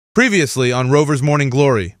Previously on Rover's Morning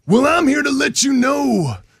Glory. Well, I'm here to let you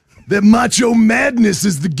know that Macho Madness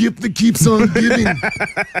is the gift that keeps on giving.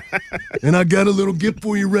 And I got a little gift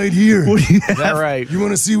for you right here. Is that right? You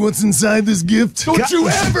want to see what's inside this gift? Don't you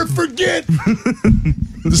ever forget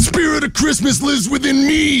the spirit of Christmas lives within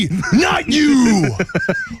me, not you.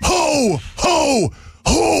 Ho, ho,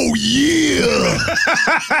 ho,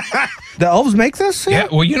 yeah. The elves make this? Yeah,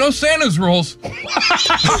 well, you know Santa's rules.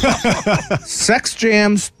 Sex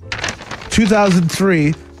Jams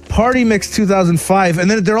 2003, Party Mix 2005,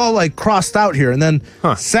 and then they're all like crossed out here, and then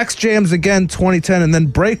Sex Jams again 2010, and then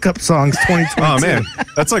Breakup Songs 2020. Oh man,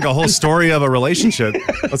 that's like a whole story of a relationship.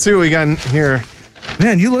 Let's see what we got in here.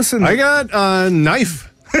 Man, you listen. I got a knife.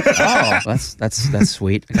 Oh, that's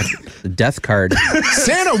sweet. I got the death card.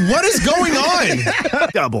 Santa, what is going on?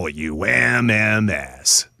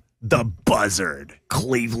 WMMS, the Buzzard,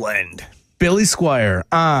 Cleveland. Billy Squire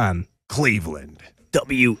on Cleveland.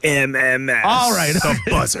 WMMS. All right. The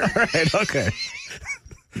Buzzard. All right, okay.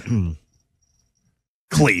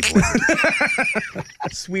 Cleveland.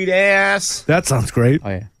 Sweet ass. That sounds great. Oh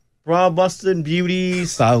yeah. Raw busting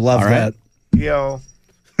beauties. I love that. Yo.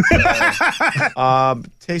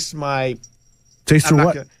 Taste my. Taste your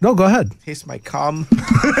what? No, go ahead. Taste my cum. Oh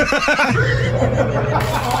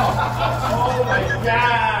my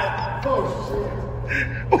god!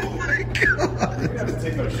 Oh my god! I gotta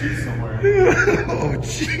take those shoes somewhere. Oh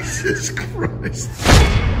Jesus Christ!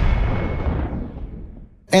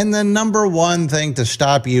 And the number one thing to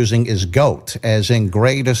stop using is GOAT, as in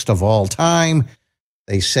greatest of all time.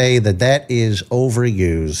 They say that that is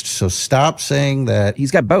overused. So stop saying that.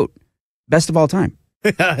 He's got boat. Best of all time.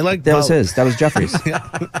 I like that. Was his. That was Jeffrey's.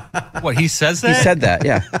 What, he says that? He said that,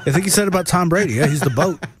 yeah. I think he said about Tom Brady. Yeah, he's the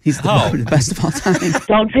boat. He's the boat. Best of all time.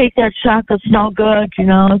 Don't take that shot. It's no good. You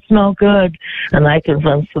know, it's no good. And I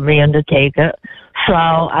convinced the man to take it. So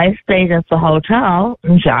I stayed at the hotel,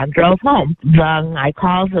 and John drove home. Then I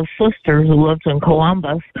called his sister, who lives in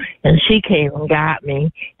Columbus, and she came and got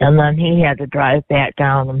me. And then he had to drive back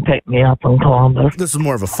down and pick me up in Columbus. This is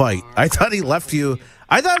more of a fight. I thought he left you.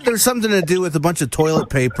 I thought there was something to do with a bunch of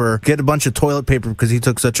toilet paper. Get a bunch of toilet paper because he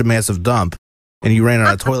took such a massive dump, and you ran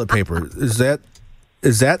out of toilet paper.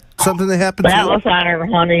 Is that something that happened? That was on our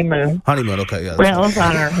honeymoon. Honeymoon, okay, yeah. That was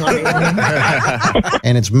on our honeymoon.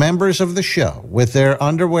 And it's members of the show with their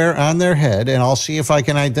underwear on their head, and I'll see if I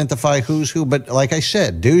can identify who's who. But like I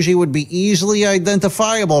said, Duji would be easily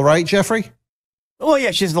identifiable, right, Jeffrey? Oh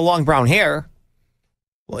yeah, she has the long brown hair.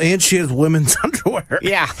 Well, and she has women's underwear.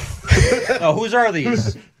 Yeah. Oh, whose are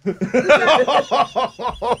these? No,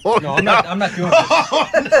 I'm not doing this.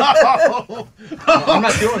 No, I'm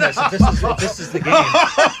not doing this. This is the game.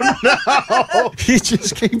 No. He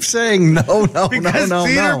just keeps saying no. Because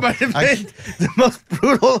Peter might have made the most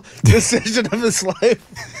brutal decision of his life.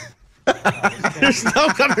 There's no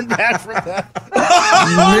coming back from that.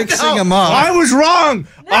 Mixing them up. I was wrong.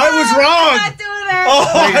 No, I was wrong. I'm not doing that. Oh,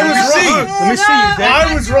 I was wrong. Let me see.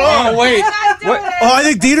 I was wrong. Oh, wait. Oh, I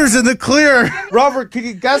think Dieter's in the clear. Robert, can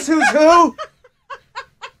you guess who's who?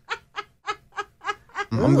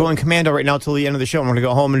 I'm going commando right now till the end of the show. I'm going to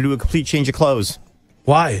go home and do a complete change of clothes.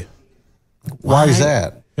 Why? Why is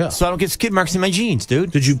that? Yeah. So I don't get skid marks in my jeans, dude.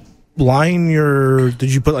 Did you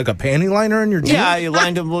did you put like a panty liner in your jeans? Yeah, I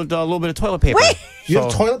lined them with a little bit of toilet paper. Wait. You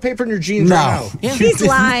have toilet paper in your jeans No. right now? Yeah. He's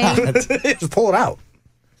lying. Just pull it out.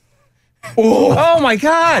 Oh my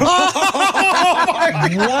God!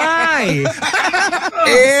 Why?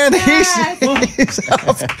 And he's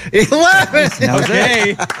up 11.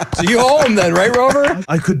 Okay. So you owe him then, right, Rover?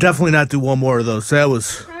 I could definitely not do one more of those. That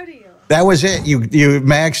was it. You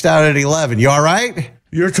maxed out at 11. You all right?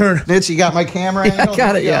 your turn. Snitz, you got my camera angle? I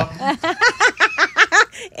got it, yeah.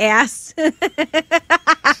 Ass. She's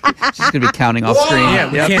going to be counting off screen.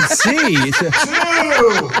 Yeah, we can't see.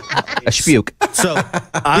 A spuke. So,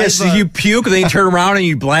 So you puke, and then you turn around and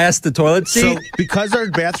you blast the toilet seat? So because our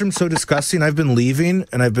bathroom's so disgusting, I've been leaving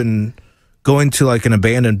and I've been going to like an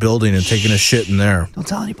abandoned building and taking a shit in there. Don't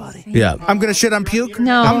tell anybody. Yeah. I'm going to shit on puke?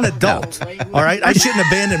 No. I'm an adult. All right? I shit in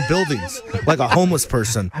abandoned buildings like a homeless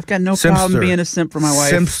person. I've got no problem being a simp for my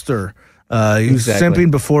wife. Simpster. He was simping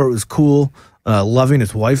before it was cool. Loving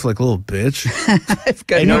his wife like a little bitch. I've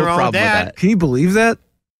got no problem with that. Can you believe that?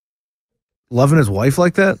 Loving his wife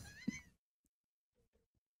like that?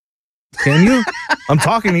 Can you? I'm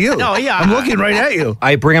talking to you. No, yeah. I'm looking right at you.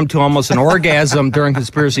 I bring them to almost an orgasm during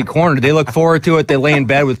Conspiracy Corner. They look forward to it. They lay in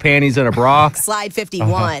bed with panties and a bra. Slide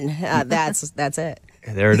 51. That's it.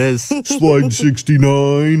 There it is. Slide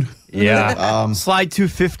 69. Yeah. Slide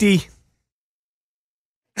 250.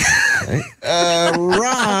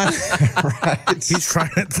 Ron. Right.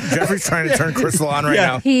 Jeffrey's trying to turn Crystal on right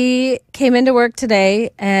now. He came into work today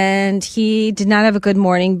and he did not have a good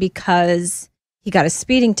morning because he got a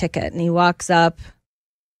speeding ticket. And he walks up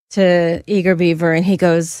to Eager Beaver and he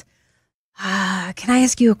goes, can I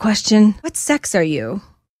ask you a question? What sex are you?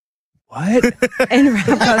 What? And Rob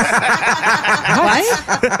goes, what?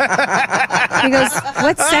 He goes,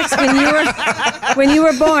 what sex when you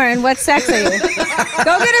were born? What sex are you?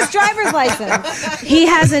 Go get his driver's license. He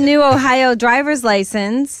has a new Ohio driver's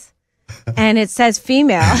license, and it says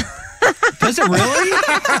female. Does it really?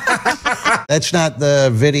 That's not the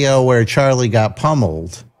video where Charlie got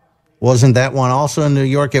pummeled. Wasn't that one also in New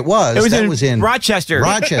York? It was. That was in Rochester,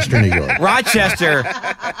 New York. Rochester.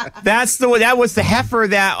 That was the heifer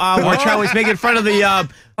that where Charlie was making fun of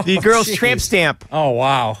the girl's tramp stamp. Oh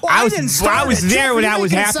wow! Well, I was there when that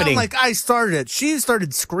was happening. Like I started it. She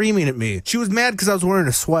started screaming at me. She was mad because I was wearing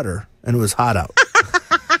a sweater and it was hot out.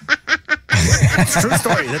 It's a true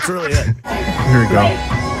story. That's really it. Here we go.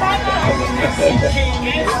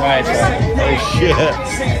 Oh shit.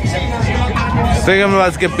 I think I'm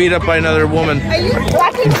about to get beat up by another woman. Are you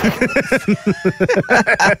watching?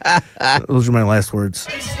 Those are my last words.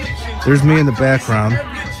 There's me in the background.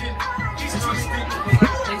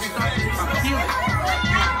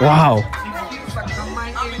 Wow.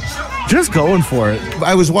 Just going for it.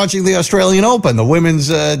 I was watching the Australian Open, the women's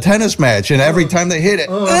tennis match, and every time they hit it,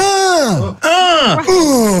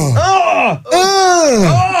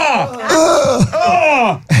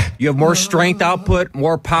 You have more strength output,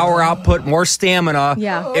 more power output, more stamina.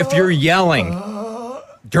 Yeah. If you're yelling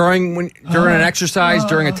during an exercise,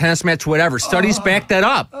 during a tennis match, whatever. Studies back that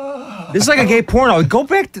up. This is like a gay porno. Go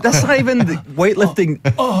back. That's not even the weightlifting.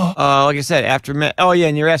 Like I said, oh yeah,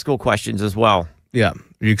 and your ask cool questions as well. Yeah.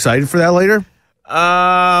 Are you excited for that later?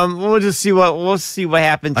 We'll just see what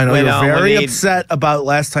happens. I know you're very upset about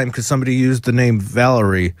last time because somebody used the name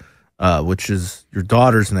Valerie, which is your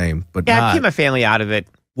daughter's name, but yeah, keep my family out of it.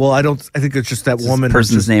 Well, I think it's just that woman.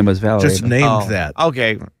 Person's name was Valerie. Just named that.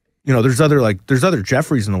 Okay. You know, there's other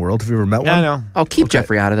Jeffreys in the world. Have you ever met one? I know. Oh, keep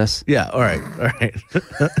Jeffrey out of this. Yeah. All right.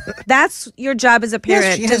 That's your job as a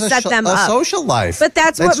parent to set them up. A social life. But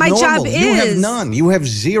that's what my job is. You have none. You have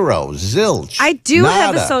zero, zilch. I do nada.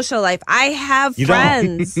 have a social life. I have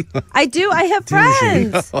friends. I do. I have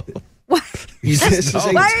friends. What?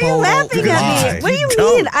 Why are you laughing at me? What do you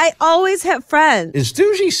mean? I always have friends. Is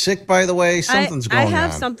Duji sick, by the way? Something's going on. I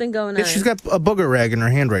have something going on. She's got a booger rag in her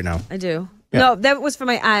hand right now. I do. Yeah. No, that was for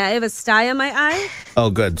my eye. I have a sty on my eye. Oh,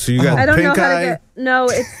 good. So you got I don't pink know how eye. to get. No,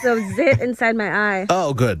 it's the zit inside my eye.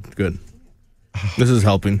 Oh, good. This is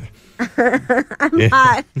helping. I'm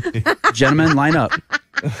hot. Gentlemen, line up.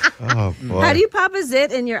 Oh, boy. How do you pop a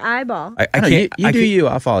zit in your eyeball? I can't. You do you.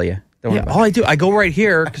 I'll follow you. Don't worry about all I do, I go right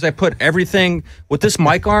here because I put everything with this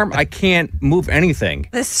mic arm. I can't move anything.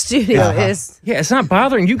 The studio is. Yeah, it's not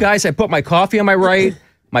bothering you guys. I put my coffee on my right,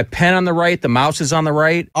 my pen on the right, the mouse is on the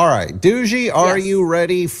right. All right, Duji, are you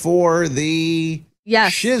ready for the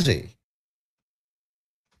shizzy?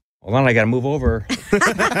 Hold on, I got to move over.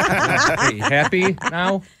 Okay, you happy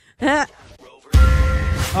now?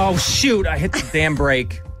 Oh shoot! I hit the damn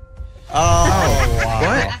brake. Oh, wow.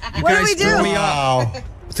 What? You What do guys we do? threw me off.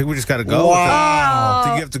 I think we just got to go. Wow. I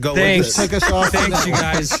think you have to go Thanks. with it. Take us off. Thanks, you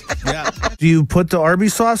guys. Yeah. Do you put the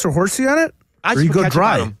Arby's sauce or horsey on it? I or you go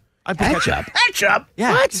dry? I put ketchup. Ketchup?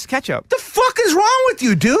 Yeah, What? just ketchup. The fuck is wrong with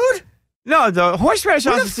you, dude? No, the horseradish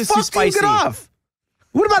Where sauce the is just fuck too spicy. do you get off?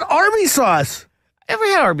 What about Arby's sauce? Ever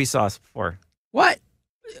had Arby's sauce before? What?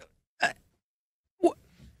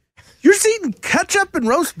 You're eating ketchup and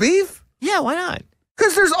roast beef? Yeah, why not?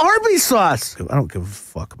 Because there's Arby's sauce. I don't give a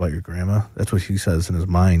fuck about your grandma. That's what he says in his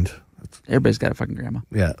mind. Everybody's got a fucking grandma.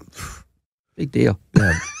 Yeah. Big deal.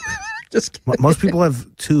 Yeah. Just kidding. Most people have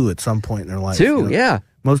two at some point in their life. Two, you know? yeah.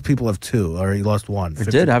 Most people have two, or you lost one. I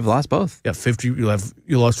did. I've lost both. Yeah, 50. You lost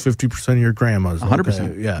 50% of your grandmas. 100%.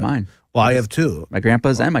 Okay, yeah, Mine. Well, I have two. My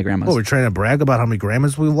grandpa's and my grandma's. Oh, we're trying to brag about how many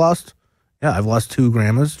grandmas we've lost. Yeah, I've lost 2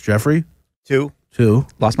 grandmas. Jeffrey, Two.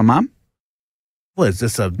 Lost my mom. What is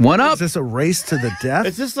this? A One up? Is this a race to the death?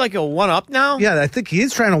 Is this like a one-up now? Yeah, I think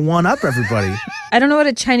he's trying to one up everybody. I don't know what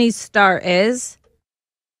a Chinese star is.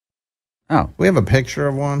 Oh, We have a picture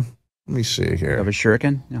of one. Let me see you here. have a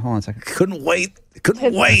shuriken? Yeah, hold on a second. Couldn't wait.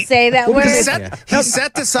 Couldn't wait. Say that word. He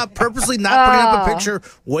set this up purposely, not putting up a picture,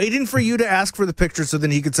 waiting for you to ask for the picture, so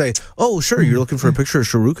then he could say, "Oh, sure, you're looking for a picture of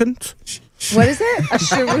Shurukens." What is it? A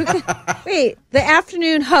Shuruken? Wait, the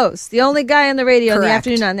afternoon host, the only guy on the radio in the Correct.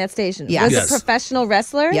 afternoon on that station, Yes. was Yes. a professional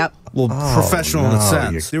wrestler? Yep. Well, professional in a no,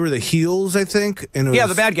 sense. They were the heels, I think. And it Yeah,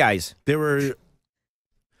 was- the bad guys. They were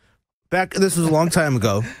back. This was a long time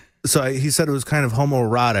ago. he said it was kind of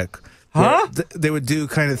homoerotic. Huh? They would do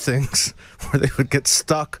kind of things where they would get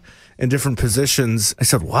stuck in different positions. I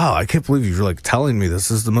said, wow, I can't believe you're like telling me this.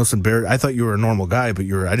 This is the most embarrassing. I thought you were a normal guy, but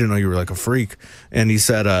I didn't know you were like a freak. And he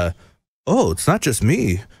said, oh, it's not just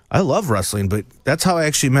me. I love wrestling, but that's how I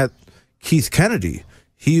actually met Keith Kennedy.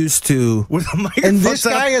 He used to, with a microphone. And this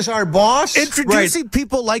guy is our boss? Introducing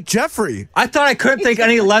people like Jeffrey. I thought I couldn't think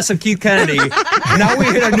any less of Keith Kennedy. Now we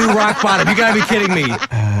hit a new rock bottom. You gotta be kidding me.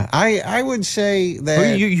 I would say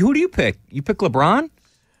that. Who do you pick? You pick LeBron?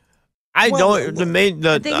 I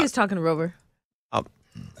think he was talking to Rover.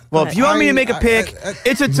 Well, if you want me to make a pick,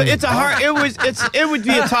 it's a hard. It would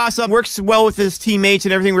be a toss up. Works well with his teammates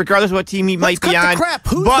and everything, regardless of what team he might be on. Crap.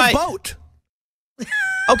 Who's the boat?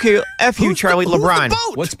 Okay, F you, Charlie. LeBron.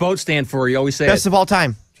 What's BOAT stand for? You always say best of all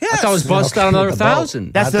time. Yes. I thought it was bust out another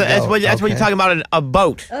 1,000. That's what you're talking about. A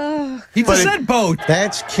boat. He just said boat.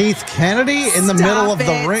 That's Keith Kennedy in the middle of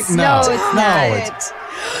the ring. No, it's not.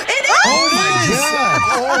 It is. Oh my God!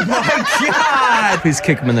 Oh my God! Please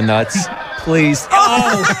kick him in the nuts. Please.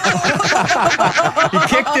 Oh! He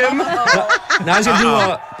kicked him. Now he's gonna do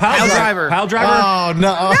a pile driver. Pile driver. Oh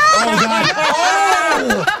no! Oh God!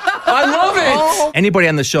 Oh! I love it. Anybody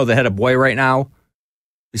on the show that had a boy right now,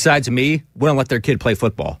 besides me, wouldn't let their kid play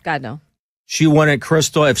football. God, no. She wanted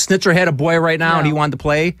Crystal. If Snitzer had a boy right now and he wanted to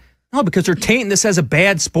play, no, because they're tainting this as a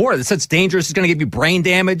bad sport. This is dangerous. It's going to give you brain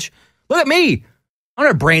damage. Look at me. I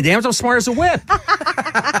don't have brain damage. I'm smart as a whip.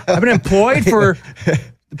 I've been employed for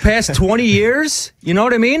the past 20 years. You know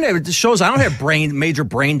what I mean? It just shows I don't have major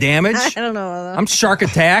brain damage. I don't know. I'm Shark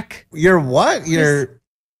Attack. You're what?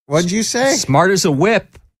 What'd you say? Smart as a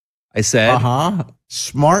whip, I said.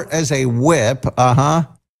 Smart as a whip.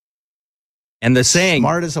 And the saying.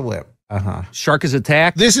 Smart as a whip. Shark is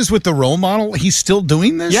attack. This is with the role model. He's still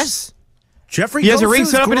doing this? Yes. Jeffrey, he has a ring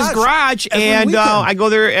set up in his garage, and I go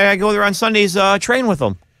there on Sundays, train with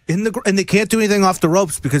him. And they can't do anything off the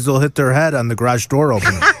ropes because they'll hit their head on the garage door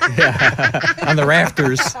opening. On the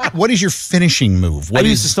rafters. What is your finishing move? I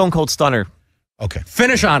use the Stone Cold Stunner. Okay.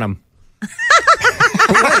 Finish on him.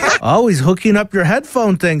 Always hooking up your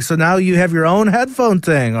headphone thing, so now you have your own headphone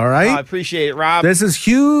thing. All right. I appreciate it, Rob. This is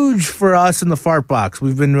huge for us in the fart box.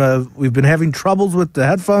 We've been having troubles with the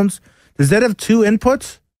headphones. Does that have two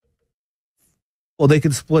inputs? Well, they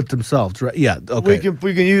can split themselves, right? Yeah. Okay.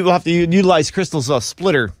 You'll have to utilize Crystal's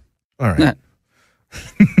splitter. All right. I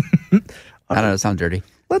don't know. It sounds dirty.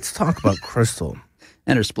 Let's talk about Crystal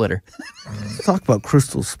and her splitter. Let's talk about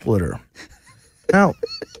Crystal's splitter. Now,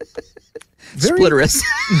 Splitoris.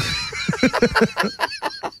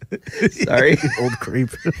 Sorry, old creep.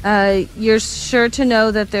 You're sure to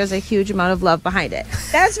know that there's a huge amount of love behind it.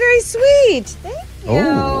 That's very sweet. Thank you.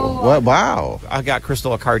 Oh, wow. I got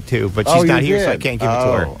Crystal a card too, but she's not here, so I can't give it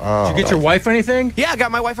to her. Did you get your wife anything? Yeah, I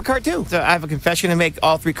got my wife a card too. So I have a confession to make.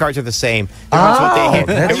 All three cards are the same.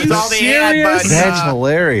 That's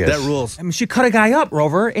hilarious. That rules. I mean, she cut a guy up,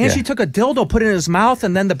 Rover, and she took a dildo, put it in his mouth,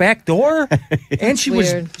 and then the back door, and she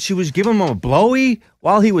was giving him a blowy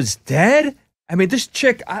while he was dead. I mean, this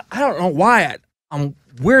chick, I don't know why I'm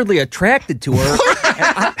weirdly attracted to her.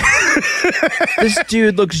 This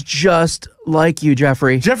dude looks just like you,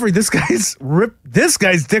 Jeffrey. Jeffrey, this guy's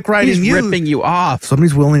dick riding He's you. ripping you off.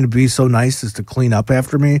 Somebody's willing to be so nice as to clean up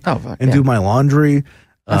after me and do my laundry.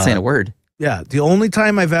 Not saying a word. Yeah, the only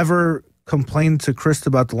time I've ever complained to Christa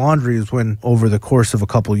about the laundry is when, over the course of a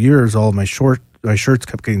couple of years, all of my shirts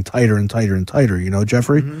kept getting tighter and tighter and tighter. You know,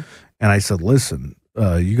 Jeffrey. And I said, "Listen,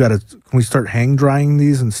 you got to. Can we start hang drying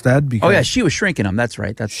these instead?" Because she was shrinking them. That's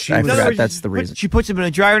right. I forgot. That's the reason. She puts them in a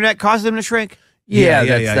dryer net, causes them to shrink.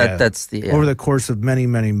 That's the over the course of many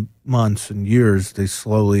months and years, they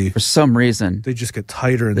slowly, for some reason, they just get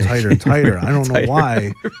tighter and tighter and tighter. I don't know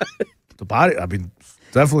why. The body, I mean,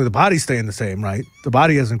 definitely the body's staying the same, right? The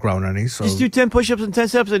body hasn't grown any. So just do 10 push-ups and 10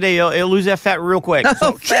 steps a day. It'll lose that fat real quick.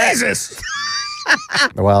 Oh, Jesus!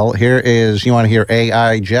 Well, here is. You want to hear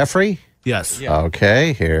AI Jeffrey? Yes. Yeah.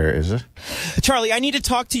 Okay, here is it. Charlie, I need to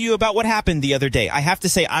talk to you about what happened the other day. I have to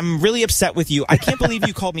say, I'm really upset with you. I can't believe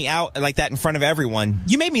you called me out like that in front of everyone.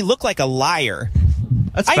 You made me look like a liar.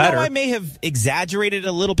 I know I may have exaggerated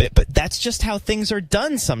a little bit, but that's just how things are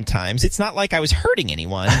done sometimes. It's not like I was hurting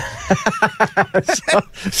anyone. so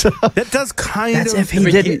that does kind That's of. if he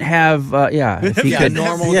didn't have, if he could.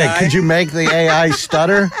 Normal guy. Could you make the AI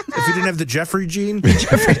stutter? If he didn't have the Jeffrey gene?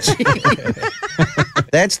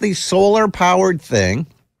 That's the solar-powered thing,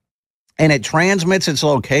 and it transmits its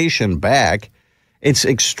location back. It's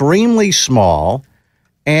extremely small,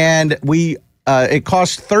 and it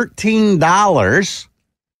costs $13.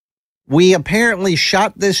 We apparently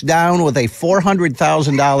shot this down with a $400,000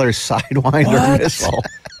 Sidewinder missile.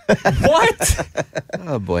 What?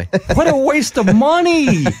 Oh, boy. What a waste of money.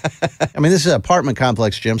 I mean, this is an apartment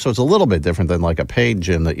complex gym, so it's a little bit different than like a paid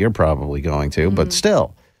gym that you're probably going to, but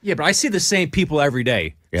still. Yeah, but I see the same people every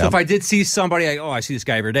day. Yeah. So if I did see somebody, I see this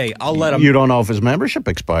guy every day, I'll let him. You don't know if his membership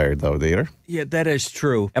expired, though, do you? Yeah, that is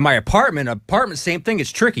true. And my apartment, same thing.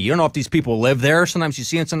 It's tricky. You don't know if these people live there. Sometimes you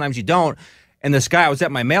see them, sometimes you don't. And this guy, I was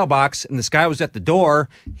at my mailbox, and this guy was at the door.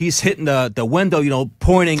 He's hitting the window,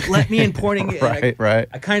 pointing, let me in, pointing. Right.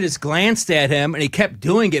 I kind of just glanced at him, and he kept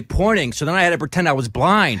doing it, pointing. So then I had to pretend I was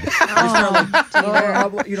blind. I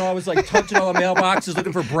was like touching all the mailboxes,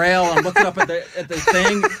 looking for Braille. I'm looking up at the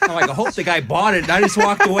thing. I'm like, I hope the guy bought it. And I just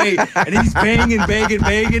walked away, and he's banging.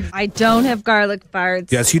 I don't have garlic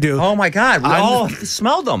farts. Yes, you do. Oh, my God. We all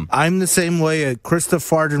smelled them. I'm the same way. Christa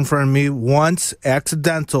farted in front of me once,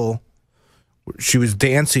 accidental. She was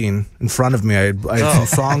dancing in front of me. I had some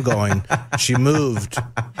song going. She moved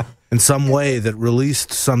in some way that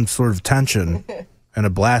released some sort of tension, and a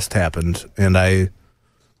blast happened. And I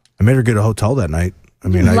made her get a hotel that night. I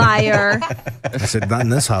mean, liar. I said, not in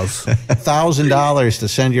this house. $1,000 to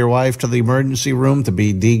send your wife to the emergency room to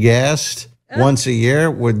be degassed once a year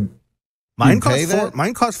would Mine pay cost that?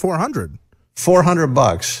 Mine cost $400.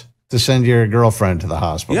 $400 to send your girlfriend to the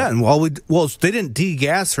hospital. Yeah, and they didn't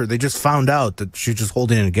degas her. They just found out that she's just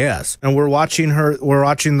holding in gas. And we're watching the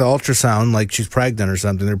ultrasound like she's pregnant or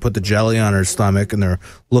something. They put the jelly on her stomach, and they're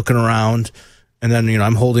looking around. And then,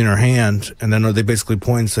 I'm holding her hand, and then they basically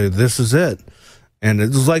point and say, this is it. And it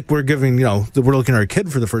was like we're looking at our kid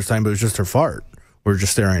for the first time, but it was just her fart we're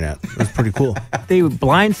just staring at. It was pretty cool. They would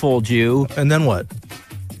blindfold you. And then what?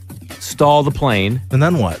 Stall the plane. And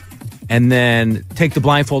then what? And then take the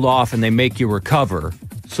blindfold off, and they make you recover.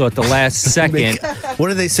 So at the last second... What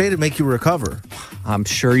do they say to make you recover? I'm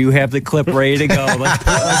sure you have the clip ready to go. Let's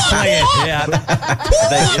play it. Yeah.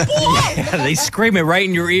 They scream it right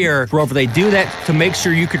in your ear. Rover, they do that to make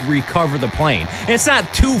sure you could recover the plane. And it's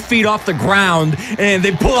not 2 feet off the ground, and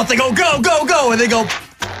they pull up, they go, go, go, go, and they go...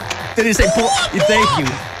 Then they say, pull... Thank you.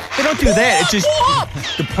 They don't do that. It's just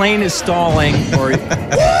the plane is stalling or...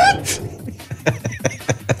 What?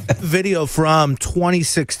 Video from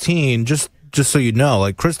 2016, just so you know,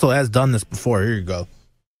 like Crystal has done this before. Here you go.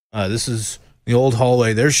 This is the old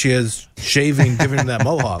hallway. There she is, shaving, giving him that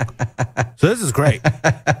mohawk. So this is great.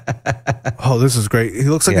 Oh, this is great. He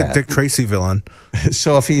looks like a Dick Tracy villain.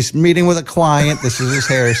 So if he's meeting with a client, this is his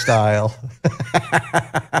hairstyle.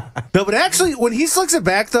 No, but actually, when he slicks it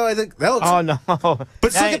back, though, I think that looks... Oh, no.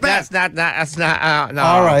 But slick it back. That's not, no.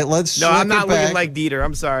 All right, let's No, I'm not back. looking like Dieter.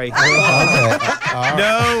 I'm sorry. Okay.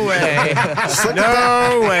 No way.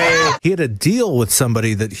 No way. He had a deal with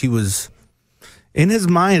somebody that he was... In his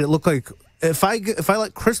mind, it looked like, if I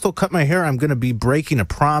let Crystal cut my hair, I'm going to be breaking a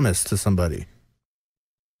promise to somebody.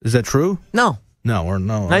 Is that true? No. No, or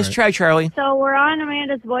no. Nice try, Charlie. So we're on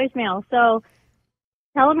Amanda's voicemail. So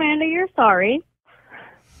tell Amanda you're sorry.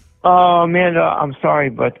 Oh, Amanda, I'm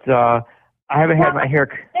sorry, but I haven't had my hair...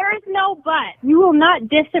 There is no but. You will not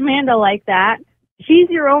diss Amanda like that. She's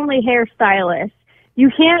your only hairstylist.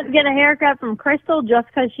 You can't get a haircut from Crystal just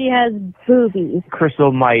because she has boobies.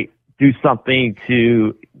 Crystal might do something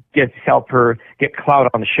to help her get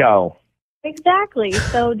clout on the show. Exactly.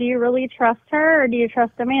 So do you really trust her or do you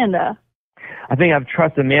trust Amanda? I think I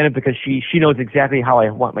trust Amanda because she knows exactly how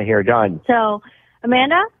I want my hair done. So...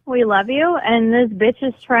 Amanda, we love you, and this bitch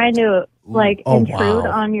is trying to, intrude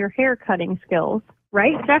on your hair cutting skills.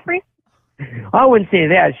 Right, Jeffrey? I wouldn't say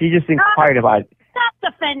that. She just inquired about it.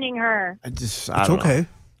 Stop defending her. It's okay.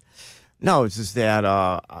 No, it's just that,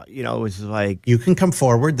 it's like... You can come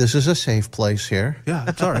forward. This is a safe place here. Yeah,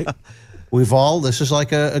 it's all right. This is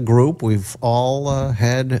like a group. We've all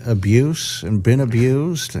had abuse and been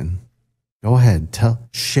abused. And go ahead,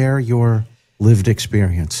 share your lived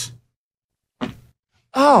experience.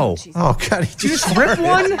 Oh, God! Did you just rip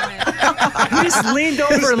one? You just leaned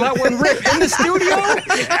over and let one rip in the studio?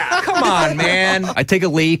 Come on, man. I take a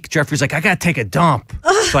leak. Jeffrey's like, I got to take a dump.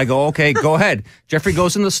 So I go, okay, go ahead. Jeffrey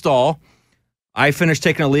goes in the stall. I finish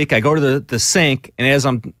taking a leak. I go to the sink, and as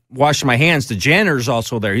I'm washing my hands, the janitor's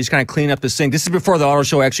also there. He's kind of cleaning up the sink. This is before the auto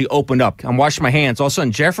show actually opened up. I'm washing my hands. All of a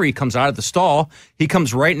sudden, Jeffrey comes out of the stall. He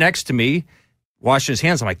comes right next to me, washing his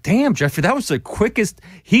hands. I'm like, damn, Jeffrey, that was the quickest.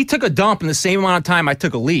 He took a dump in the same amount of time I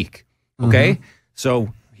took a leak. Okay?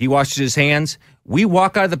 So he washes his hands. We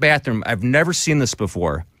walk out of the bathroom. I've never seen this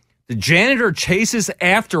before. The janitor chases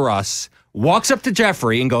after us, walks up to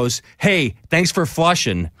Jeffrey and goes, hey, thanks for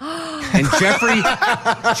flushing. And Jeffrey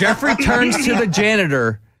turns to the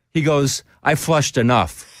janitor. He goes, I flushed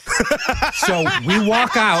enough. So we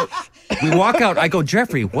walk out. I go,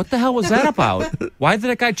 Jeffrey, what the hell was that about? Why did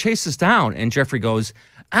that guy chase us down? And Jeffrey goes,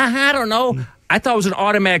 I don't know. I thought it was an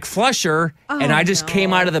automatic flusher, and I just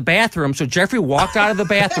came out of the bathroom. So Jeffrey walked out of the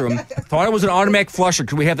bathroom, thought it was an automatic flusher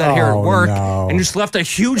because we have that here at work, and just left a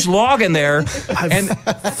huge log in there.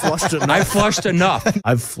 I've flushed enough. I flushed enough.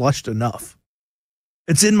 I've flushed enough.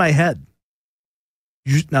 It's in my head.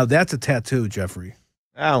 Now that's a tattoo, Jeffrey.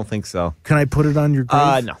 I don't think so. Can I put it on your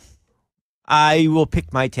grave? No. I will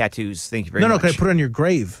pick my tattoos. Thank you very much. No, can I put it on your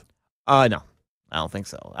grave? No. I don't think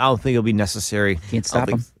so. I don't think it'll be necessary. Can't stop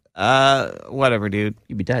him. Whatever, dude.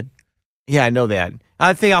 You'd be dead. Yeah, I know that.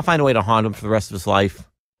 I think I'll find a way to haunt him for the rest of his life.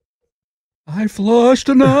 I flushed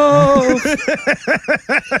enough.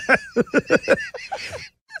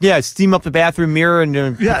 Yeah, steam up the bathroom mirror and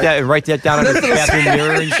write that down on the bathroom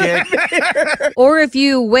mirror and shit. Or if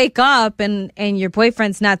you wake up and your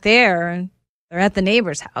boyfriend's not there and they're at the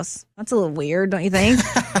neighbor's house. That's a little weird, don't you think?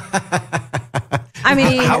 I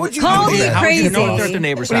mean, call me crazy. How would you know if they're at the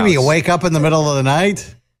neighbor's What do you mean, you wake up in the middle of the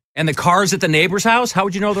night? And the car's at the neighbor's house? How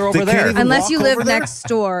would you know they're over there? Unless you live next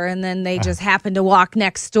door and then they just happen to walk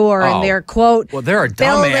next door and they're, quote, well, they're a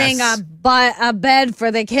building dumbass. a bed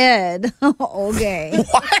for the kid. Okay.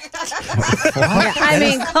 What? Yeah, I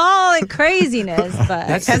mean, call it craziness, but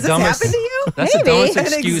Has this happened to you? That's the dumbest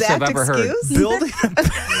excuse I've ever heard.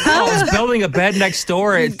 Building a bed next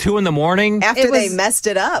door at 2 in the morning. After they messed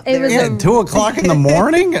it up. It was 2 o'clock in the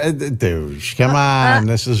morning? Dude, come on.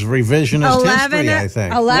 This is revisionist history, I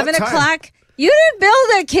think. 11 o'clock. You didn't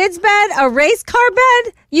build a kid's bed, a race car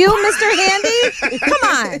bed? You, Mr. Handy? Come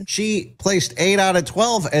on. She placed 8 out of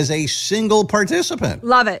 12 as a single participant.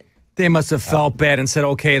 Love it. They must have felt bad and said,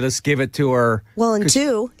 okay, let's give it to her. Well, and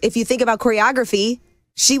 2, if you think about choreography,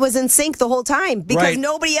 she was in sync the whole time because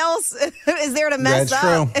nobody else is there to mess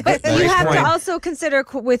up. But you have to also consider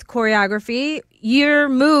with choreography, your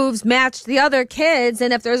moves match the other kids,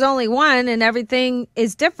 and if there's only one and everything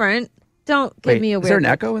is different, don't give me a weird. Is there an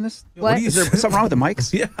echo in this? What? Is there something wrong with the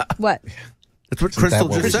mics? Yeah. What? That's what Crystal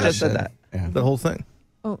just Crystal said. that. Yeah. The whole thing.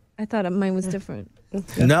 Oh, I thought mine was different.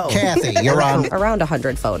 No. Kathy, you're on. Around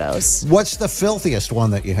 100 photos. What's the filthiest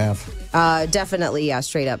one that you have? Definitely,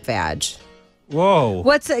 straight up vag. Whoa.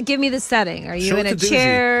 Give me the setting. Are you Show in it a to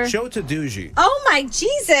chair? Show it to Duji. Oh my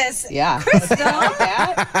Jesus. Yeah.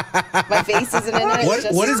 Krista. My face isn't in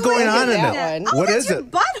it. What is going on in it? Oh, What that's is your it?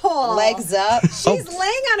 butthole. Legs up. She's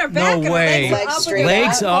laying on her back. No and way. Her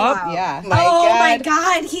Legs up? Yeah. My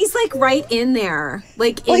God. He's like right in there.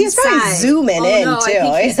 Like Well, he's probably inside. zooming in, no, too.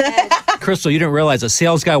 I think he's dead. Crystal, you didn't realize a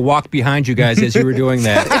sales guy walked behind you guys as you were doing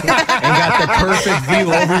that and got the perfect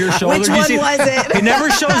view over your shoulder. Which You one see, was it? He never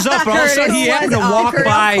shows up, but all of a sudden he happened to walk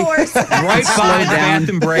by right by the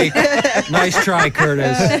bathroom break. Nice try,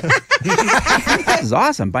 Curtis. This is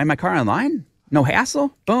awesome. Buy my car online. No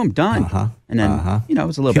hassle. Boom, done. And then, it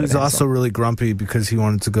was a little He bit was of also hassle. really grumpy because he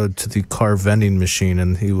wanted to go to the car vending machine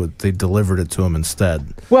and they delivered it to him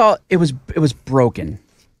instead. Well, it was broken.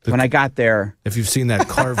 When I got there, if you've seen that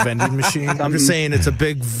car vending machine, I'm just saying it's a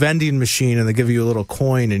big vending machine, and they give you a little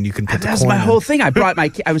coin, and you can put the coin. That's my in. whole thing. I brought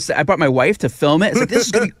my wife to film it. It's like, this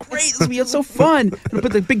is gonna be great. This is gonna be so fun. I'm gonna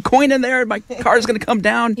put the big coin in there, and my car's gonna come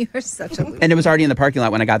down. You're such a loser. And it was already in the parking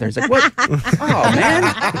lot when I got there. It's like, what? Oh man!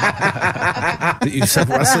 You said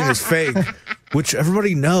wrestling is fake, which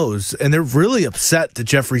everybody knows, and they're really upset that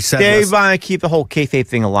Jeffrey said They this. want to keep the whole kayfabe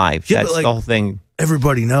thing alive. Yeah, That's but, like, the whole thing.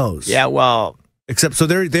 Everybody knows. Yeah, well. Except, so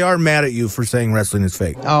they are mad at you for saying wrestling is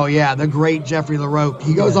fake. Oh, yeah, the great Jeffrey LaRoque.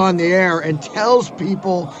 He goes on the air and tells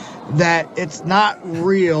people that it's not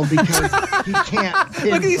real because he can't pin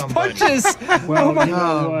Look at these somebody. punches. Well,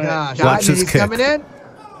 oh, gosh. Watch this He's kick. coming in.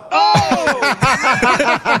 Oh!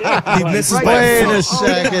 He misses by Wait a a foot.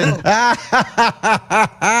 second.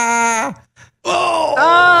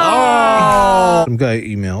 Some guy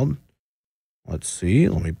emailed. Let's see.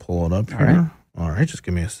 Let me pull it up here. All right, just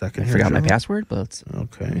give me a second. I here, forgot my Joe. password, but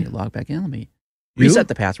let me log back in. Let me reset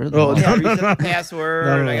the password. Oh, Yeah, no, reset no, the no.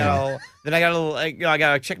 password. No. I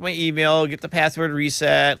gotta check my email, get the password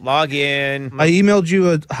reset, log in. I emailed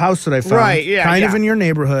you a house that I found. Right, yeah, kind of yeah. in your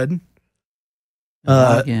neighborhood.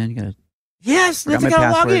 Log in. You gotta. Yes, Forgot I my gotta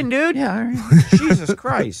log password. in, dude. Yeah. All right. Jesus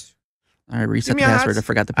Christ. All right. Reset Give the me a password. hot- I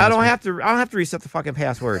forgot the I password. don't have to reset the fucking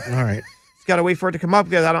password. All right. Just gotta wait for it to come up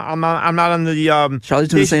because I'm not on the Charlie's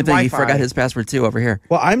doing the same thing. He Wi-Fi. forgot his password too over here.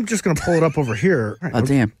 Well, I'm just going to pull it up over here. Oh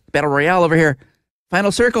damn! Battle Royale over here.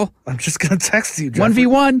 Final circle. I'm just going to text you. Jeffrey.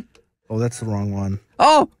 1v1. Oh, that's the wrong one.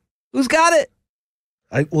 Oh, who's got it?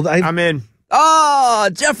 I'm in. Oh,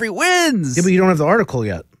 Jeffrey wins. Yeah, but you don't have the article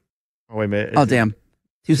yet. Oh wait a minute. Oh damn!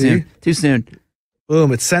 Too See? soon. Too soon.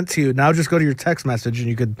 Boom, it's sent to you. Now just go to your text message and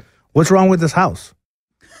you could. What's wrong with this house?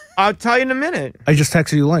 I'll tell you in a minute. I just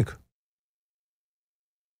texted you a link.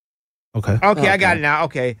 Okay. Okay, I got it now.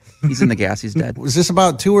 Okay. He's in the gas. He's dead. Was this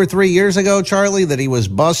about 2 or 3 years ago, Charlie, that he was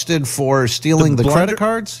busted for stealing the credit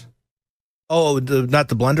cards? Oh, not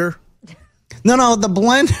the blender? No, the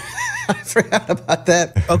blender. I forgot about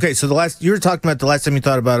that. Okay, so you were talking about the last time you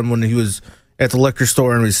thought about him when he was at the liquor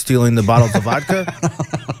store and was stealing the bottles of vodka?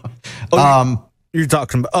 You're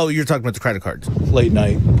talking about the credit cards. Late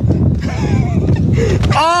night.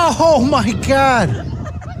 Oh my God.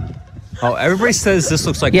 Oh, everybody says this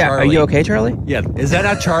looks like Yeah, Charlie. are you okay, Charlie? Yeah, is that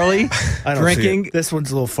not Charlie? I don't drinking? see it. This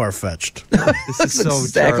one's a little far-fetched. This is so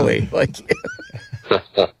exactly Charlie.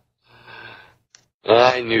 like.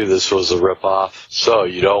 I knew this was a ripoff. So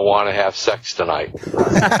you don't want to have sex tonight?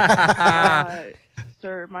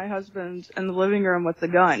 Sir, my husband's in the living room with the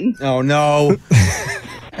gun. Oh no.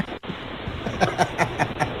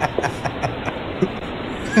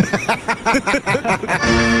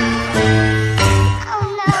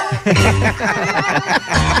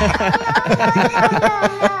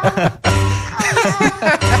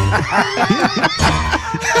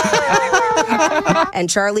 And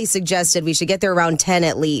Charlie suggested we should get there around 10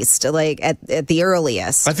 at least, like at the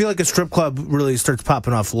earliest. I feel like a strip club really starts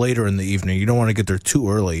popping off later in the evening. You don't want to get there too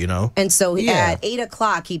early, you know? And so at 8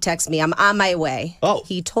 o'clock, he texted me, I'm on my way. Oh.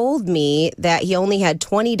 He told me that he only had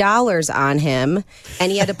 $20 on him,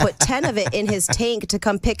 and he had to put 10 of it in his tank to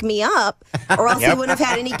come pick me up, or else he wouldn't have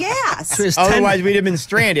had any gas. So otherwise, we'd have been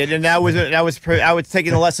stranded, and I was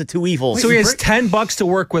taking the less of two evils. So he has $10 to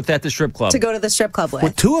work with at the strip club. To go to the strip club with.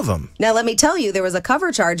 With two of them. Now, let me tell you, there was a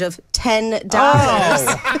cover charge of $10.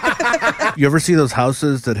 Oh. You ever see those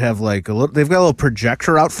houses that have like they've got a little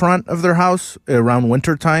projector out front of their house around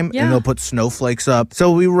winter time, and they'll put snowflakes up.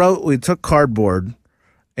 So we took cardboard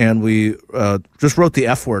and we just wrote the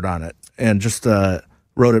F word on it and just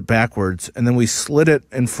wrote it backwards, and then we slid it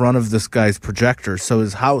in front of this guy's projector, so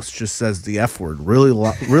his house just says the F word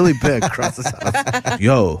really big across his house.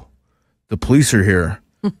 Yo, the police are here.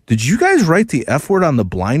 Did you guys write the F word on the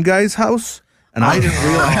blind guy's house? And I didn't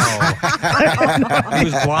realize. He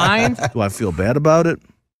was blind? Do I feel bad about it?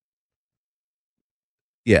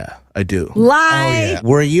 Yeah, I do. Lie.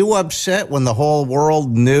 Were you upset when the whole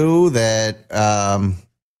world knew that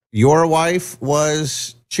your wife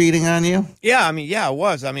was cheating on you? Yeah, I mean, it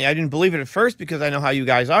was. I mean, I didn't believe it at first because I know how you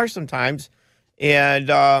guys are sometimes. And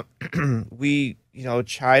we,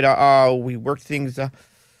 tried to, we worked things,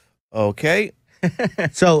 okay.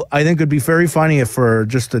 So I think it'd be very funny if for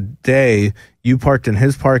just a day you parked in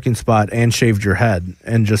his parking spot and shaved your head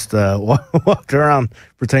and just walked around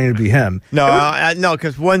pretending to be him. No, no,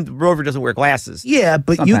 because one Rover doesn't wear glasses. Yeah,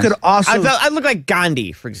 but sometimes. You could also. I look like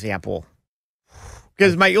Gandhi, for example.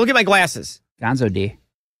 Because look at my glasses. Gonzo D.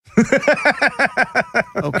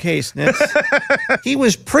 Okay, Snitz. He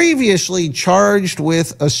was previously charged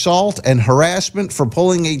with assault and harassment for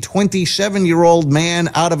pulling a 27-year-old man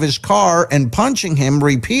out of his car and punching him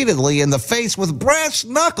repeatedly in the face with brass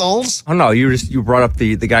knuckles. Oh no, you brought up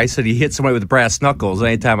the guy said he hit somebody with brass knuckles.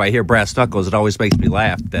 Anytime I hear brass knuckles, it always makes me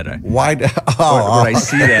laugh. Why? When I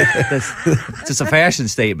see that, it's just a fashion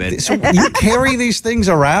statement. So you carry these things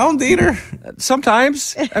around, Dieter?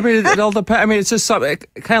 Sometimes. I mean, it all depends. I mean, it's just something.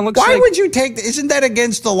 It kind of looks. Why like, would you take? Isn't that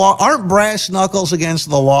against the law? Aren't brass knuckles against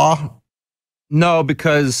the law? No,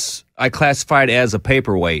 because I classify it as a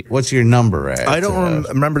paperweight. What's your number at? I don't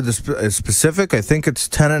remember the specific. I think it's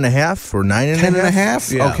 10.5 or 9.5.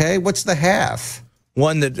 10.5? Yeah. Okay. What's the half?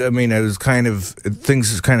 One that, I mean, it was kind of,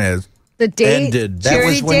 things kind of the date ended. That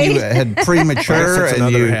was when you had premature. and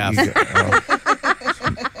another half.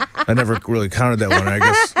 I never really counted that one. I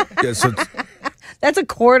guess. Yeah, so that's a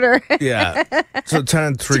quarter. Yeah. So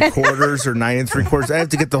 10 3/4 or 9 3/4. I have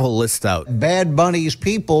to get the whole list out. Bad Bunny's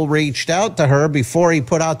people reached out to her before he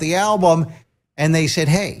put out the album, and they said,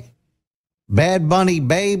 hey, Bad Bunny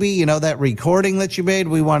Baby, you know that recording that you made?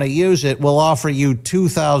 We want to use it. We'll offer you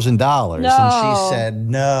 $2,000. No. And she said,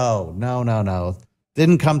 no.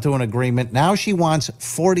 Didn't come to an agreement. Now she wants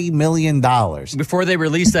 $40 million. Before they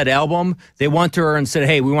released that album, they went to her and said,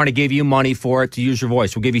 hey, we want to give you money for it to use your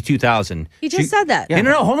voice. We'll give you $2,000. He just said that. Yeah.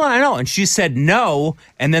 No, hold on, I know. And she said no,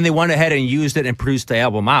 and then they went ahead and used it and produced the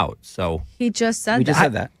album out. So he just said we just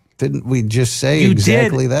said that. Didn't we just say you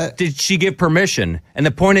exactly did. that? Did she give permission? And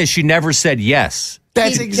the point is she never said yes.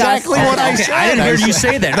 That's exactly what I said. I didn't hear you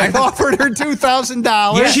say that. I offered her $2,000.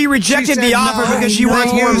 Yeah. She rejected the offer because she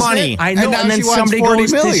wants more money. I know, and then somebody goes,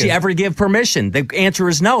 did she ever give permission? The answer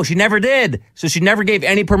is no, she never did. So she never gave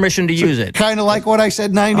any permission to use it. Kind of like what I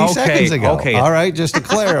said 90 seconds ago. Okay. All right, just to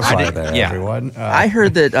clarify there, everyone. I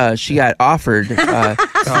heard that she got offered. Here we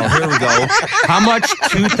go. How much?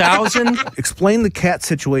 $2,000? Explain the cat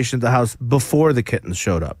situation at the house before the kittens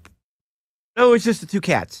showed up. No, it's just the two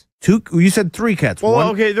cats. 2? You said 3 cats. Well, One?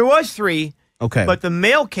 okay, there was 3. Okay. But the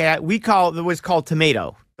male cat was called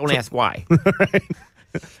Tomato. Don't ask why.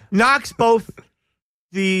 Knocks both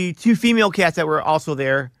the 2 female cats that were also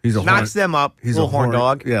there. Knocks them up. He's little horn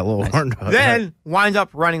dog. Yeah, little horn dog. Then winds up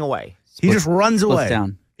running away. He just runs away.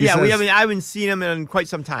 Down. Yeah, I haven't seen him in quite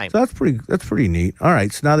some time. So that's pretty neat. All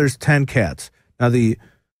right, so now there's 10 cats. Now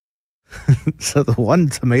so the one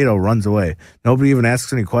Tomato runs away. Nobody even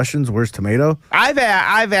asks any questions. Where's Tomato? I've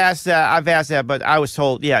asked that, but I was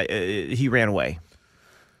told, he ran away.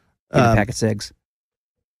 In a pack of cigs.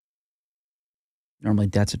 Normally,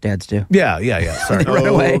 that's what dads do. Yeah. Sorry. Run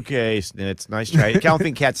away. Okay, Snitz. Nice try. I don't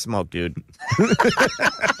think cats smoke, dude.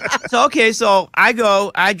 So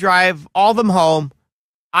I drive all them home.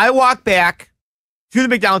 I walk back to the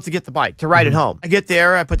McDonald's to get the bike, to ride it home. I get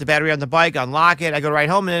there, I put the battery on the bike, unlock it, I go to ride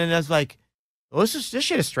home, and then I was like, well, this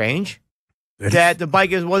shit is strange. That the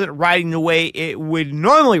bike wasn't riding the way it would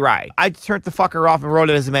normally ride. I turned the fucker off and rode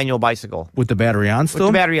it as a manual bicycle. With the battery on still?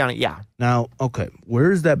 With the battery on it, yeah. Now, okay,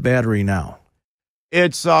 where's that battery now?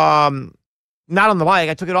 It's not on the bike.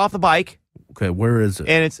 I took it off the bike. Okay, where is it?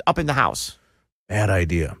 And it's up in the house. Bad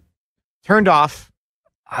idea. Turned off.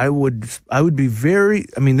 I would be very,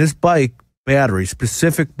 this bike, battery,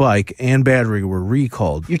 specific bike and battery were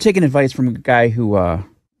recalled. You're taking advice from a guy who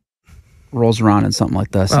rolls around in something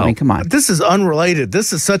like this. Come on. This is unrelated.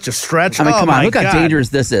 This is such a stretch. Come on. Look how dangerous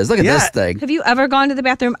this is. Look at this thing. Have you ever gone to the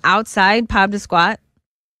bathroom outside, Pop to squat,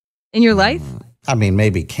 in your life?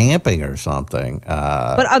 Maybe camping or something.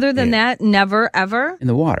 But other than that, never, ever? In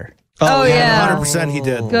the water. Oh, yeah. 100% he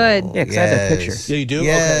did. Good. Yeah, because I have that picture. Yeah, you do?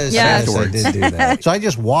 Yes, Yes. I did do that. So I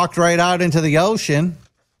just walked right out into the ocean,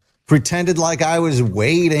 pretended like I was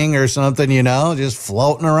waiting or something, just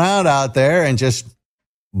floating around out there and just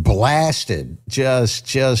blasted,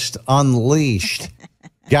 just unleashed.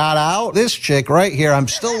 Got out. This chick right here, I'm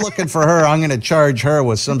still looking for her. I'm going to charge her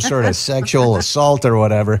with some sort of sexual assault or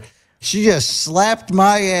whatever. She just slapped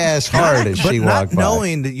my ass hard as she walked by.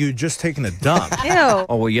 Knowing that you'd just taken a dump. Ew.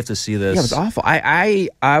 Oh, well, you have to see this. Yeah, it was awful.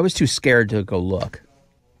 I was too scared to go look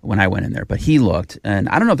when I went in there, but he looked, and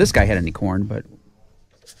I don't know if this guy had any corn, but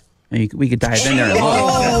we could dive in there and look.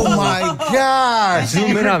 Oh my God!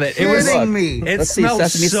 Zoom in on it. It was me. It Let's see, smelled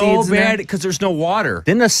sesame so seeds in there. bad because there's no water.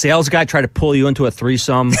 Didn't a sales guy try to pull you into a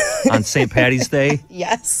threesome on St. Patty's Day?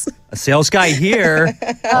 Yes. A sales guy here.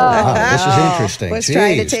 Wow, this is interesting. Was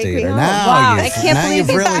trying to Jeez, take me Dieter. home. Now Wow. you've- I can't now believe you've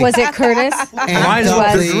it. really Was it Curtis? amped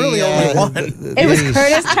up There's really only one. It was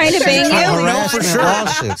Curtis trying to bang you? harassment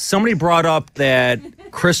lawsuit. Somebody brought up that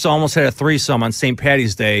Christa almost had a threesome on St.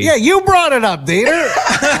 Patty's Day. Yeah, you brought it up, Dieter.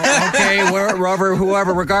 Okay,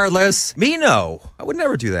 whoever, regardless. Me, no. I would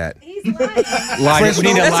never do that. We need a lie This is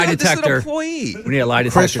an detector. employee. We need a lie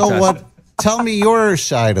detector Crystal, test. tell me your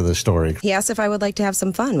side of the story. He asked if I would like to have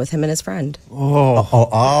some fun with him and his friend. Oh,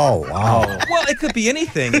 wow. Well, it could be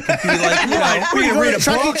anything. It could be like, We can read a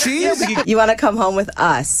Chuck E. Cheese? You want to come home with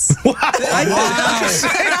us?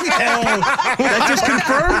 That just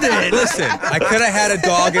confirmed it. Listen, I could have had a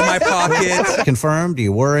dog in my pocket. Confirmed,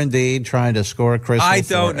 you were indeed trying to score Crystal. I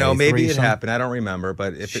don't for know. a Maybe it threesome. happened. I don't remember.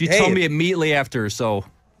 But if She it, told me immediately after, so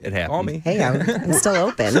it happened. Call me. Hey, I'm still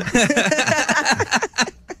open.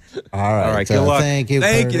 All right. good luck. Thank you.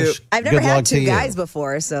 Thank Curtis. you. I've never Good had luck to 2 you. guys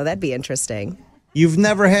before, so that'd be interesting. You've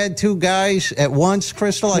never had 2 guys at once,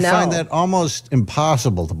 Crystal? I No. find that almost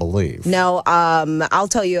impossible to believe. No, I'll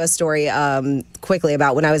tell you a story quickly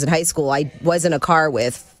about when I was in high school. I was in a car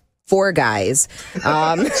with 4 guys. And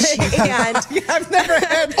I've never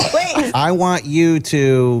had. Wait. I want you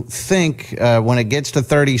to think when it gets to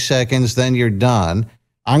 30 seconds, then you're done.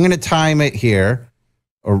 I'm going to time it here.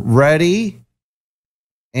 Ready?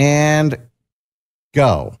 And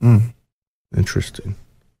go. Interesting.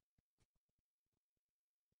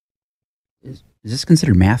 Is this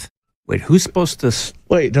considered math? Wait, who's supposed to?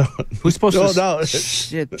 Wait, no. Who's supposed to? No.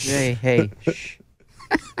 Shit. Hey. Shh.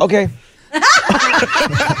 Okay. Okay,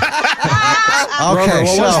 Rover, what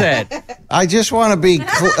so was that? I just want to be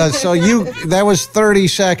that was 30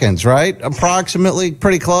 seconds, right? Approximately,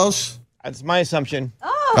 pretty close. That's my assumption.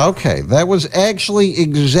 Okay, that was actually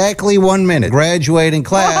exactly 1 minute. Graduating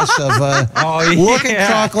class of Look at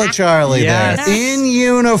Chocolate Charlie Yes. there. In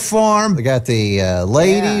uniform. We got the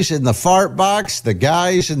ladies in the fart box, the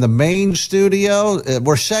guys in the main studio.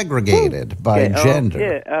 We're segregated by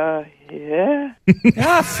gender.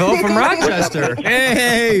 Yeah, Phil from Rochester.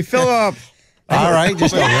 Hey, Philip. All right,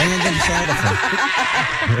 just a random side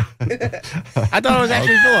effect. I thought it was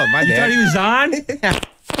actually Philip. My You thought bad. he was on?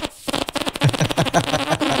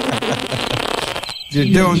 You're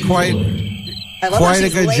doing quite I love how a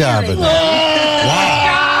she's good job of layering that.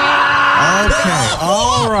 Wow.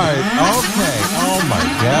 All right. Okay. Oh my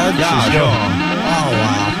God. Oh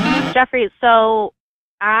wow. Jeffrey, so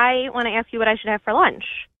I want to ask you what I should have for lunch.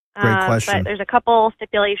 Great question. But there's a couple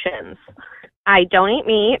stipulations. I don't eat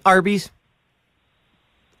meat. Arby's.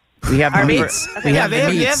 We have Arby's? We have Okay.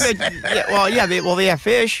 they have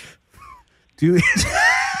fish. Do you?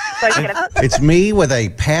 It's me with a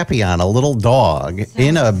Papillon, a little dog,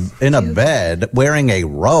 in a bed, wearing a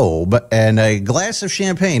robe and a glass of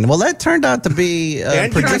champagne. Well, that turned out to be.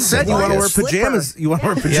 And you just said you want to wear pajamas. You want to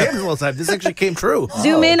wear pajamas all the time. This actually came true.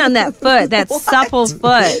 Zoom in on that foot, that supple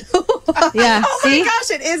foot. Yeah. Oh See? my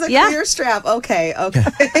gosh, it is a clear strap. Okay.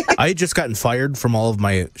 I had just gotten fired from all of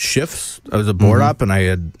my shifts. I was a board op, and I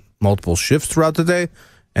had multiple shifts throughout the day.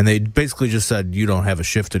 And they basically just said, you don't have a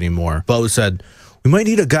shift anymore. Bo said, we might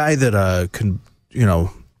need a guy that can,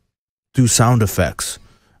 do sound effects.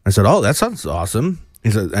 I said, oh, that sounds awesome.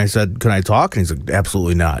 I said, can I talk? And he's like,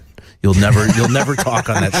 absolutely not. You'll never talk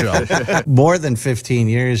on that show. More than 15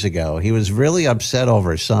 years ago, he was really upset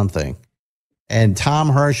over something. And Tom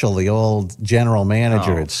Herschel, the old general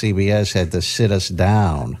manager at CBS, had to sit us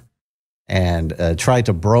down and tried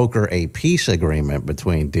to broker a peace agreement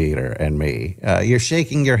between Dieter and me. You're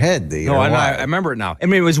shaking your head, Dieter. No, I remember it now. I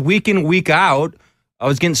mean, it was week in, week out. I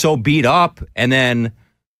was getting so beat up, and then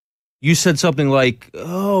you said something like,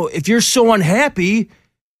 oh, if you're so unhappy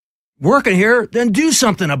working here, then do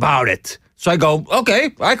something about it. So I go, okay,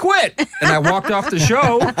 I quit. And I walked off the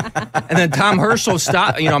show, and then Tom Herschel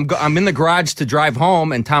stopped. I'm in the garage to drive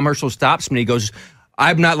home, and Tom Herschel stops me. He goes,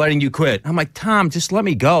 I'm not letting you quit. I'm like, Tom, just let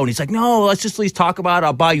me go. And he's like, no, let's just at least talk about it.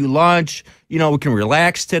 I'll buy you lunch. We can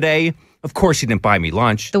relax today. Of course, he didn't buy me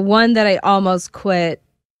lunch. The one that I almost quit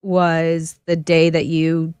was the day that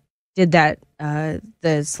you did that,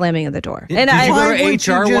 the slamming of the door. Did you go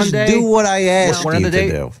to HR one day? Do what I asked you to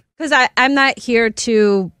do. Because I'm not here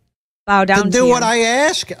to bow down to do you. what I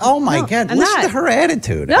ask? Oh my God! I'm Listen not. to her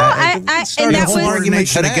attitude. No, and that was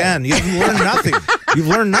argument again. You've learned nothing. You've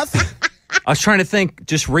learned nothing. I was trying to think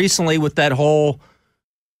just recently with that whole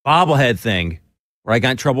bobblehead thing where I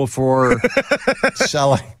got in trouble for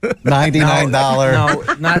selling $99.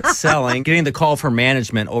 No, not selling. Getting the call from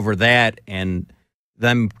management over that and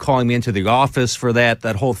them calling me into the office for that.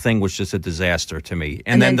 That whole thing was just a disaster to me.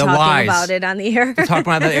 And then the talking lies. about it on the air. Talking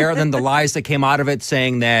about the air, then the lies that came out of it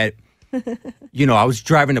saying that, I was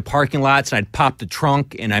driving to parking lots and I'd pop the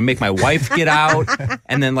trunk and I'd make my wife get out.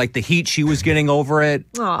 And then like the heat she was getting over it.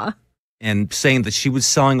 Aw. And saying that she was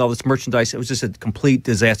selling all this merchandise. It was just a complete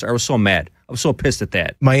disaster. I was so mad. I was so pissed at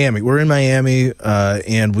that. Miami. We're in Miami,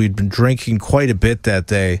 and we'd been drinking quite a bit that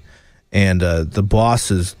day. And the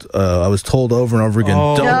bosses, I was told over and over again,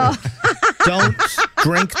 don't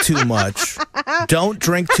drink too much. Don't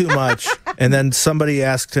drink too much. And then somebody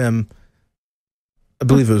asked him, I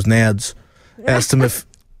believe it was Nads, asked him if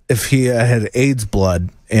he had AIDS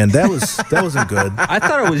blood. And that wasn't good. I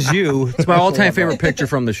thought it was you. It's my all-time favorite picture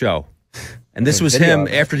from the show. And this was him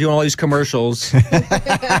after doing all these commercials. Oh,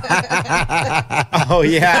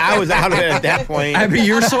 yeah. I was out of it at that point. I mean,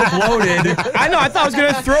 you're so bloated. I know. I thought I was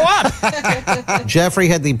going to throw up. Jeffrey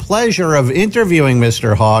had the pleasure of interviewing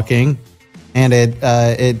Mr. Hawking, and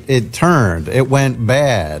it turned. It went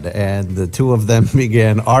bad, and the two of them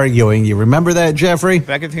began arguing. You remember that, Jeffrey?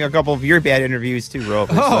 I can think of a couple of your bad interviews, too,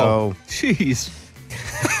 Rover. Oh, jeez.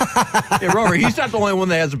 Yeah, Rover, he's not the only one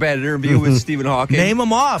that has a bad interview with Stephen Hawking. Name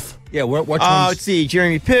them off. Yeah, what ones? Let's see.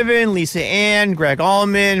 Jeremy Piven, Lisa Ann, Greg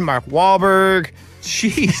Allman, Mark Wahlberg.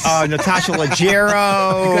 Jeez. Natasha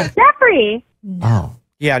Leggero. Jeffrey. Oh.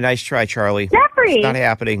 Yeah, nice try, Charlie. Jeffrey. It's not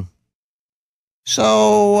happening.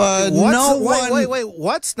 So, wait,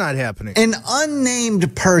 what's not happening? An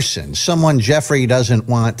unnamed person, someone Jeffrey doesn't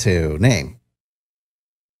want to name,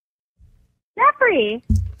 Jeffrey.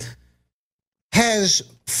 has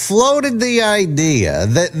floated the idea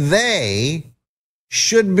that they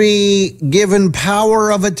should be given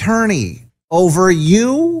power of attorney over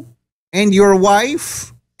you and your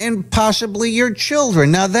wife and possibly your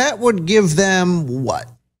children. Now, that would give them what?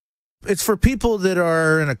 It's for people that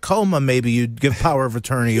are in a coma. Maybe you'd give power of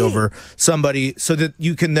attorney over somebody so that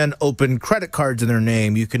you can then open credit cards in their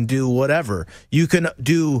name. You can do whatever. You can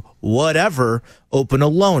do whatever, open a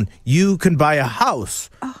loan. You can buy a house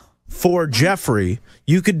for Jeffrey.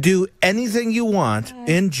 You could do anything you want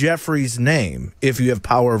in Jeffrey's name if you have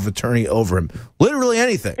power of attorney over him. Literally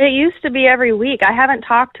anything. It used to be every week. I haven't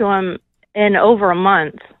talked to him in over a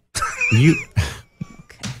month.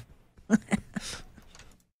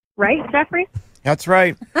 Right, Jeffrey? That's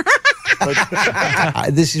right.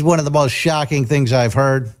 This is one of the most shocking things I've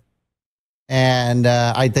heard, and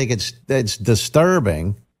I think it's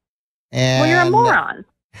disturbing. And Well, you're a moron.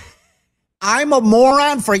 I'm a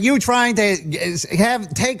moron for you trying to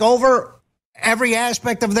take over every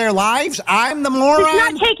aspect of their lives? I'm the moron?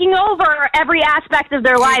 It's not taking over every aspect of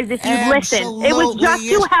their lives if you'd listen. It was just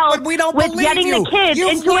to help with getting the kids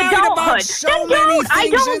into adulthood. Then don't. I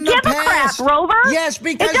don't give a crap, Rover. Yes,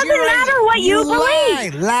 because it doesn't matter what you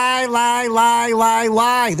believe.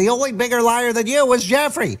 Lie. The only bigger liar than you was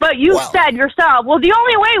Jeffrey. But you said yourself, well, the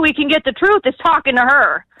only way we can get the truth is talking to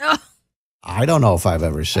her. I don't know if I've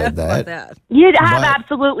ever said that. You have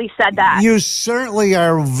absolutely said that. You certainly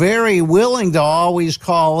are very willing to always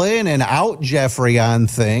call in and out Jeffrey on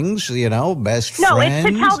things, best friends. No, it's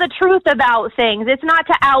to tell the truth about things. It's not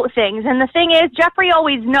to out things. And the thing is, Jeffrey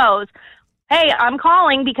always knows, hey, I'm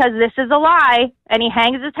calling because this is a lie. And he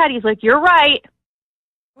hangs his head. He's like, you're right.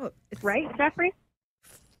 Right, Jeffrey?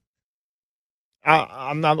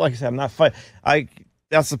 I'm not, like I said, I'm not fighting.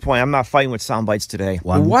 That's the point. I'm not fighting with sound bites today.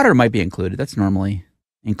 The water might be included. That's normally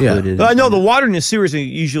included. Yeah. No, the water in the sewers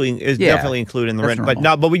usually is definitely included in the rent.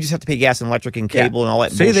 But we just have to pay gas and electric and cable and all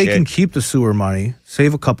that. Say they can keep the sewer money,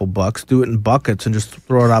 save a couple bucks, do it in buckets, and just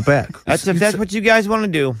throw it out back. That's what you guys want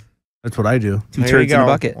to do. That's what I do. 2 turds in a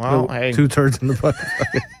bucket. Well, hey. 2 turds in the bucket.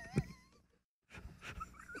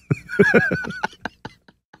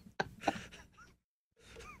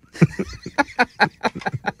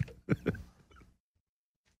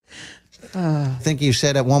 I think you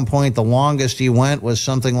said at one point the longest you went was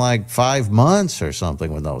something like 5 months or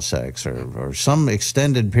something with no sex or some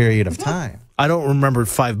extended period of time. I don't remember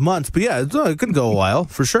 5 months, but yeah, it could go a while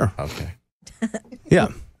for sure. Okay. Yeah.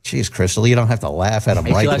 Jeez, Crystal, you don't have to laugh at him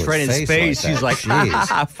right to his right in face. space. Like She's like,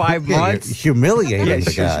 Jeez. 5 months? You're humiliating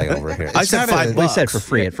the guy over here. I said $5. They said for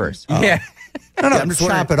free at first. Oh. Yeah. No, I'm just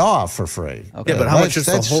chop it off for free. Okay. Yeah, but how much is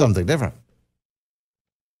that's the whole? something different.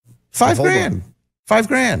 $5,000.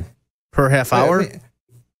 $5,000 Per half hour?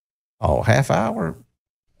 Half hour?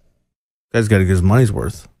 Guy's got to get his money's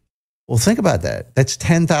worth. Well, think about that. That's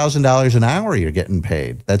 $10,000 an hour you're getting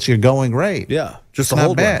paid. That's your going rate. Yeah, just It's to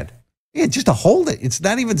hold not bad. one. Yeah, just to hold it. It's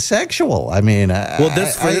not even sexual. I mean,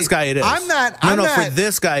 this guy it is. I'm not. For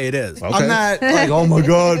this guy it is. Okay. I'm not like, oh my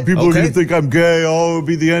God, people are going to think I'm gay. Oh, it'll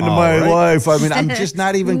be the end of my life. I mean, I'm just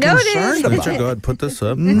not even concerned about it. Go ahead, put this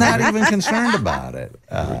up. Not even concerned about it.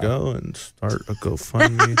 Here we go and start a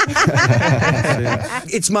GoFundMe.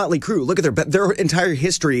 It's Motley Crue. Look at their entire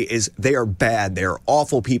history is they are bad. They're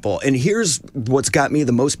awful people. And here's what's got me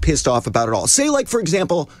the most pissed off about it all. Say, like, for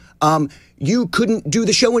example, you couldn't do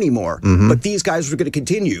the show anymore, but these guys were going to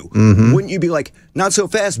continue. Wouldn't you be like, not so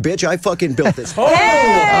fast, bitch, I fucking built this. You're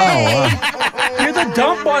the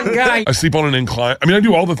dump on guy. I sleep on an incline. I mean, I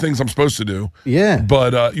do all the things I'm supposed to do. Yeah.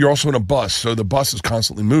 But you're also in a bus, so the bus is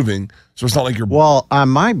constantly moving. So it's not like you're... Well, on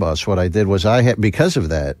my bus, what I did was because of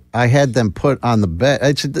that, I had them put on the bed.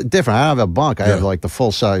 It's different. I don't have a bunk. I have like the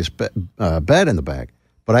full-size bed in the back.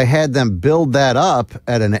 But I had them build that up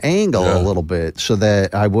at an angle a little bit so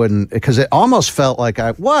that I wouldn't, because it almost felt like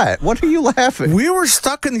what are you laughing? We were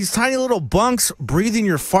stuck in these tiny little bunks breathing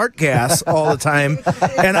your fart gas all the time.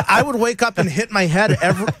 And I would wake up and hit my head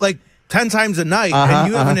 10 times a night.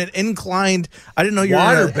 And you have an inclined, I didn't know you were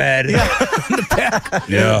water bed. Yeah, in the back.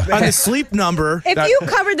 Yeah. On the sleep number. If you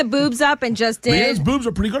covered the boobs up and just did. Leanne's boobs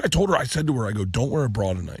are pretty good. I said to her, don't wear a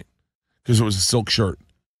bra tonight. Because it was a silk shirt.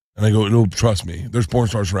 And I go, trust me, there's porn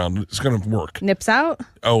stars around. It's going to work. Nips out?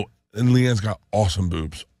 Oh, and Leanne's got awesome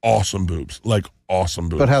boobs. Awesome boobs. Like, awesome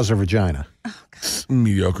boobs. But how's her vagina?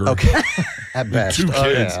 Mediocre. Okay. At best. 2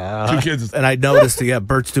 kids. 2 kids. And I noticed,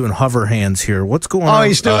 Bert's doing hover hands here. What's going on? Oh,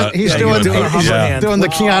 he's doing hover hands. Doing the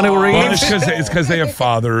Keanu Reeves. Well, it's because they have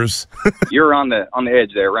fathers. You're on the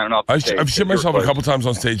edge there, running off the stage. I've shit myself a couple times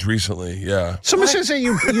on stage recently, yeah. Someone says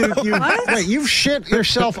that you've shit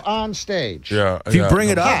yourself on stage. Yeah. Do you bring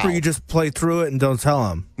it up or you just play through it and don't tell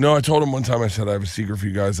him? No, I told him one time, I said, I have a secret for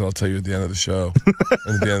you guys that I'll tell you at the end of the show.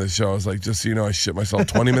 And at the end of the show, I was like, just so you know, I shit myself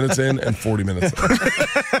 20 minutes in and 40 minutes in.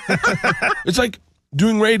 It's like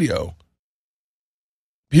doing radio.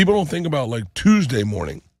 People don't think about like Tuesday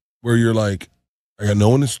morning where you're like, I got no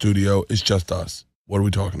one in the studio. It's just us. What are we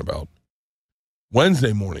talking about?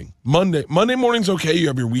 Wednesday morning, Monday morning's okay. You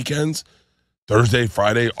have your weekends. Thursday,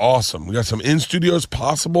 Friday, awesome. We got some in studios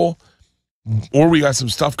possible, or we got some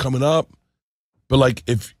stuff coming up. But like,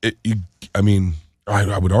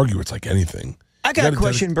 I would argue it's like anything. I got a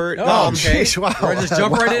question, Bert. Oh, okay. Wow. We're just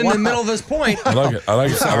jump right in the middle of this point. I like it. I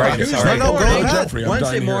like it. I like it. Tuesday morning, Jeffrey, I'm Wednesday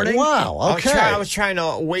dying here. morning. Wow. Okay. I was trying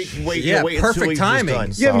to wait. Yeah, wait perfect until he was timing.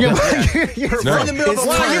 done, so. We're in the middle of the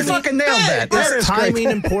Wow, you line. fucking nailed that. Is timing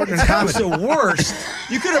important in That was comedy? the worst.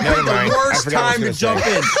 You could have picked mind. the I worst forgot what I time to was gonna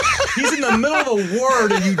jump in. He's in the middle of a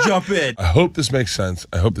word and you jump in. I hope this makes sense.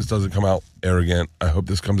 I hope this doesn't come out arrogant. I hope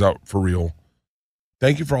this comes out for real.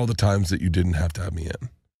 Thank you for all the times that you didn't have to have me in.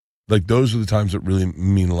 Like, those are the times that really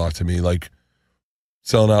mean a lot to me. Like,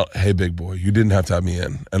 selling out, hey, big boy, you didn't have to have me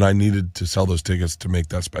in. And I needed to sell those tickets to make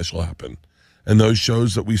that special happen. And those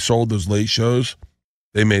shows that we sold, those late shows,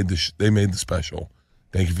 they made the special.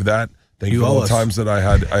 Thank you for that. Thank you for all the times that I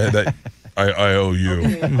had that I owe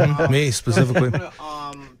you. Me specifically.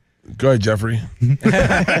 Go ahead, Jeffrey. You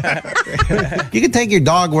can take your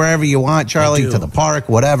dog wherever you want, Charlie, to the park,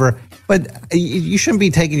 whatever. But you shouldn't be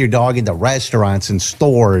taking your dog into restaurants and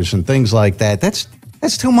stores and things like that. That's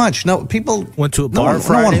too much. No, people went to a bar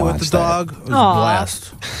Friday with the dog. It was a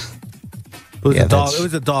blast. It was a dog. It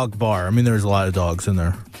was a dog bar. I mean, there was a lot of dogs in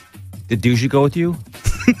there. Did Duji go with you?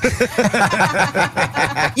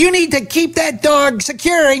 You need to keep that dog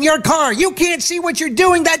secure in your car. You can't see what you're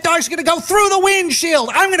doing. That dog's going to go through the windshield.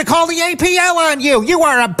 I'm going to call the APL on you. You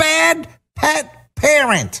are a bad pet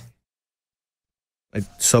parent. I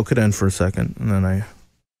soak it in for a second, and then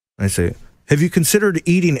I say, have you considered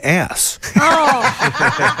eating ass?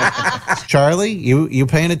 Charlie, you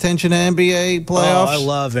paying attention to NBA playoffs? Oh, I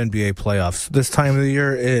love NBA playoffs. This time of the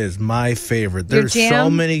year is my favorite. There's so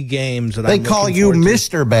many games that they call you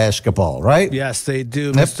Mr. Basketball, right? Yes, they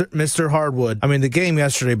do, Mr. Hardwood. I mean, the game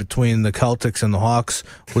yesterday between the Celtics and the Hawks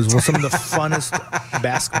was some of the funnest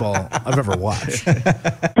basketball I've ever watched.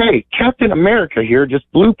 Hey, Captain America here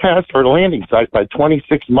just blew past our landing site by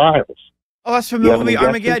 26 miles. Oh, that's from the movie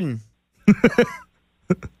Armageddon.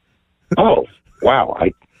 Oh, wow.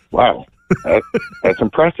 Wow. That's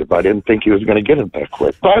impressive. I didn't think he was going to get it that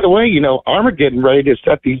quick. By the way, Armageddon ready to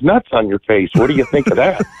set these nuts on your face. What do you think of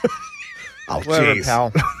that? Oh, whatever,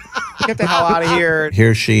 pal. Get the hell out of here.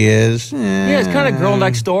 Here she is. Yeah, it's kind of girl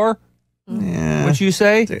next door. Yeah. What you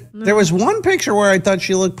say? There was one picture where I thought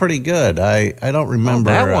she looked pretty good. I don't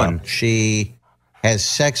remember that one. She has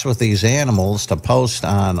sex with these animals to post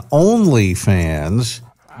on OnlyFans,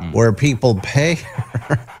 where people pay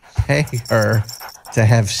her to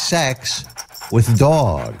have sex with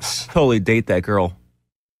dogs. Totally date that girl.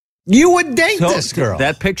 You would date this girl.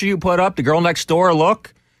 That picture you put up, the girl next door,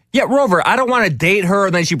 look. Yeah, Rover, I don't want to date her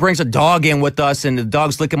and then she brings a dog in with us and the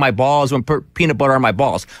dog's licking my balls and put peanut butter on my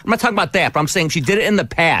balls. I'm not talking about that, but I'm saying she did it in the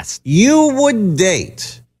past. You would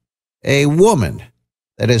date a woman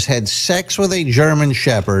that has had sex with a German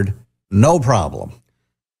Shepherd, no problem.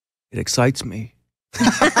 It excites me.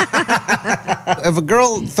 If a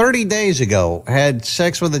girl 30 days ago had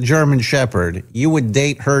sex with a German Shepherd, you would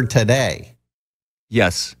date her today.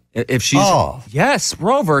 Yes. If she's... Yes,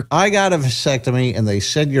 Rover. I got a vasectomy, and they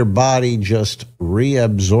said your body just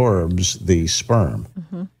reabsorbs the sperm.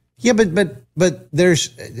 Yeah, but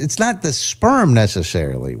it's not the sperm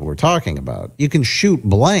necessarily we're talking about. You can shoot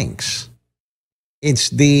blanks. It's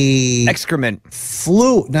the excrement.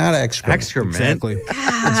 Not excrement. Exactly.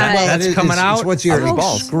 That's coming out. It's what's your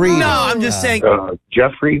excrete. No, I'm just saying.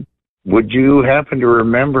 Jeffrey, would you happen to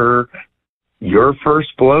remember your first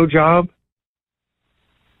blowjob?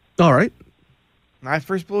 All right. My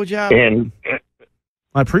first blowjob? And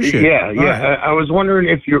I appreciate it. Yeah. Right. I was wondering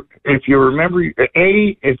if you remember,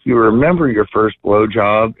 A, if you remember your first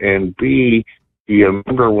blowjob, and B, do you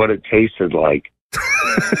remember what it tasted like?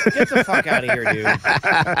 Get the fuck out of here, dude.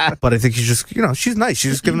 But I think she's just, she's nice.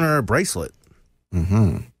 She's just giving her a bracelet.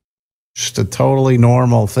 Just a totally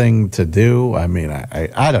normal thing to do. I mean,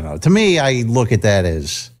 I don't know. To me, I look at that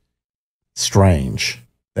as strange.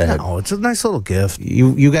 No, it's a nice little gift.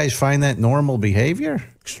 You guys find that normal behavior?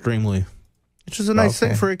 Extremely. It's just a nice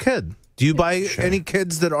thing for a kid. Do you buy any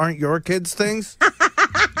kids that aren't your kids things?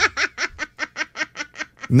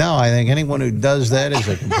 No, I think anyone who does that is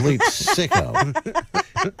a complete sicko.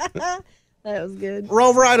 That was good.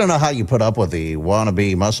 Rover, I don't know how you put up with the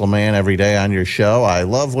wannabe muscle man every day on your show. I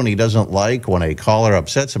love when he doesn't like when a caller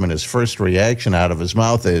upsets him and his first reaction out of his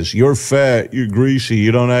mouth is, "You're fat, you're greasy,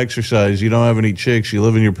 you don't exercise, you don't have any chicks, you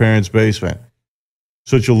live in your parents' basement.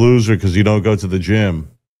 Such a loser because you don't go to the gym."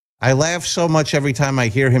 I laugh so much every time I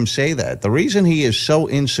hear him say that. The reason he is so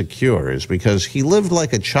insecure is because he lived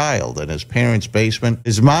like a child in his parents' basement.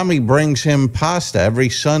 His mommy brings him pasta every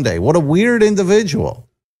Sunday. What a weird individual.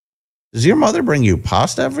 Does your mother bring you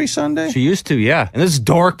pasta every Sunday? She used to, yeah. And this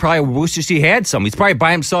dork probably wishes he had some. He's probably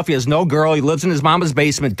by himself. He has no girl. He lives in his mama's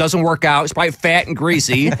basement. Doesn't work out. He's probably fat and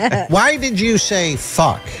greasy. Why did you say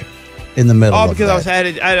fuck in the middle? Oh, of because that?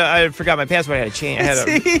 I forgot my password. I had to change. I had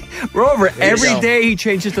See? We're over it. Every day he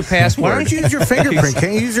changes the password. Why don't you use your fingerprint?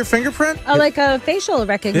 Can't you use your fingerprint? Oh, like a facial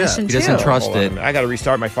recognition, He doesn't too. trust it. I got to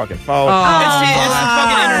restart my fucking phone. Oh, it's the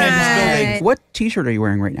fucking internet is building. What T-shirt are you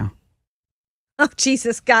wearing right now? Oh,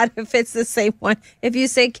 Jesus, God, if it's the same one. If you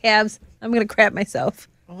say cabs, I'm going to crap myself.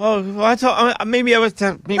 Oh, maybe I was.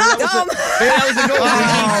 Maybe I was a goat.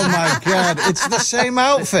 Oh my God! It's the same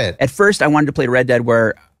outfit. At first, I wanted to play Red Dead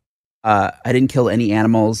where I didn't kill any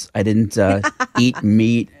animals. I didn't eat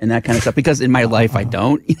meat and that kind of stuff because in my life I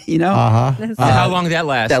don't. You know. How long did that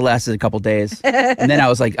last? That lasted a couple days, and then I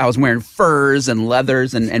was wearing furs and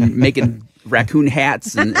leathers and making raccoon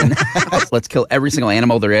hats and let's kill every single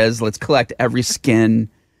animal there is. Let's collect every skin.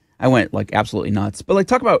 I went like absolutely nuts. But like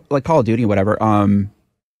talk about like Call of Duty or whatever.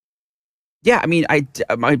 Yeah, I mean,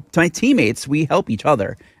 my teammates, we help each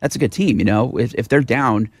other. That's a good team, you know. If they're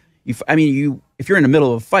down, if you're in the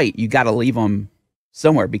middle of a fight, you got to leave them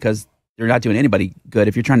somewhere because they're not doing anybody good.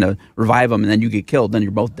 If you're trying to revive them and then you get killed, then you're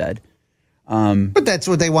both dead. But that's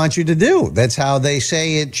what they want you to do. That's how they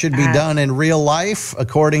say it should be done in real life,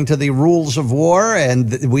 according to the rules of war.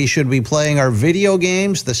 And we should be playing our video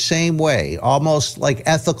games the same way, almost like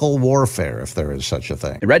ethical warfare, if there is such a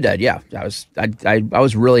thing. Red Dead, yeah, I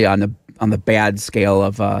was really on the bad scale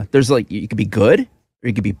of there's like you could be good or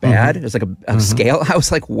you could be bad. There's like a scale. I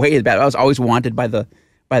was like way bad. I was always wanted by the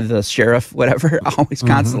sheriff, whatever, always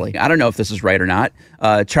constantly. I don't know if this is right or not.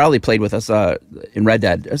 Charlie played with us in Red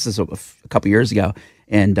Dead. This is a couple years ago,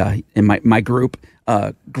 and in my group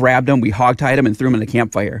grabbed him, we hogtied him, and threw him in the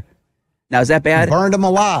campfire. Now is that bad? Burned him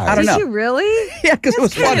alive. I don't know. Did you really? Yeah, because it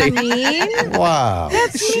was funny. Mean. Wow.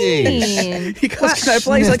 That's mean. He goes, "Can I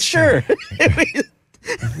play?" He's like, "Sure." He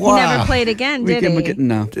never played again, did he?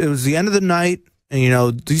 No. It was the end of the night, and you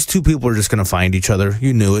know these two people are just going to find each other.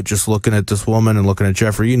 You knew it, just looking at this woman and looking at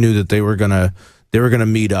Jeffrey. You knew that they were gonna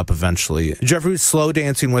meet up eventually. Jeffrey was slow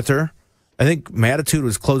dancing with her. I think Matitude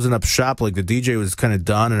was closing up shop, like the DJ was kind of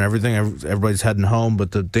done and everything. Everybody's heading home, but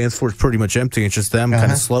the dance floor is pretty much empty. It's just them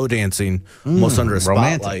kind of slow dancing, almost under a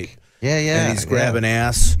romantic spotlight. Yeah. And he's grabbing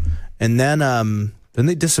ass, and then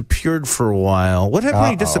they disappeared for a while. What happened when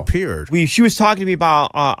he disappeared? She was talking to me about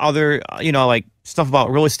other, like stuff about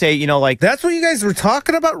real estate, like. That's what you guys were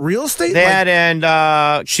talking about, real estate? That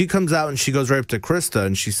and she comes out and she goes right up to Christa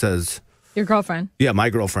and she says, Your girlfriend? Yeah, my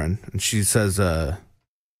girlfriend. And she says,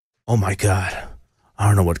 oh my God, I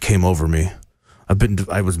don't know what came over me.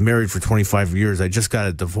 I was married for 25 years. I just got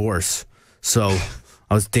a divorce. So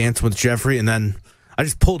I was dancing with Jeffrey and then I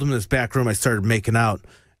just pulled him in this back room. I started making out.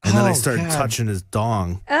 And then I started touching his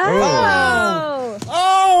dong. Oh.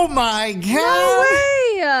 Oh my God. No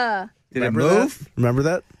way. Did it move? Remember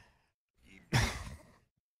that?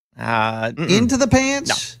 Into the pants?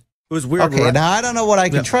 No. It was weird. Okay, now I don't know what I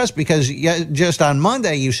can trust because just on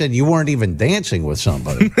Monday you said you weren't even dancing with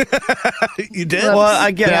somebody. You did? Well,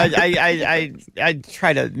 again, I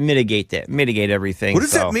try to mitigate everything. What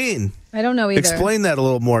does that mean? I don't know either. Explain that a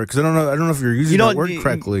little more because I don't know if you're using that word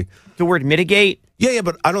correctly. The word mitigate? Yeah,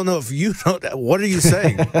 but I don't know if you know. What are you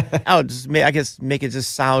saying? I guess make it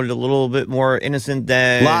just sound a little bit more innocent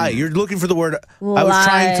than lie. You're looking for the word. Lie. I was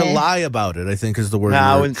trying to lie about it. I think is the word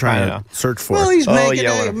you're trying to search for. Well, he's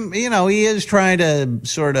making he is trying to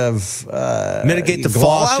sort of mitigate the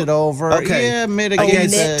gloss fallout. it over. Okay, yeah,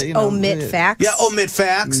 mitigate. Omit facts. Yeah, omit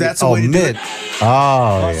facts. That's the way to do it.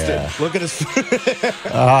 Oh yeah. Look at his.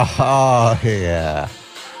 Oh yeah.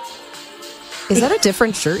 Is that a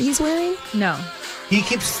different shirt he's wearing? No. He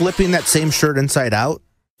keeps flipping that same shirt inside out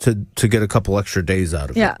to get a couple extra days out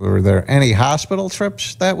of it. Were there any hospital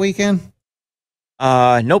trips that weekend?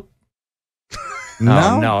 Nope.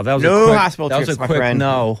 No, that was no a quick, hospital that trips, was a my quick friend.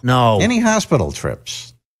 No. Any hospital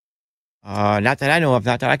trips? Not that I know of.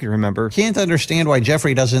 Not that I can remember. Can't understand why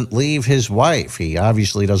Jeffrey doesn't leave his wife. He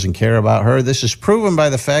obviously doesn't care about her. This is proven by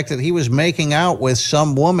the fact that he was making out with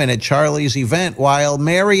some woman at Charlie's event while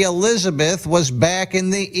Mary Elizabeth was back in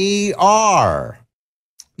the ER.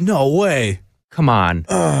 No way. Come on.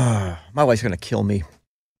 My wife's gonna kill me.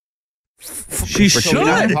 She should.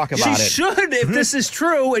 Talk about She it. should if this is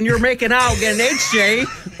true and you're making out getting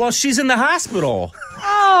HJ while she's in the hospital.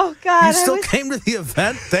 Oh, God. You still came to the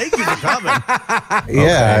event? Thank you for coming.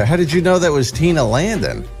 Yeah. How did you know that was Tina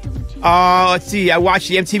Landon? Let's see. I watched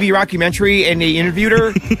the MTV documentary and they interviewed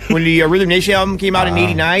her when the Rhythm Nation album came out in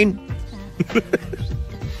 '89.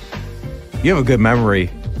 You have a good memory.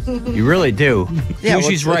 You really do. Yeah, well,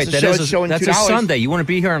 She's right. it's That's a Sunday. You want to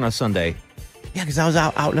be here on a Sunday. Yeah, because I was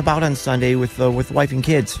out and about on Sunday with wife and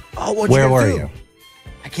kids. Oh, Where were you?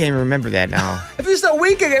 I can't even remember that now. It was a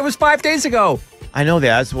week ago. It was 5 days ago. I know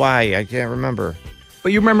that. That's why I can't remember.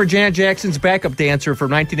 But you remember Janet Jackson's backup dancer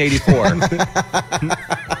from 1984.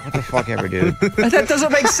 What the fuck ever, dude? That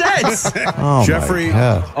doesn't make sense. Oh, Jeffrey.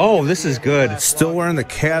 Oh, this is good. Still wearing the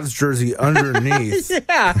Cavs jersey underneath.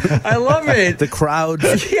 Yeah, I love it. The crowd.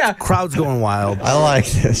 Yeah. Crowd's going wild. I like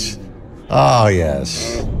this. Oh,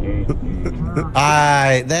 yes.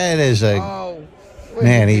 That is a...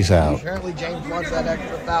 Man, he's out. Apparently, James wants that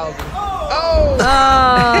extra 1,000. Oh.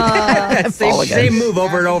 Same move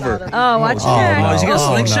over and over. Oh, watch Oh, that. no. Is he got a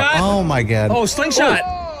Oh, slingshot? no. Oh, my God. Oh, slingshot.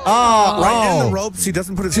 Right in the ropes. He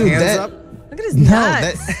doesn't put his hands up. Look at his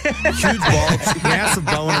nuts. Huge bulge, massive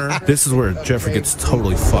boner. This is where Jeffrey gets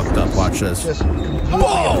totally fucked up. Watch this.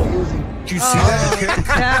 Whoa! Did you see that kick?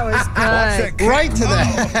 That was good. Right to the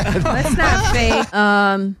head. That's not fake.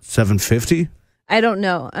 750? I don't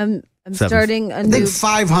know. I'm starting a I new. think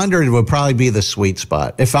 500 would probably be the sweet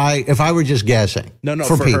spot if I were just guessing. No,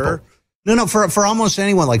 for people. her? No, for almost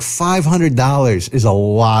anyone, like $500 is a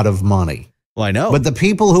lot of money. Well, I know. But the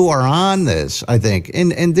people who are on this, I think,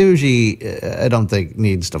 and Duji, I don't think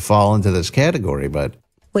needs to fall into this category, but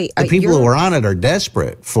Wait, the people who are on it are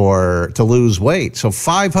desperate to lose weight. So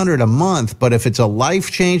 $500 a month, but if it's a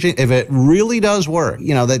life-changing, if it really does work,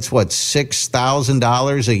 that's what,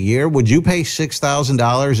 $6,000 a year? Would you pay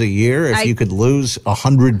 $6,000 a year if you could lose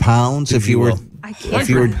 100 pounds? If you were, I can't. if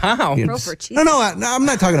you were, no, I'm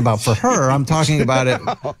not talking about for her. I'm talking about it.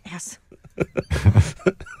 Yes.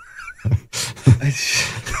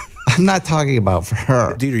 I'm not talking about for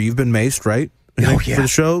her. Dieter, you've been maced, right? Oh, For the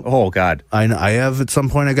show? Oh, God. I have at some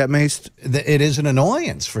point I got maced. It is an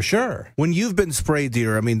annoyance, for sure. When you've been sprayed,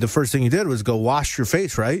 Dieter, I mean, the first thing you did was go wash your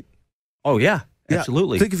face, right? Oh, yeah.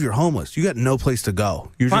 Absolutely. Think if you're homeless. You got no place to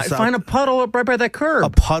go. You're Find a puddle up right by that curb. A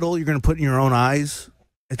puddle you're going to put in your own eyes.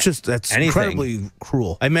 That's incredibly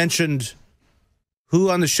cruel. I mentioned who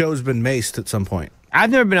on the show has been maced at some point. I've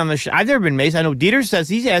never been on the show. I've never been maced. I know Dieter says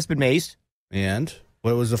he has been maced. And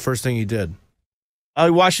what was the first thing he did? He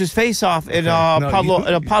washed his face off in a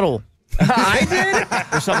puddle. I did?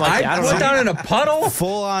 Or something like that. I don't went know. down in a puddle?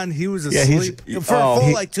 Full on, he was asleep. For a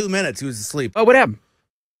full like 2 minutes, he was asleep. Oh, what happened?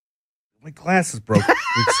 My glasses broke.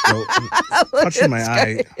 Touching my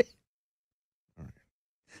eye.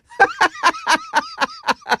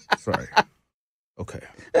 Sorry. Okay.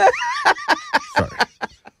 Sorry.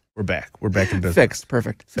 We're back. We're back in business. Fixed.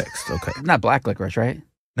 Perfect. Fixed. Okay. Not black licorice, right?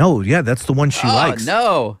 No, yeah, that's the one she likes.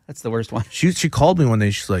 No, that's the worst one. She called me one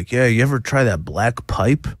day. She's like, "Yeah, you ever try that black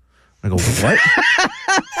pipe?" I go, "What?"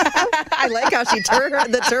 I like how she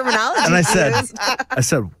the terminology. And I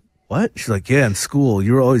said, "What?" She's like, "Yeah, in school,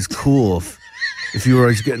 you were always cool if you were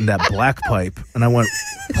always getting that black pipe." And I went,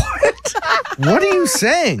 "What? What are you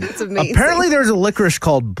saying?" That's amazing. Apparently, there's a licorice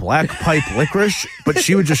called black pipe licorice, but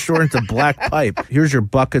she would just shorten it to black pipe. Here's your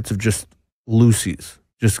buckets of just Lucy's.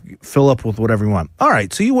 Just fill up with whatever you want. All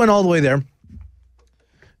right, so you went all the way there,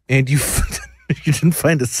 and you didn't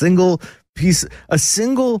find a single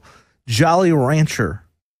Jolly Rancher,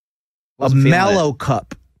 a Mallow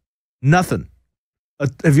cup, nothing.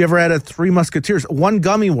 Have you ever had a Three Musketeers? One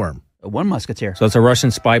gummy worm. One Musketeer. So it's a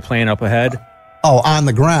Russian spy plane up ahead? Oh, on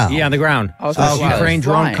the ground. Yeah, on the ground. Oh, so the Ukraine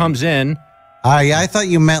drone comes in. I thought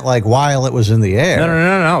you meant like while it was in the air.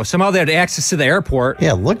 No. Somehow they had access to the airport.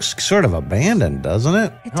 Yeah, it looks sort of abandoned, doesn't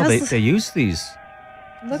it? No, they use these.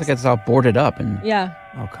 Looks like it's all boarded up. Yeah.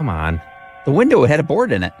 Oh, come on. The window had a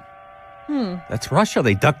board in it. That's Russia.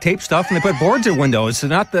 They duct tape stuff and they put boards in windows.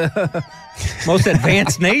 It's not the most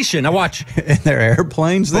advanced nation. Now watch. In their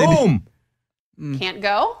airplanes, they boom. Can't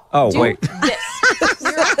go? Oh, wait.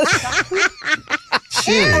 I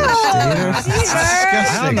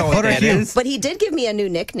don't know what that is. But he did give me a new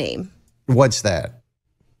nickname. What's that?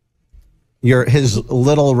 His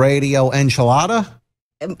little radio enchilada?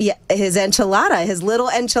 Yeah, his enchilada, his little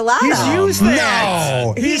enchilada. He's used that.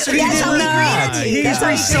 No. He's That's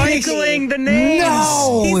recycling the names.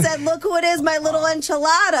 No. He said, "Look who it is, my little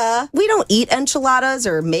enchilada." We don't eat enchiladas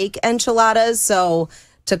or make enchiladas, so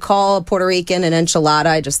to call a Puerto Rican an enchilada,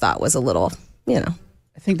 I just thought was a little, I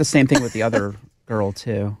think the same thing with the other girl,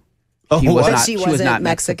 too. Oh, she wasn't not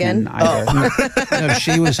Mexican either. No,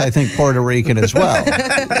 she was, I think, Puerto Rican as well.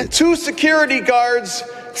 2 security guards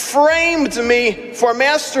framed me for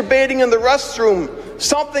masturbating in the restroom,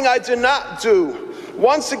 something I did not do.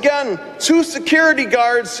 Once again, 2 security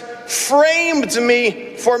guards framed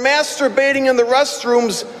me for masturbating in the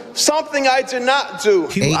restrooms, something I did not do.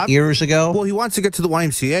 8 years ago? Well, he wants to get to the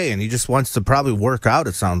YMCA, and he just wants to probably work out,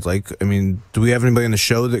 it sounds like. I mean, do we have anybody on the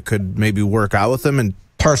show that could maybe work out with him? And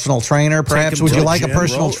personal trainer, perhaps? Would you like a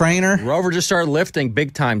personal trainer? Rover just started lifting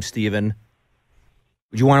big time, Steven.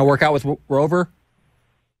 Would you want to work out with Rover?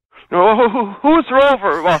 Oh, who's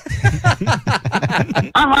Rover? Well,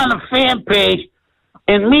 I'm on a fan page,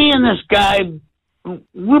 and me and this guy,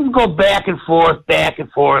 we go back and forth, back and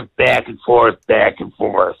forth, back and forth, back and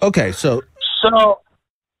forth. Okay, so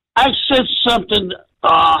I said something.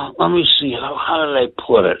 Let me see. How did I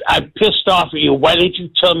put it? I pissed off at you. Why didn't you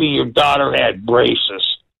tell me your daughter had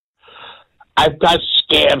braces? I've got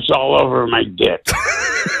scabs all over my dick.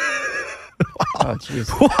 Oh,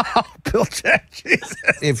 wow, Bill Jack, Jesus.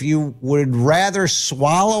 If you would rather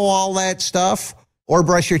swallow all that stuff or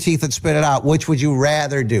brush your teeth and spit it out, which would you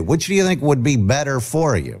rather do? Which do you think would be better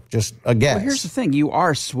for you? Just a guess. Well, here's the thing. You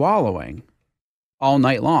are swallowing all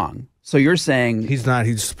night long. So you're saying he's not.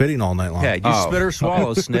 He's spitting all night long. Yeah, you spit or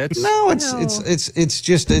swallow, Snitz. No, it's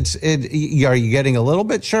just are you getting a little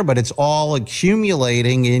bit? Sure, but it's all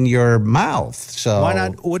accumulating in your mouth. So why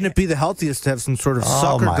not? Wouldn't it be the healthiest to have some sort of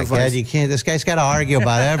sucker my device? God, you can't. This guy's got to argue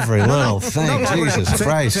about every little thing. Jesus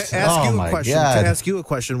Christ! To ask you a question. God. To ask you a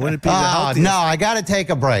question. Wouldn't it be the healthiest? No, I got to take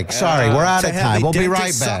a break. Sorry, we're out of time. We'll be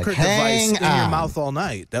right back. Hang in your mouth all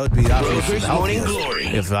night. That would be obviously the healthiest.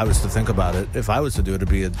 If I was to think about it, if I was to do it, it'd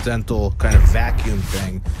be a dental kind of vacuum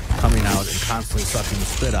thing coming out and constantly sucking the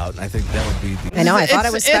spit out, and I think that would be the... I know, I thought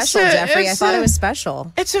it was special, Jeffrey. I thought it was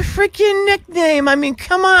special. It's a freaking nickname. I mean,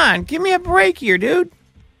 come on. Give me a break here, dude.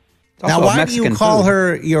 Now, why do you call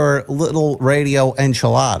her your little radio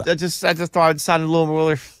enchilada? I just thought it sounded a little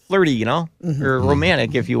more flirty, you know? Or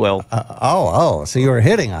romantic, if you will. So you were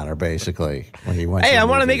hitting on her, basically, when you went. Hey, I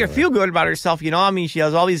want to make her feel good about herself, you know? I mean, she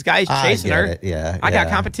has all these guys chasing her. Yeah, I got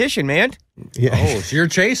competition, man. Yeah. Oh, so you're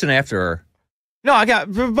chasing after her. No, I got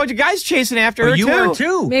a bunch of guys chasing after her, you too. were,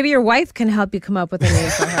 too. Maybe your wife can help you come up with a name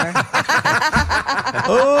for her.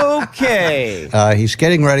 Okay. He's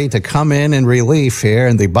getting ready to come in relief here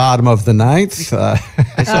in the bottom of the ninth. I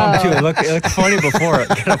saw him, too. It looked funny before it.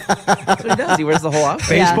 That's what he does. He wears the whole outfit.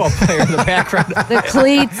 Baseball player in the background. The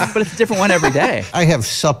cleats. But it's a different one every day. I have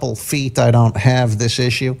supple feet. I don't have this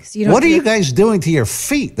issue. You What are you guys doing to your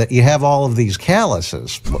feet that you have all of these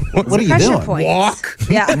calluses? What are you doing? Points. Walk,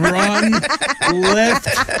 Yeah. run, lift,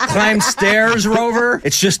 climb stairs, Rover.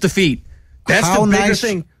 It's just the feet. That's How the biggest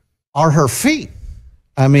nice thing. are her feet?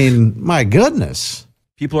 I mean, my goodness.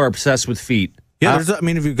 People are obsessed with feet. Yeah, have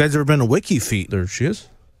you guys ever been to Wiki Feet? There she is.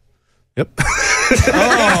 Yep.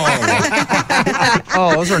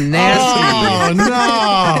 Oh, those are nasty. Oh,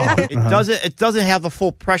 no. It doesn't have the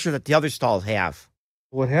full pressure that the other stalls have.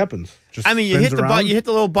 What happens? Just I mean, you hit the button, you hit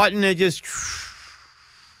the little button, and it just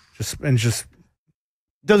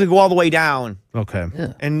doesn't go all the way down. Okay.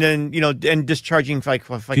 Yeah. And then, and discharging like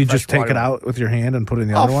you just take it out with your hand and put it in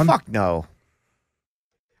the other one? Oh, fuck no.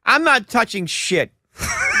 I'm not touching shit.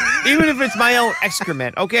 Even if it's my own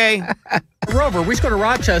excrement, okay? Rover, we used to go to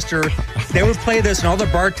Rochester. They would play this, and all the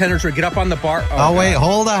bartenders would get up on the bar. Oh wait,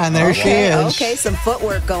 hold on. There she is. Okay, some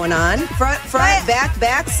footwork going on. Front, back.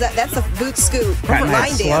 That's a boot scoop.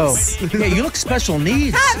 Line dance. Yeah, you look special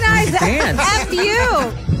needs. Nice. Dance. F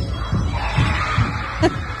you.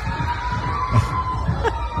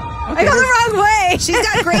 I go the wrong way. She's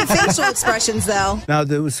got great facial expressions, though. Now,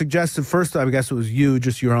 it was suggested first, I guess it was you,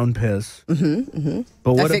 just your own piss.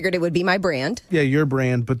 But I figured it would be my brand. Yeah, your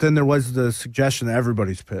brand. But then there was the suggestion of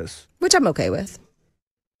everybody's piss. Which I'm okay with.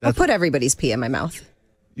 I'll put everybody's pee in my mouth.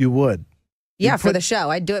 You would? Yeah, for the show.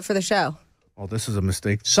 I'd do it for the show. Oh, this is a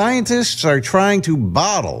mistake. Scientists are trying to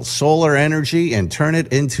bottle solar energy and turn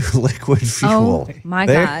it into liquid fuel. Oh, my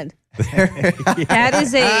God. That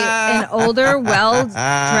is an older,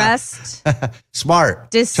 well-dressed, smart,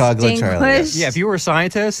 chocolate Charlie. Yeah, if you were a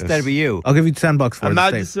scientist, that'd be you. I'll give you $10 for I'm it.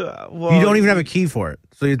 not to just, you don't even have a key for it,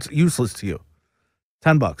 so it's useless to you.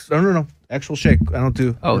 $10. No. Actual shake. I don't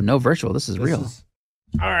do. Oh, no virtual. This is real.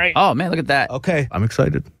 All right. Oh, man, look at that. Okay, I'm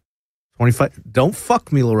excited. 25. Don't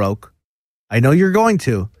fuck me, LaRoque. I know you're going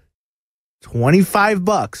to.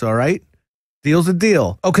 $25. All right. Deal's a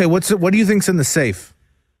deal. Okay, what do you think's in the safe?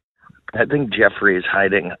 I think Jeffrey is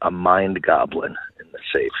hiding a mind goblin in the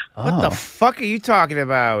safe. What the fuck are you talking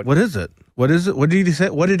about? What is it? What is it? What did he say?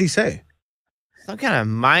 What did he say? Some kind of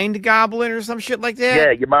mind goblin or some shit like that? Yeah,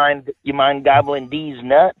 you mind goblin D's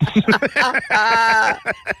nuts?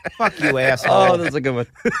 Fuck you, asshole. Oh, that's a good one.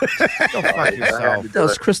 Go fuck yourself. That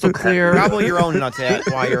was crystal clear. Gobble your own nuts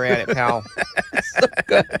while you're at it, pal. So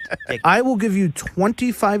good. I will give you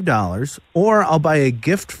 $25, or I'll buy a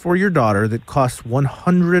gift for your daughter that costs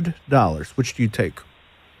 $100. Which do you take?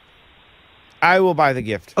 I will buy the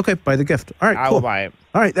gift. Okay, buy the gift. All right, I cool. will buy it.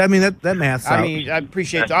 All right, I mean that math's out. I mean, I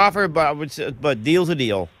appreciate the offer, but I would say, but deal's a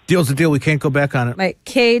deal. Deal's a deal. We can't go back on it. My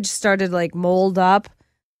cage started like mold up.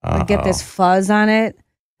 I get this fuzz on it.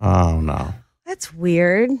 Oh no. That's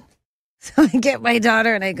weird. So I get my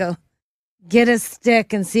daughter and I go, get a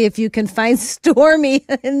stick and see if you can find Stormy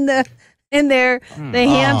in there, the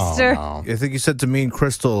hamster. I think you said to me and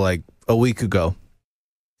Crystal like a week ago.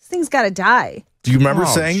 This thing's got to die. Do you remember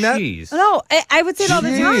saying that? No, I would say it all the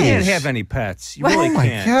time. You can't have any pets. You really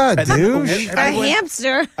can't. God, dude. A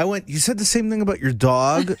hamster. I went, you said the same thing about your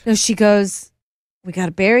dog. No, she goes, we got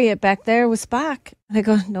to bury it back there with Spock. And I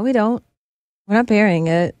go, no, we don't. We're not burying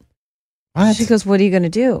it. What? She goes, what are you going to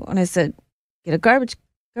do? And I said, get a garbage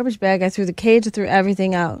bag. I threw the cage, I threw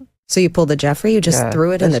everything out. So you pulled a Jeffrey? You just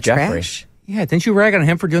threw it in the trash? Yeah, didn't you rag on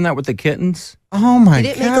him for doing that with the kittens? Oh my God.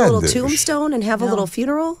 You didn't make a little tombstone and have a little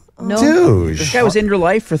funeral? No. Dude. This guy was in your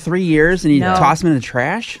life for 3 years and you tossed him in the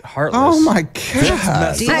trash? Heartless. Oh my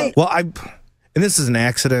God. Well, and this is an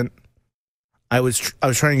accident. I was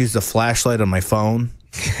trying to use the flashlight on my phone.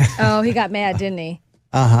 Oh, he got mad, didn't he?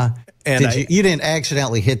 Uh-huh. And you didn't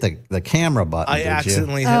accidentally hit the camera button, I did you?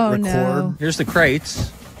 accidentally hit record. No. Here's the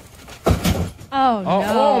crates. Oh, no.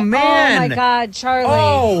 Oh, man. Oh, my God,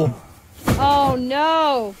 Charlie. Oh,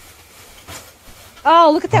 no.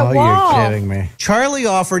 Oh, look at that Oh, wall. you're kidding me. Charlie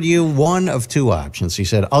offered you one of two options. He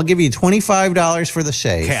said, I'll give you $25 for the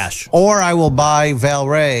safe. Cash. Or I will buy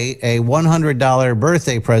Valray a $100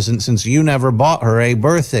 birthday present since you never bought her a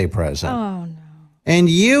birthday present. Oh, no. And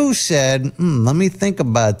you said, let me think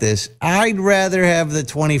about this. I'd rather have the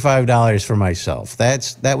 $25 for myself.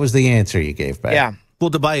 That was the answer you gave back. Yeah.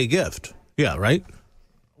 Well, to buy a gift. Yeah, right?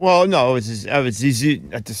 Well, no, it was easy.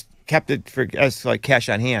 I just kept it as like cash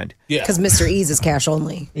on hand. Yeah. Because Mr. Ease is cash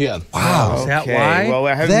only. Yeah. Wow. Is that why? Well,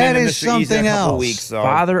 I haven't That been to is Mr. Ease in something a couple else. weeks, so.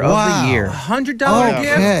 Father of the year. $100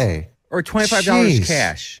 gift? Okay. Or $25 Jeez.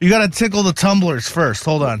 cash? You got to tickle the tumblers first.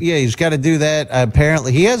 Hold on. Yeah, he's got to do that.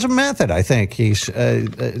 Apparently, he has a method, I think. He's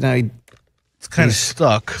now It's kind of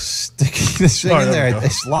stuck. sticking this thing Oh, in there we there. go.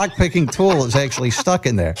 This lock-picking tool is actually stuck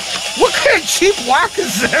in there. What kind of cheap lock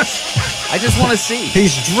is this? I just want to see.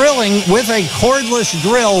 He's drilling with a cordless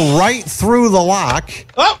drill right through the lock.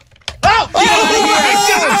 Oh!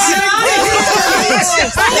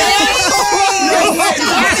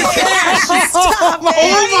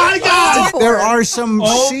 Oh my God! There are some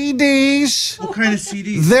CDs. What kind of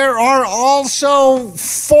CDs? There are also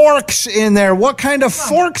forks in there. What kind of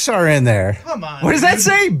forks are in there? Come on. What does that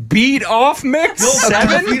say? Beat off mix?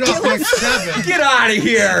 7? Beat off mix 7. Get out of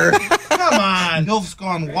here. Come on. Gilf's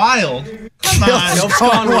Gone Wild. Come on. Gilf's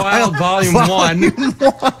Gone Wild, Volume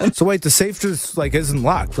 1. So wait, the safe just like isn't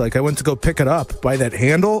locked. Like I went to go pick it up by that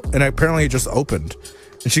handle, and apparently it just opened.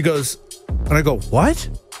 And she goes, and I go, what?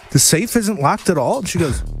 The safe isn't locked at all? And she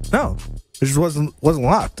goes, no, it just wasn't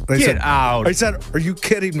locked. And I Get said, out. I said, are you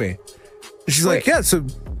kidding me? And she's like, yeah. So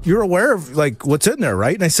you're aware of like what's in there,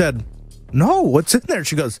 right? And I said, no, what's in there?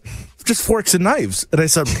 She goes, just forks and knives. And I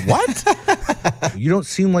said, what? You don't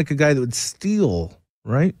seem like a guy that would steal,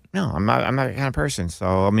 right? No, I'm not that kind of person.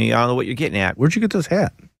 So, I mean, I don't know what you're getting at. Where'd you get this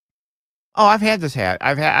hat? Oh, I've had this hat.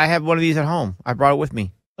 I have one of these at home. I brought it with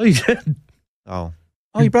me. Oh, you did? Oh.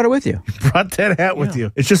 Oh, you brought it with you. Brought that hat with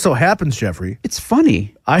you. It just so happens, Jeffrey, It's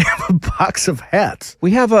funny. I have a box of hats.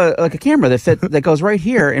 We have a camera that goes right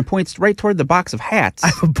here and points right toward the box of hats. I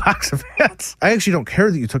have a box of hats. I actually don't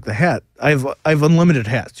care that you took the hat. I have unlimited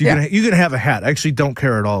hats. You can have a hat. I actually don't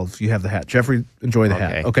care at all if you have the hat. Jeffrey, enjoy the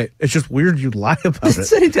hat. Okay. It's just weird you lie about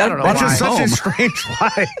it. I don't know. It's just such a strange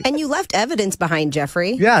lie. And you left evidence behind,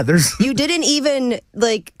 Jeffrey. Yeah, there's. You didn't even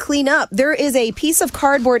like clean up. There is a piece of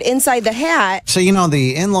cardboard inside the hat. So,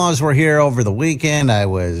 the in-laws were here over the weekend. I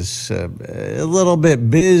was a little bit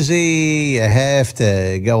busy. I have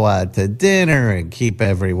to go out to dinner and keep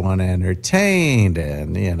everyone entertained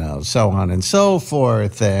and, so on and so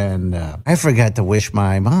forth. And I forgot to wish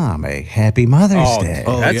my mom a happy Mother's Day.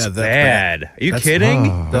 Oh, that's bad. Are you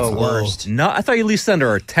kidding? The worst. No, I thought you at least sent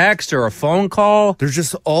her a text or a phone call. There's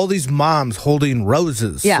just all these moms holding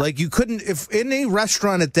roses. Yeah. Like you couldn't, if in a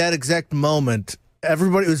restaurant at that exact moment,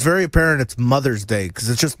 everybody, it was very apparent it's Mother's Day because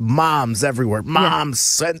it's just moms everywhere. Moms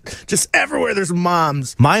sent just everywhere. There's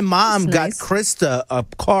moms. My mom got Christa a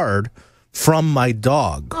card from my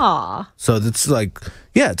dog. Aw. So it's like,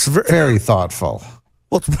 yeah, it's Very thoughtful.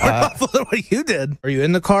 Well, it's more awful than what you did. Are you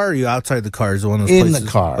in the car or are you outside the car? Is one of those In places?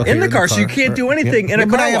 the car. Okay, in the you're car, so you can't do anything in a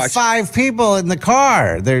But car I have wash. 5 people in the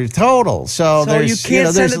car. They're total. So So you there's, can't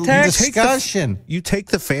know, send there's a text? discussion. You take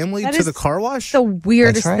the family That to is the car wash? The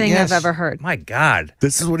weirdest That's right, thing yes. I've ever heard. My God.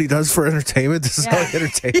 This is what he does for entertainment? This is how he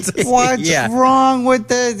entertains us? What's Yeah. wrong with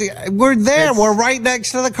the? We're there. We're right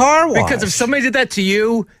next to the car wash. Because if somebody did that to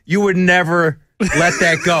you, you would never let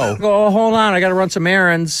that go. Oh, hold on. I got to run some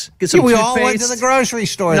errands. Get some we toothpaste. all went to the grocery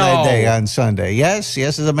store No. that day on Sunday. Yes,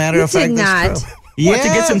 as a matter You of fact, did that's not. true. What, to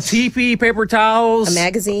get some Yes. TP, paper towels? A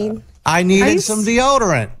magazine. I needed some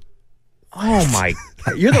deodorant. Oh, my.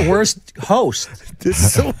 You're the worst host. This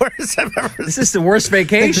is the worst I've ever This is the worst The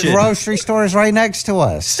vacation. grocery store is right next to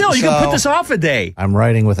us. Still, you can put this off a day. I'm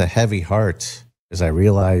writing with a heavy heart as I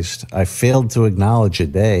realized I failed to acknowledge a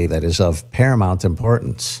day that is of paramount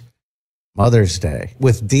importance. Mother's Day.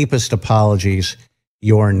 With deepest apologies,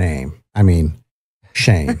 your name. I mean,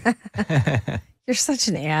 Shane. You're such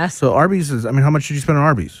an ass. So Arby's is, I mean, how much did you spend on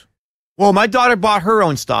Arby's? Well, my daughter bought her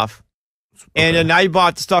own stuff, and then I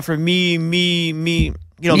bought the stuff for me. You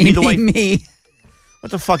know, me the wife. Me.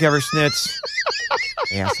 What the fuck ever, Snitz.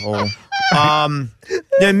 Asshole.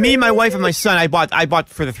 Then me, my wife, and my son. I bought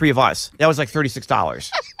for the 3 of us. That was like $36.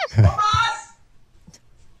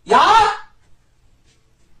 Yeah?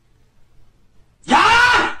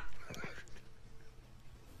 Yeah?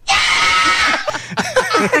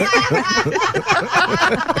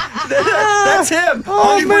 That's him.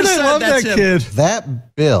 Oh, man, I love that's that him. kid.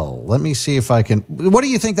 That bill, let me see if I can. What do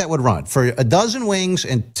you think that would run? For a dozen wings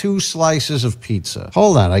and 2 slices of pizza.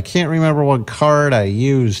 Hold on, I can't remember what card I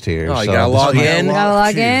used here. Oh, you so gotta this log might- in. Gotta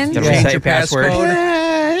log in. Change Yeah. your password.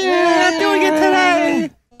 Yeah, doing it today.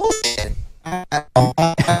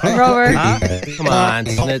 Rover. Huh? Come on,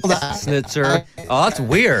 Snitzer. Oh, that's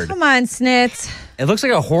weird. Come on, Snitz. It looks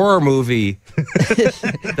like a horror movie.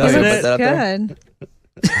 Doesn't it? Good.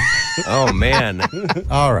 Oh, man.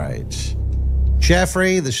 All right.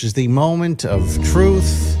 Jeffrey, this is the moment of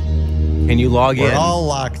truth. Can you log in? We're all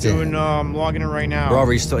locked in. I'm logging in right now.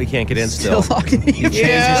 Rover, you can't get in still. logging in. He changes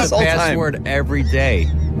Yeah, the password every day.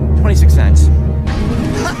 26 cents.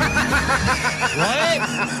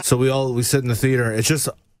 So we sit in the theater. It's just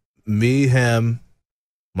me, him,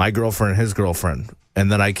 my girlfriend, his girlfriend,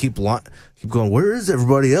 and then I keep going. Where is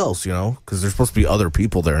everybody else? You know, because there's supposed to be other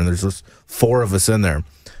people there, and there's just 4 of us in there.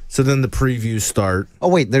 So then the previews start. Oh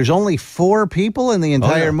wait, there's only 4 people in the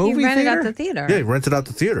entire movie You rented theater? out the theater. Yeah, rented out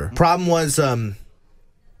the theater. Problem was, I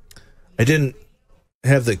didn't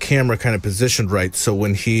have the camera kind of positioned right. So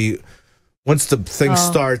once the thing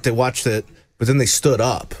start, they watched it. But then they stood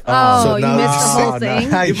up. Oh, so you now missed the whole thing.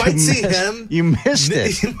 You might see him. You missed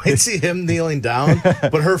it. You might see him kneeling down,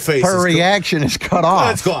 but her face. Her reaction is cut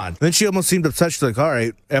off. It's gone. Then she almost seemed upset. She's like, "All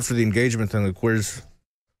right." After the engagement thing, like, is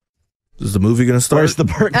the movie going to start? Where's the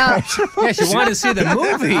bird? Yeah, she wanted to see the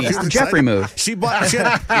movie. It's the Jeffrey move. She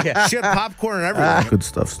had popcorn and everything. Good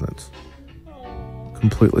stuff, Snitz.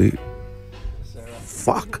 Completely.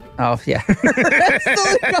 Fuck. Oh, yeah.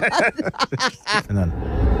 And then.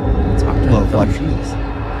 Low blood.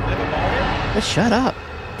 Just shut up.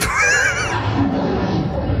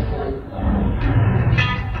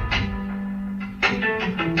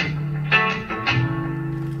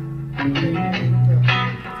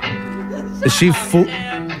 Is she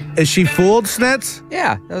fooled, Snitz?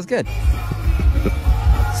 Yeah, that was good.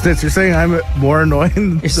 Snitz, you're saying I'm more annoying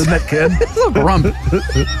than that kid? It's a little grump.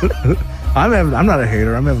 I'm not a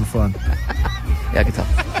hater. I'm having fun. Yeah, I can tell.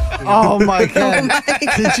 Oh my god!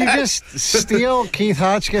 Did you just steal Keith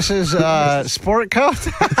Hotchkiss's sport coat?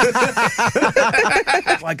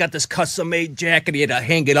 Well, I got this custom-made jacket. He had to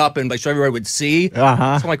hang it up and so everybody would see. So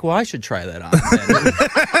I'm like, well, I should try that on.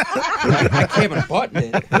 I can't even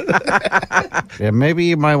button it. Yeah, maybe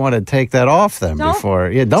you might want to take that off then before.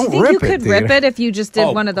 Yeah, don't Do you rip think you it. could rip it if you just did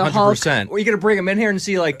Oh, one of the Hulk? 100%. Are you going to bring him in here and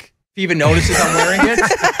see, like, if he even notices I'm wearing it?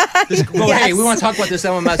 Just go, Yes. hey, we want to talk about this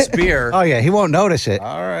MMS beer. Oh yeah, he won't notice it.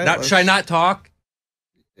 All right. Should I not talk?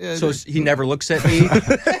 So he never looks at me.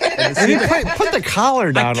 Put the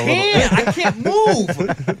collar down a little. I can't move.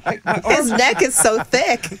 His neck is so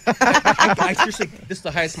thick. I seriously, this is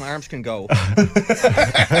the highest my arms can go.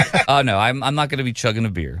 Oh no, I'm not going to be chugging a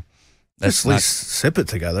beer. Just at least sip it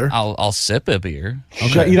together. I'll sip a beer.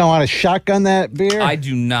 Okay. You don't want to shotgun that beer? I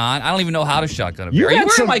do not. I don't even know how to shotgun a beer. Are you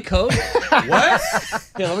wearing my coat? What?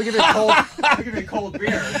 Yeah, let me give you a cold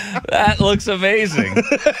beer. That looks amazing.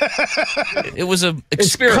 It was an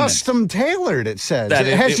experiment. It's custom tailored, it says. That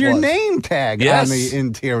it has it your was. name tag Yes. on the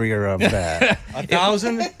interior of that.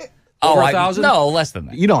 1,000? Over 1,000? No, less than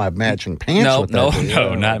that. You don't have matching pants. No, with no, that, do you?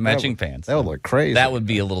 no, not matching pants. That would look crazy. That would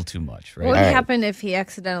be a little too much, right? What would happen if he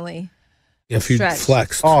accidentally? If you stretched?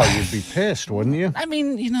 flexed. Oh, you'd be pissed, wouldn't you? I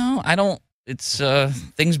mean, I don't. It's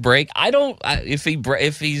things break. I don't. If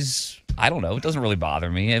he's. I don't know. It doesn't really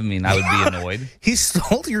bother me. I mean, I would be annoyed. He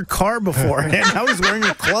stole your car beforehand. Now he's wearing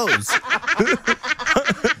your clothes.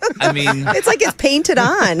 I mean, it's like it's painted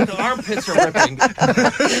on. The armpits are ripping.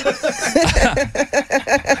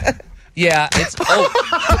 Yeah, it's. Oh.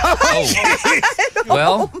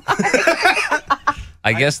 Well,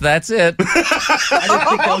 I guess that's it. I didn't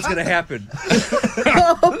think that was going to happen.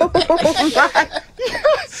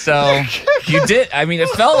 So you did. I mean, it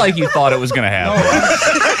felt like you thought it was going to happen.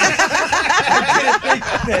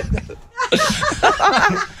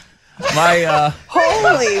 My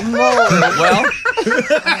holy moly! Well,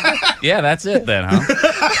 yeah, that's it then, huh?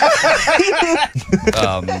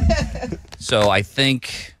 So I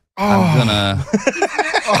think I'm gonna.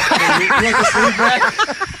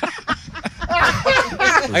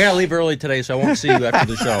 I gotta leave early today, so I won't see you after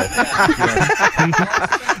the show.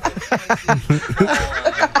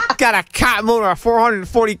 Got a cop motor, a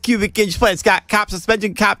 440 cubic inch plate. It's got cop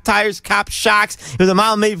suspension, cop tires, cop shocks. It was a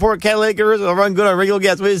mile made for Cadillac. It'll run good on regular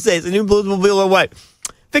gas. What did it say? It's a new Bluesmobile or what?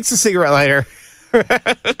 Fix the cigarette lighter.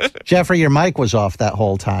 Jeffrey, your mic was off that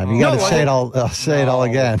whole time. You got to say it all. Say it all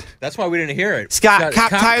again. That's why we didn't hear it. Scott,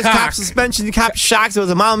 cop tires, cop suspension, cop shocks. It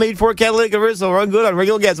was a mile made for Cadillac. It'll run good on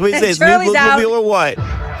regular gas. What did it say? It's a new Bluesmobile or what?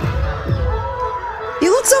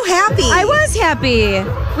 You look so happy. I was happy.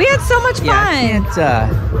 We had so much fun.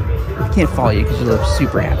 I can't follow you because you look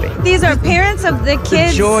super happy. These are parents of the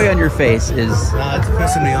kids. The joy on your face is. It's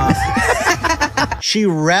pissing me off. She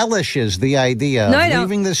relishes the idea No, I of don't.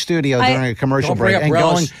 leaving the studio during a commercial Don't bring break up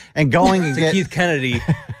and going relish and to get Keith Kennedy.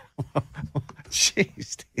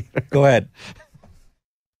 Jeez, Go ahead.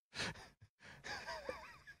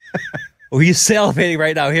 Well, he's salivating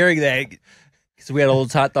right now hearing that because we had all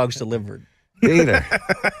those hot dogs delivered. Peter.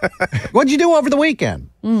 What'd you do over the weekend?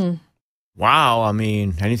 Wow, I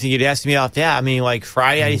mean, I didn't think you'd ask me about that. I mean, like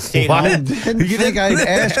Friday, I stayed home. I didn't think I'd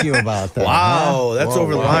ask you about that. Wow, that's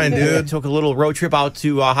over the line, dude. Took a little road trip out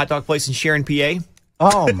to a hot dog place in Sharon, PA.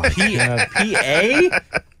 Oh, my God. PA?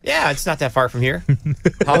 Yeah, it's not that far from here.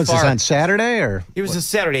 How was this on Saturday or? It was a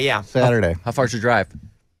Saturday, yeah. Saturday. How far's your drive?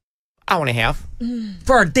 Hour and a half.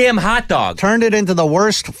 For a damn hot dog. Turned it into the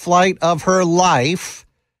worst flight of her life.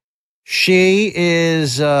 She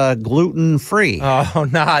is gluten-free. Oh,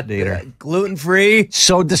 not Dieter. Gluten-free?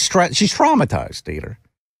 So distressed. She's traumatized, Dieter.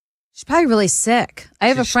 She's probably really sick. I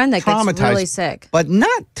have a friend that gets really sick. But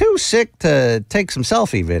not too sick to take some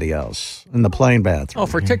selfie videos in the plane bathroom. Oh,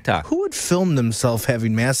 for TikTok. Who would film themselves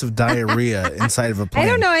having massive diarrhea inside of a plane? I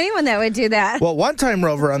don't know anyone that would do that. Well, one time,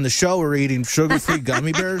 Rover, on the show, we were eating sugar-free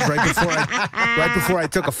gummy bears right before I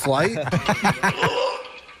took a flight.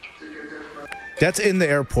 That's in the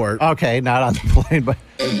airport. Okay, not on the plane, but...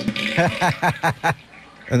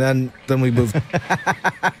 And then we moved.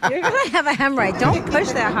 You're going to have a hemorrhoid. Don't push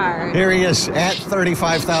that hard. Here he is at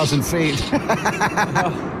 35,000 feet.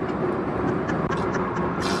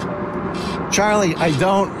 Charlie, I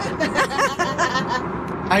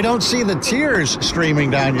don't see the tears streaming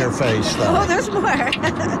down your face, though. Oh, there's more.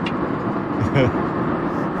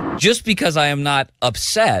 Just because I am not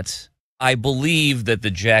upset, I believe that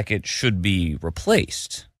the jacket should be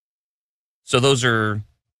replaced. So those are...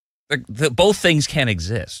 both things can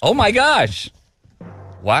exist. Oh my gosh.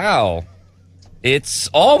 Wow. It's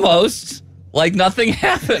almost like nothing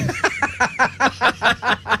happened.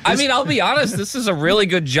 I mean, I'll be honest, this is a really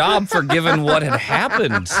good job for given what had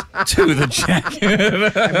happened to the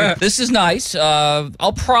jacket. This is nice.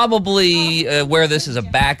 I'll probably wear this as a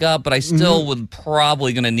backup, but I still would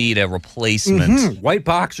probably going to need a replacement. White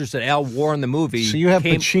boxers that Al wore in the movie. So you have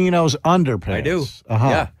Pacino's underpants. I do. Uh-huh.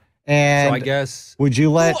 Yeah. And so I guess... would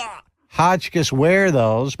you let Hotchkiss wear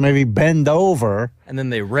those, maybe bend over. And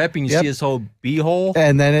then they rip and you see his whole beehole.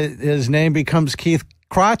 And then his name becomes Keith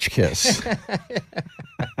Crotchkiss.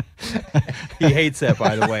 He hates that,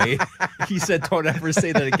 by the way. He said, don't ever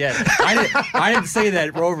say that again. I didn't say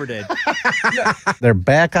that. Rover did. They're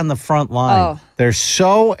back on the front line. Oh. They're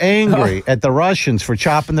so angry at the Russians for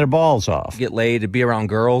chopping their balls off. Get laid to be around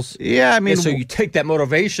girls. Yeah, I mean. So you take that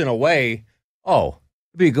motivation away. Oh,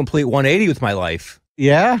 it'd be a complete 180 with my life.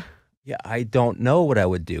 Yeah? Yeah, I don't know what I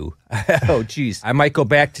would do. Oh, geez. I might go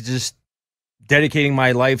back to just dedicating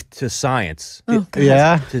my life to science. Oh,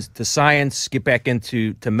 yeah? To science, get back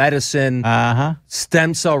into medicine.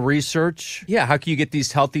 Stem cell research. Yeah, how can you get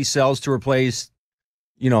these healthy cells to replace,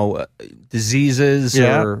 diseases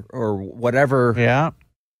or whatever. Yeah.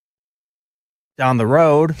 down the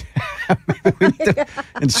road.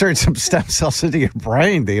 Insert some stem cells into your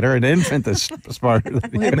brain, Dieter. An infant is smarter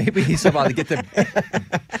than you. Maybe he's about to get the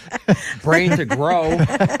brain to grow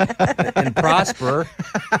and prosper.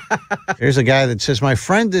 Here's a guy that says, my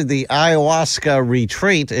friend did the ayahuasca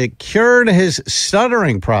retreat. It cured his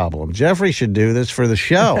stuttering problem. Jeffrey should do this for the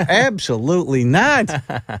show. Absolutely not.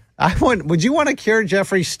 Would you want to cure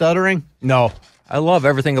Jeffrey's stuttering? No. I love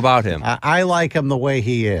everything about him. I like him the way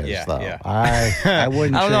he is, though. Yeah. I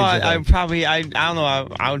wouldn't. I don't know. change it I up. probably. I don't know.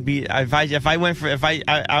 I would be if I went for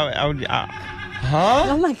I would. Huh?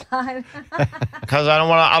 Oh my god. Because I don't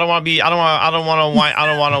want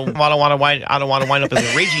to wind up as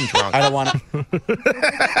a raging drunk. I don't want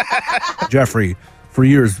to. Jeffrey, for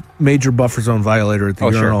years, major buffer zone violator at the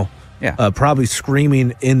urinal. Sure. Yeah. Probably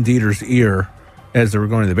screaming in Dieter's ear as they were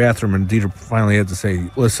going to the bathroom, and Dieter finally had to say,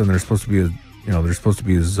 "Listen, there's supposed to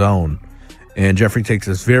be a zone," and Jeffrey takes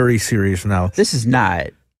this very serious now. This is not.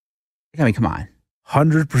 I mean, come on.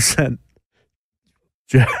 100%.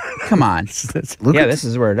 Come on. This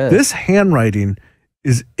is where it is. This handwriting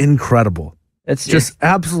is incredible. It's just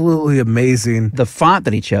absolutely amazing. The font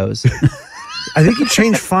that he chose. I think he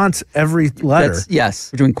changed fonts every letter.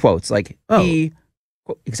 Yes, we're doing quotes like he.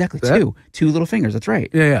 Exactly, two little fingers. That's right.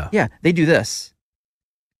 Yeah. They do this.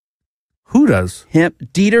 Who does? Him,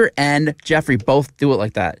 Dieter, and Jeffrey both do it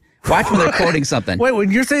like that. Watch when they're quoting something. Wait, when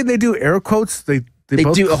you're saying they do air quotes, they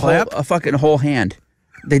both do clap? a fucking whole hand.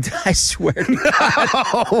 I swear to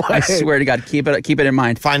God. No I swear to God. Keep it in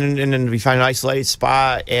mind. And then we find an isolated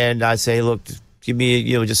spot, and I say, look, give me,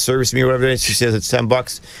 just service me or whatever. And she says it's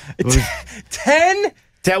 $10. 10?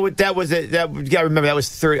 That was it. You gotta remember that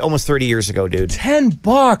was almost 30 years ago, dude.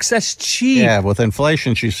 $10. That's cheap. Yeah, with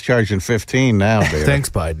inflation, she's charging 15 now, dude. Thanks,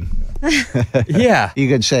 Biden. Yeah. You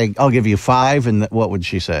could say, I'll give you 5, and what would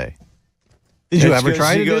she say? Did you ever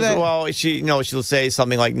try to do that? Well, she'll say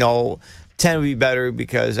something like, no, 10 would be better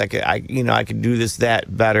because I could do this,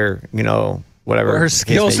 that better, whatever. Her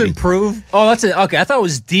skills improve? Oh, that's it. Okay, I thought it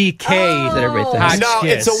was DK that everybody thinks. No,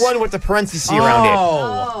 it's the one with the parenthesis around it.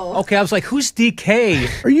 Oh. Okay, I was like, who's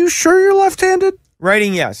DK? Are you sure you're left-handed?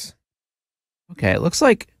 Writing, yes. Okay, it looks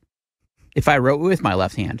like if I wrote with my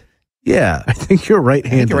left hand. Yeah, I think you're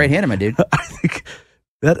right-handed. I think you're right-handed, my dude. I think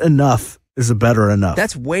that enough is a better enough.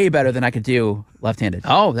 That's way better than I could do left-handed.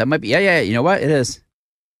 Oh, that might be. Yeah. You know what? It is.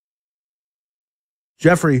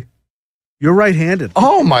 Jeffrey, you're right-handed.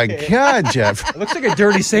 Oh, my God, Jeff. It looks like a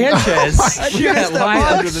dirty Sanchez. Look at that line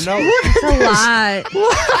under the nose. It's a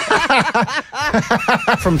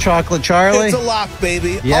lot. From Chocolate Charlie? It's a lock,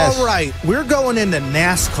 baby. Yes. All right, we're going into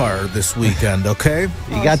NASCAR this weekend, okay?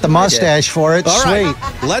 You got the mustache for it. All Sweet.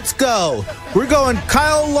 right, let's go. We're going.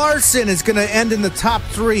 Kyle Larson is going to end in the top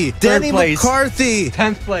 3. Denny place. McCarthy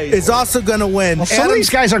 10th place. is also going to win. Well, some of these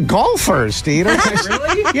guys are golfers, Dieter.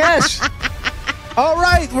 Really? Yes. All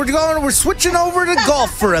right, we're switching over to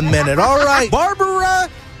golf for a minute. All right, Barbara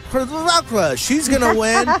Kralakra, she's going to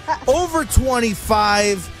win over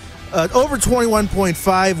 25, over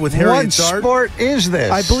 21.5 with Harry What and Dart. sport is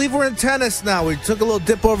this? I believe we're in tennis now. We took a little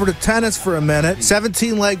dip over to tennis for a minute.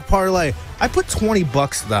 17-leg parlay. I put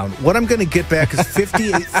 $20 down. What I'm going to get back is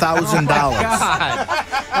 $58,000. Wow.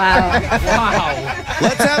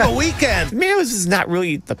 Let's have a weekend. Man, this is not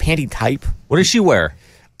really the panty type. What does she wear?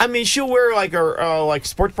 I mean, she'll wear like her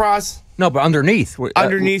sports bras. No, but underneath.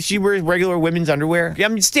 Underneath, she wears regular women's underwear. I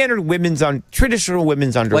mean, traditional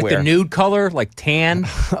women's underwear. Like the nude color, like tan.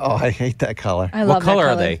 Oh, I hate that color. I love What color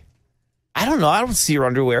that are they? I don't know. I don't see her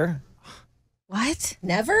underwear. What?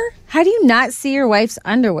 Never? How do you not see your wife's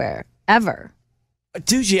underwear ever?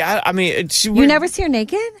 Duji, I mean, You never see her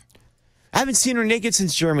naked? I haven't seen her naked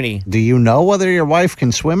since Germany. Do you know whether your wife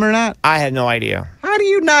can swim or not? I had no idea. How do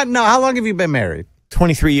you not know? How long have you been married?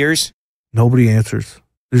 23 years. Nobody answers.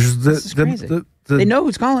 There's This is crazy. They know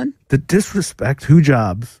who's calling. The disrespect. Who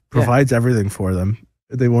Jobs provides everything for them.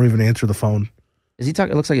 They won't even answer the phone. Is he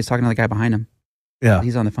talking? It looks like he's talking to the guy behind him. Yeah.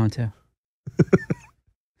 He's on the phone too.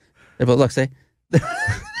 They both look. They're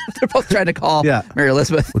both trying to call Mary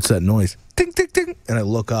Elizabeth. What's that noise? Ting, ting, ting. And I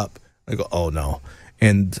look up. I go, oh, no.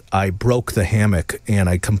 And I broke the hammock, and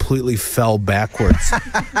I completely fell backwards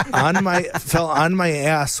fell on my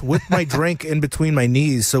ass with my drink in between my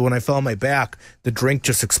knees. So when I fell on my back, the drink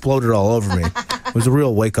just exploded all over me. It was a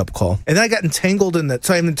real wake-up call. And then I got entangled in that.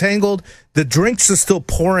 So I'm entangled. The drink's just still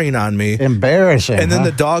pouring on me. Embarrassing. And then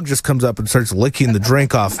the dog just comes up and starts licking the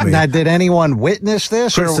drink off me. Now, did anyone witness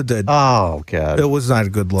this? Christa did. Oh, God. It was not a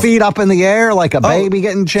good look. Feet up in the air like a baby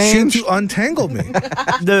getting changed? She untangled me.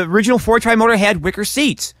 The original 4 tri-motor had wicker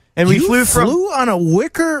seats. And we flew on a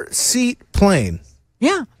wicker seat plane.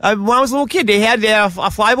 Yeah. When I was a little kid, they had a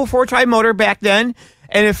flyable 4-tri motor back then,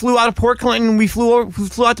 and it flew out of Port Clinton. We flew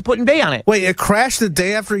out to Put-in-Bay on it. Wait, it crashed the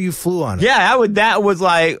day after you flew on it? Yeah, that was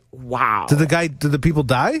like, wow. Did the people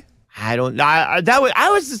die? I don't know. I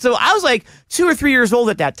was like 2 or 3 years old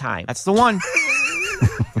at that time. That's the one.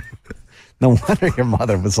 No wonder your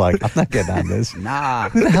mother was like, I'm not getting on this. Nah.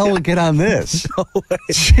 Who the hell would get on this? No way.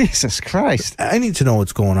 Jesus Christ. I need to know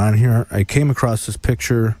what's going on here. I came across this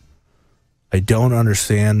picture. I don't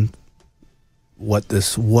understand what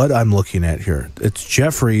I'm looking at here. It's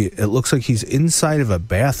Jeffrey. It looks like he's inside of a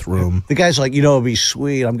bathroom. The guy's like, it'd be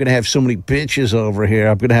sweet. I'm going to have so many bitches over here.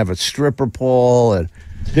 I'm going to have a stripper pole, and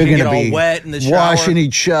they're going to be all wet in the shower. washing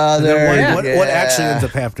each other. What actually ends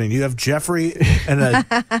up happening? You have Jeffrey and a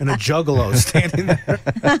juggalo standing there.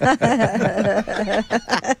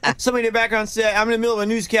 Somebody in the background said, I'm in the middle of a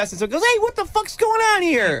newscast, and so goes, hey, what the fuck's going on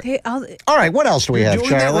here? All right, what else do we have, doing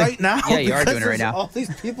Charlie? That right now? Yeah, you are Because doing it right there's now. All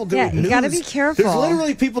these people doing news. Yeah, you got to be careful. There's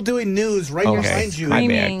literally people doing news right behind you.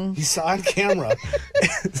 Screaming. He's on camera.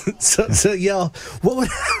 so yell, what would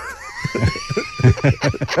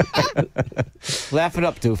Laugh it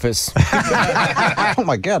up, doofus. Oh,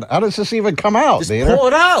 my God. How does this even come out, Just pull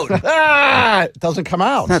it out. It doesn't come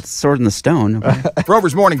out. It's not Sword in the Stone.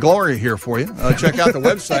 Rover's Morning Glory here for you. Check out the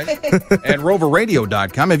website at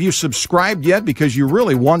roverradio.com. Have you subscribed yet? Because you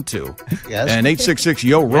really want to. Yes. And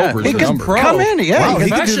 866-YO-ROVER is the number. Come in. Yeah, wow, he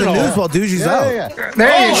can do the news while Duji's out. Yeah.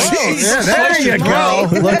 There you go.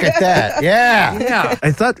 Look at that. Yeah.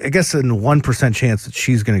 I guess in 1% chance that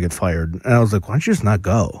she's going to get fired. And I was like, why don't you just not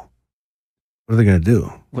go? What are they going to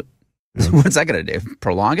do? What's that going to do?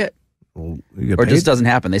 Prolong it? Well, or it just doesn't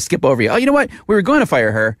happen? They skip over you. Oh, you know what? We were going to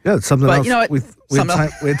fire her. Yeah, it's something but else. You know what?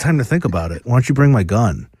 We had time to think about it. Why don't you bring my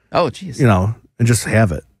gun? Oh, jeez. And just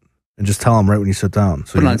have it. And just tell them right when you sit down.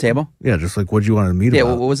 So put it on the table? Yeah, just like, what did you want to meet about? Yeah,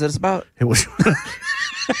 what was this about? It was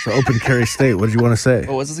it's an open carry state. What did you want to say?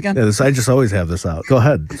 What was this again? Yeah, I just always have this out. Go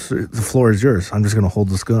ahead. The floor is yours. I'm just going to hold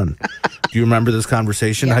this gun. Do you remember this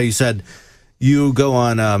conversation? Yeah. How you said you go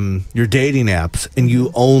on your dating apps and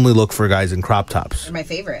you only look for guys in crop tops. They're my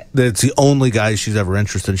favorite. It's the only guys she's ever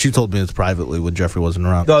interested in. She told me this privately when Jeffrey wasn't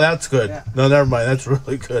around. No, that's good. Yeah. No, never mind. That's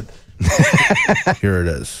really good. Here it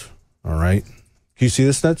is. All right. Can you see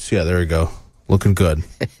the Snitz? Yeah, there we go. Looking good.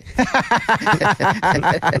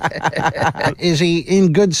 Is he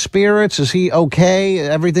in good spirits? Is he okay?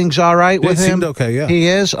 Everything's all right with him? It seemed okay, yeah. He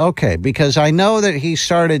is? Okay, because I know that he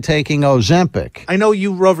started taking Ozempic. I know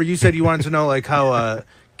you, Rover, you said you wanted to know like how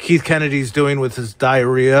Keith Kennedy's doing with his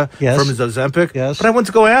diarrhea from his Ozempic. Yes. But I went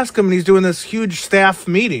to go ask him, and he's doing this huge staff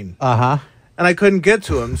meeting. Uh-huh. And I couldn't get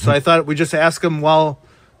to him, so I thought we'd just ask him while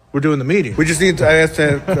we're doing the meeting. I asked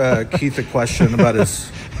Keith a question about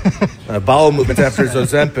his bowel movements after his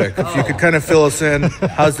Ozempic. If you could kind of fill us in,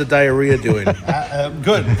 how's the diarrhea doing?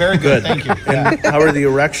 Good, very good. Thank you. And how are the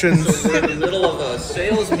erections? So we're in the middle of a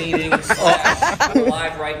sales meeting. We're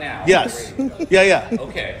live right now. Yes. Yeah.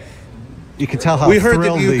 Okay. You can tell how we heard that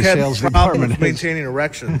thrilled you the had sales problems department is. maintaining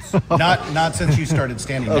erections. Not since you started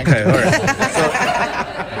standing. Okay, all right.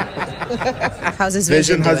 How's his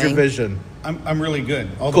vision? How's your vision? I'm really good.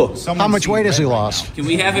 Cool. How much weight has he lost? Can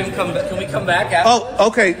we have him come? Can we come back after? Oh,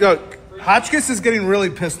 okay. No, Hotchkiss is getting really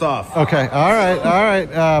pissed off. Okay, all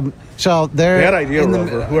right. So they're bad idea,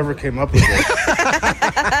 Rover. Whoever came up with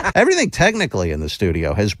it. Everything technically in the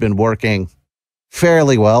studio has been working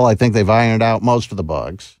fairly well. I think they've ironed out most of the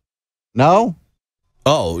bugs. No?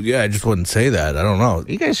 Oh, yeah, I just wouldn't say that. I don't know.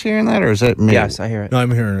 Are you guys hearing that, or is it me? Yes, I hear it. No,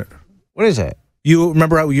 I'm hearing it. What is that? You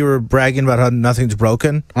remember how you were bragging about how nothing's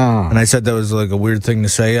broken? And I said that was like a weird thing to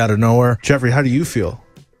say out of nowhere. Jeffrey, how do you feel?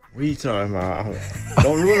 What are you talking about?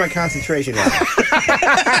 Don't ruin my concentration now.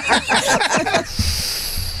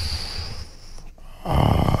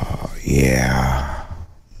 Oh, yeah.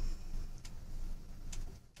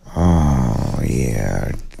 Oh,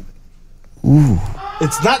 yeah. Ooh.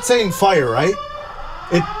 It's not saying fire, right?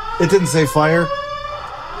 It didn't say fire.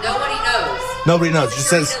 Nobody knows. Nobody knows. It just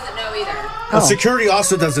says. Doesn't know either. Security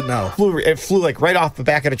also doesn't know. It flew like right off the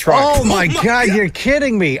back of the truck. Oh my God, you're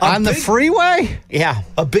kidding me. On the freeway? Yeah.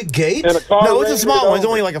 A big gate? No, it's a small one. It's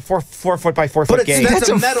only like a 4 foot by 4 foot gate. That's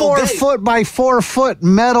a 4 foot by 4 foot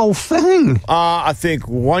metal thing. I think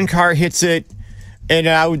one car hits it. And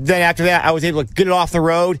then after that, I was able to get it off the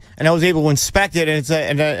road, and I was able to inspect it,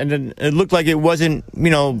 and it looked like it wasn't,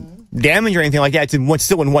 damaged or anything like that. It's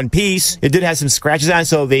still in one piece. It did have some scratches on it,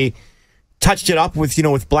 so they touched it up with,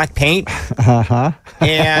 with black paint. Uh-huh.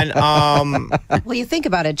 And, well, you think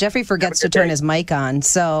about it. Jeffrey forgets to turn his mic on,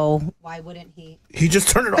 so why wouldn't he? He just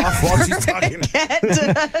turned it off while she's talking.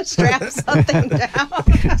 Strap something down.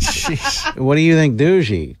 Jeez. What do you think,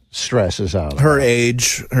 Duji? stresses out. Her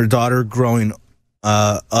age, her daughter growing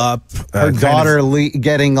up. Her daughter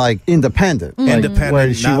getting like independent. Independent,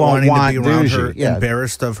 where she not won't wanting to be around Duji. her,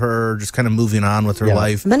 embarrassed of her, just kind of moving on with her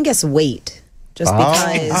life. I'm gonna guess weight, just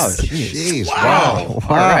because. Oh, jeez. Wow.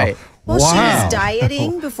 All right. Well, she was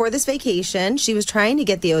dieting before this vacation. She was trying to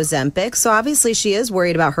get the Ozempic, so obviously she is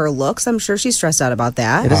worried about her looks. I'm sure she's stressed out about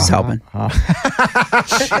that. This is helping.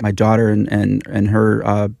 My daughter and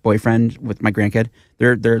her boyfriend with my grandkid,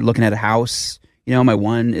 they're looking at a house. You know, my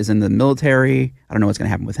one is in the military. I don't know what's going to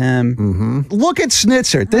happen with him. Look at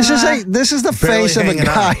Snitzer. This is the face of a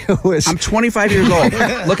guy who is. I'm 25 years old.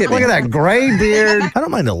 Look at me. Look at that gray beard. I don't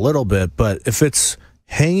mind a little bit, but if it's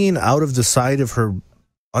hanging out of the side of her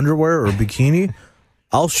underwear or bikini,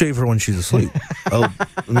 I'll shave her when she's asleep. I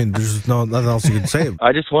mean, there's nothing else you can say.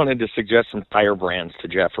 I just wanted to suggest some tire brands to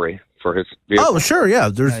Jeffrey for his vehicle. Oh, sure, yeah.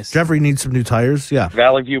 There's Jeffrey needs some new tires. Yeah.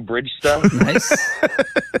 Valley View Bridgestone. Nice.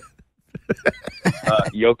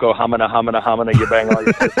 Yoko Hamana, you bang all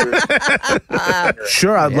your sisters.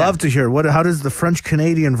 Sure, I'd love to hear. How does the French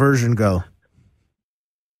Canadian version go?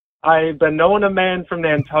 I've been knowing a man from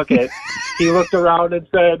Nantucket. He looked around and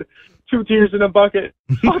said, 2 tears in a bucket.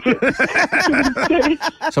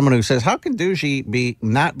 Someone who says, how can Duji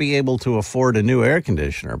not be able to afford a new air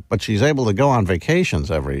conditioner, but she's able to go on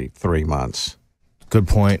vacations every 3 months? Good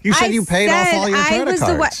point. You said you paid off all your credit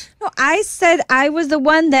cards. No, I said I was the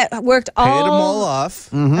one that worked Paid them all off.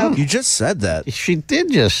 Mhm. You just said that. She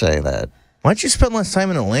did just say that. Why don't you spend less time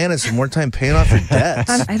in Atlantis and more time paying off your debts?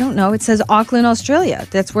 I don't know. It says Auckland, Australia.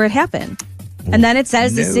 That's where it happened. And then it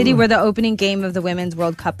says the city where the opening game of the Women's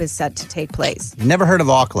World Cup is set to take place. Never heard of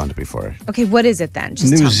Auckland before. Okay, what is it then?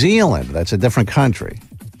 Just New tell me. Zealand. That's a different country.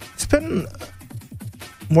 Spend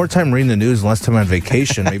more time reading the news and less time on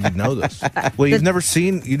vacation. Maybe you know this. Well, you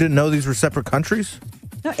didn't know these were separate countries?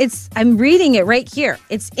 No, I'm reading it right here.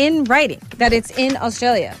 It's in writing that it's in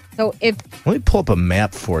Australia. So if Let me pull up a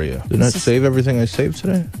map for you. Did I save everything I saved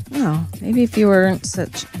today? maybe if you weren't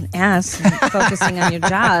such an ass and focusing on your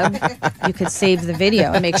job, you could save the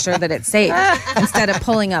video and make sure that it's saved instead of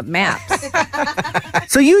pulling up maps.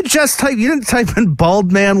 So you didn't type in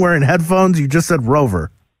bald man wearing headphones, you just said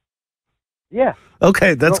Rover. Yeah.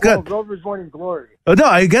 Okay, that's good. Rover's Morning Glory. Oh no,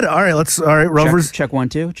 I get it. All right, Rover's check 1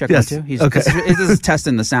 2. Check Yes. 1 2. Okay. This is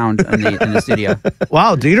testing the sound in the studio.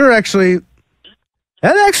 Wow, Dieter actually.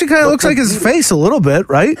 That actually kind of looks like his face a little bit,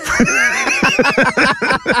 right?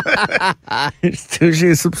 Duji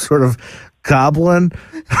is some sort of goblin.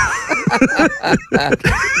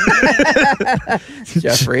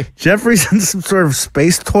 Jeffrey's in some sort of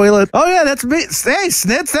space toilet. Oh yeah, that's me. Hey,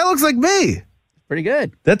 Snitz, that looks like me. Pretty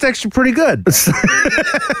good. That's actually pretty good.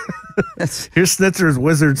 Here's Snitzer's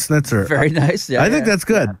Wizard Snitzer. Very nice. Yeah, I think that's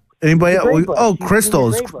good. Anybody else? Oh,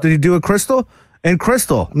 Crystal. Did you do a Crystal? And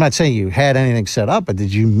Crystal. I'm not saying you had anything set up, but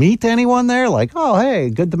did you meet anyone there? Like, oh, hey,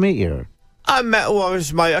 good to meet you. I met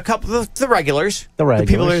a couple of the regulars. The regulars.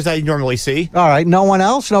 The people that I normally see. All right. No one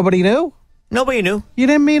else? Nobody new? Nobody knew. You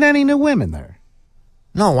didn't meet any new women there?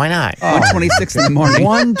 No, why not? 1:26 in the morning.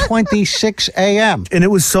 1:26 a.m. And it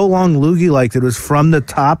was so long, Loogie liked it. It was from the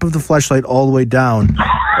top of the fleshlight all the way down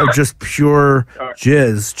of just pure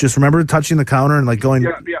jizz. Just remember touching the counter and like going.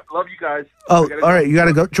 Yeah, love you guys. Oh, all right. You got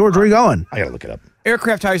to go. George, where are you going? I got to look it up.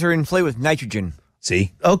 Aircraft tires are inflated with nitrogen.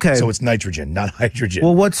 See? Okay. So it's nitrogen, not hydrogen.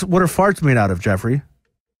 Well, what are farts made out of, Jeffrey?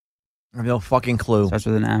 I have no fucking clue. Starts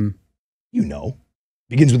with an M. You know.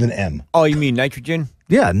 Begins with an M. Oh, you mean nitrogen?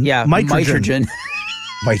 Yeah. Yeah, nitrogen.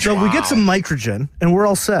 So we get some nitrogen and we're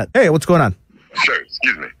all set. Hey, what's going on? Sir,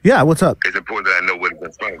 excuse me. Yeah, what's up? It's important that I know what is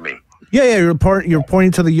in front of me. Yeah, you're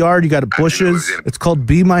pointing to the yard. You got bushes. It's called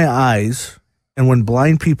Be My Eyes. And when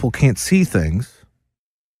blind people can't see things,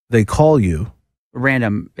 they call you.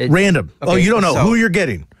 Random. Random. Okay, oh, you don't know who you're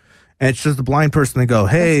getting. And it's just a blind person. They go,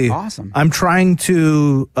 hey, awesome. I'm trying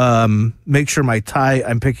to make sure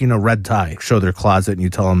I'm picking a red tie. Show their closet and you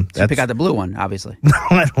tell them. So pick out the blue one, obviously. No,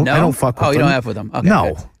 I don't fuck with them. Oh, you don't have with them? Okay, no,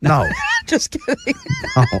 okay. no. Just kidding.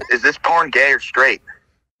 No. Is this porn gay or straight?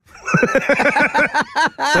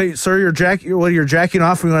 Wait, sir, you're jacking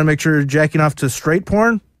off? We want to make sure you're jacking off to straight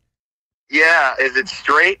porn? Yeah, is it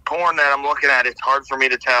straight porn that I'm looking at? It's hard for me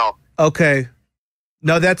to tell. Okay.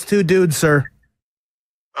 No, that's two dudes, sir.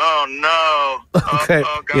 Oh, no. Okay.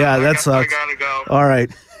 Oh, God, yeah, that sucks. I gotta go. All right.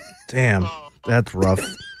 Damn. That's rough.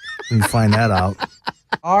 You can find that out.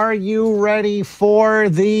 Are you ready for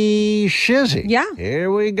the shizzy? Yeah.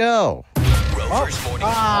 Here we go. Rover's morning.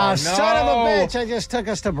 Ah, son of a bitch. I just took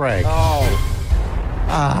us to break. Nothing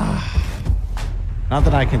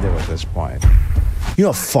I can do at this point. You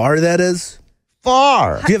know how far that is?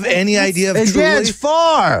 far. Do you have any idea of Yeah, it's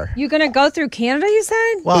far. You're going to go through Canada, you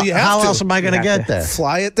said? Well, you have how to. else am I going to get there?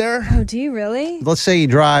 Fly it there? Oh, do you really? Let's say you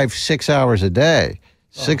drive 6 hours a day.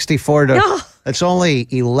 64 to... No. That's only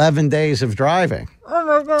 11 days of driving. Oh,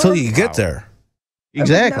 my God. Till you get there.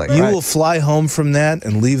 Exactly. You right. will fly home from that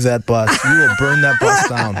and leave that bus. You will burn that bus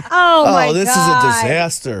down. Oh, my God. This is a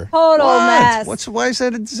disaster. Total mess. Why is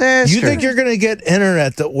that a disaster? You think you're going to get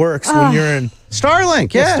internet that works when you're in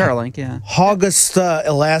Starlink, yeah. Starlink, yeah. Augusta,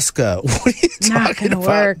 Alaska? What are you talking about?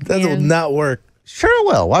 work, that will man. not work. Sure it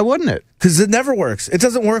will. Why wouldn't it? Because it never works. It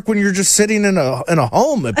doesn't work when you're just sitting in a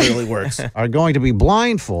home. It barely works. Are going to be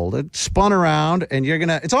blindfolded, spun around, and you're going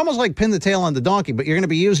to... It's almost like pin the tail on the donkey, but you're going to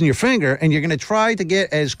be using your finger, and you're going to try to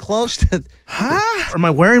get as close to... Huh? Am I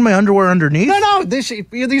wearing my underwear underneath? No,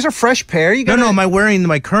 these are fresh pair. You No, am I wearing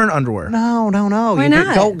my current underwear? No. Why You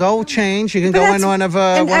not? can go change. You can But go that's in one of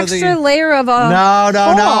an one of the... extra layer of a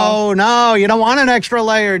No. You don't want an extra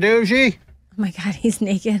layer, Duji. Oh, my God. He's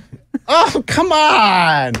naked. Oh, come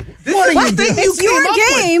on. What are you doing? It's your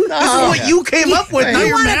game. This is what you came up with. Now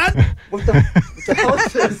you're mad? What the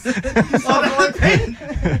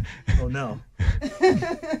Oh, no.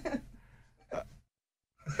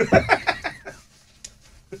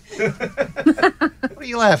 What are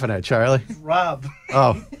you laughing at, Charlie? Rob.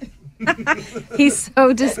 Oh. He's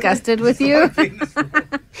so disgusted with you. There you go.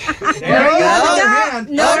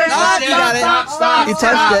 Stop. You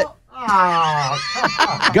touched it.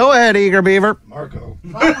 Go ahead, Eager Beaver. Marco.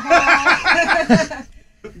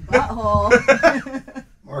 Butthole.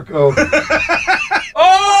 Marco.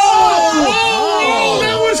 Oh,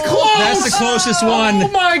 that was close. That's the closest one. Oh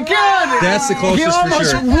my God. That's the closest He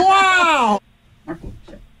almost, for sure. Wow.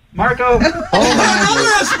 Marco. Bomb.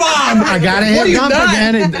 I got to hit dump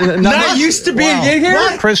again. Not used to being in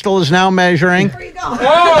here. Crystal is now measuring.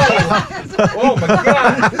 Oh my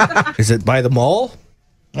God. Is it by the mall?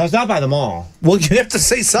 No, it's not by the mall. Well, you have to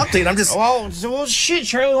say something. I'm just. Well, shit,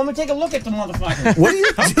 Charlie. Let me take a look at the motherfucker. What are you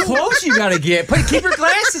How close you gotta get? Keep your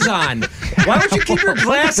glasses on. Why don't you keep your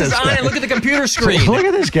glasses on and look at the computer screen? Look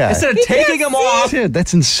at this guy. Instead of taking them off. Dude,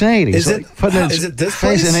 that's insane. He's putting his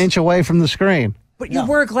face an inch away from the screen. But you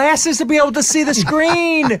wear glasses to be able to see the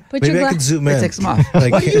screen. Maybe I can zoom in. Takes them off.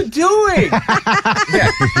 Like, What are you doing?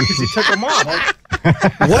 Yeah, he took them off.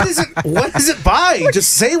 what is it? What is it by?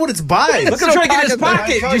 Just say what it's by. Look, I'm trying to get in his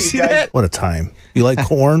pocket. Did you see that? What a time. You like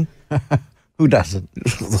corn? Who doesn't?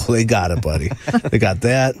 They got it, buddy. They got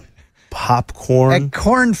that. Popcorn. At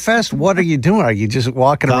Corn Fest, what are you doing? Are you just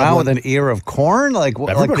walking around with an ear of corn? Like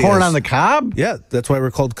corn on the cob? Yeah, that's why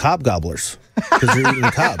we're called cob gobblers. Because you're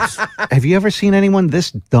eating cobs. Have you ever seen anyone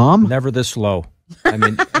this dumb? Never this low. I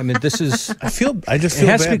mean, this is. I just It feel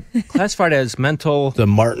has bad. to be classified as mental. The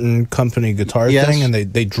Martin Company guitar thing, and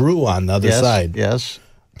they drew on the other side. Yes.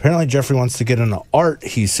 Apparently, Jeffrey wants to get into art,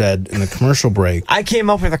 he said, in the commercial break. I came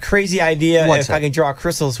up with a crazy idea. What's I can draw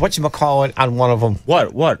crystals, whatchamacallit, on one of them.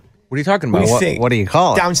 What? What are you talking about? What do you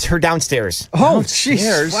call it? Her downstairs. Oh,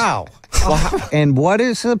 jeez. Wow. And what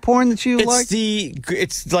is the porn that you like?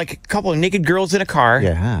 It's like a couple of naked girls in a car.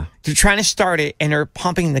 Yeah. They're trying to start it, and they're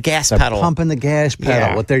pumping the gas They're pedal. pumping the gas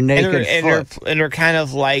pedal with their naked foot. And they're kind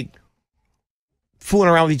of like fooling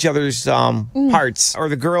around with each other's parts. Or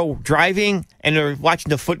the girl driving, and they're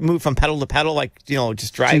watching the foot move from pedal to pedal, like,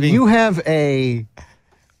 just driving. So you have a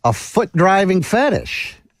foot driving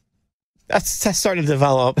fetish. That's starting to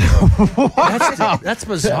develop. That's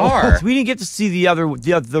bizarre. We didn't get to see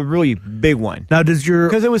the really big one. Now,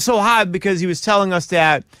 because it was so hot, because he was telling us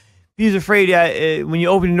that he was afraid that when you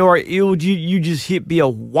open the door, you just be a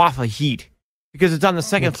waft of heat because it's on the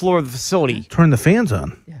second floor of the facility. Turn the fans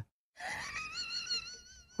on. Yeah.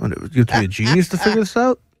 What, you have to be a genius to figure this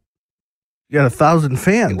out? You got 1,000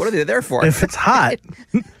 fans. What are they there for? If it's hot.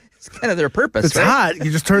 It's kind of their purpose. If it's hot,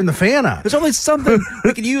 you just turn the fan on. There's only something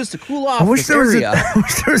we could use to cool off I wish this there was area. I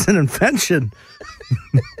wish there was an invention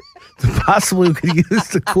that possibly we could use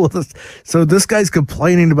to cool this. So this guy's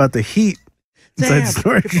complaining about the heat inside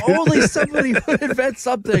storage. If only somebody would invent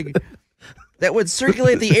something that would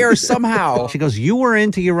circulate the air somehow. She goes, you were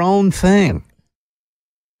into your own thing.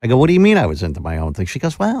 I go, what do you mean I was into my own thing? She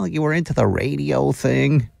goes, well, you were into the radio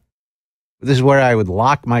thing. This is where I would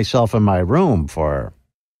lock myself in my room for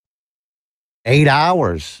 8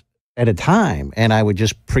 hours at a time, and I would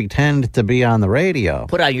just pretend to be on the radio.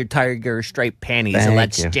 Put on your tiger striped panties and Thank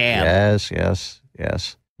let's you. jam.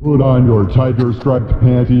 Yes. Put on your tiger striped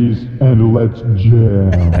panties and let's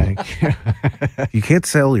jam. You can't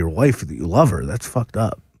tell your wife that you love her. That's fucked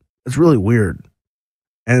up. It's really weird.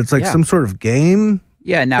 And it's like some sort of game.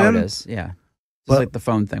 Yeah, now Tim? it is. Yeah. Just like the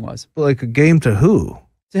phone thing was. Like a game to who?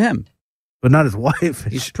 To him. but not his wife.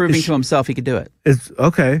 He's proving to himself he could do it. It's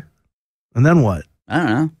okay. And then what? I don't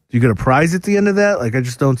know. Do you get a prize at the end of that? Like, I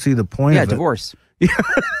just don't see the point of it. Divorce.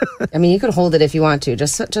 I mean, you could hold it if you want to.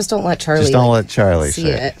 Just don't let Charlie. Just don't let Charlie see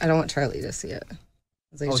it. I don't want Charlie to see it.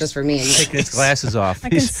 It's like it's just for me. And taking his glasses off. I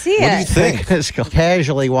can see What it. do you think? This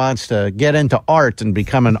casually wants to get into art and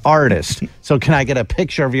become an artist. So can I get a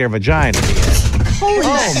picture of your vagina? Holy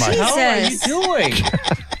my! Jesus! How are you doing?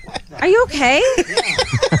 Are you okay?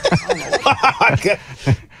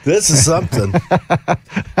 This is something.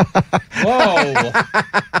 Whoa!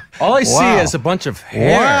 All I see is a bunch of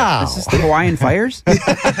hair. Wow. Is this the Hawaiian fires?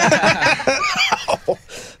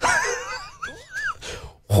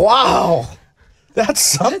 Wow. That's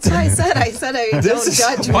something. That's what I said. I said don't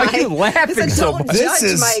judge why my. are you laughing I said, so don't much?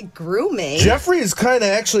 judge my grooming. Jeffrey is kind of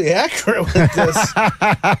actually accurate with this.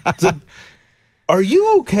 Are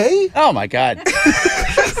you okay? Oh my God!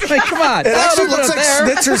 Like, come on! It actually looks like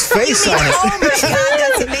Snitzer's face on it. Oh my God,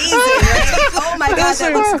 that's amazing! Right? Oh my God,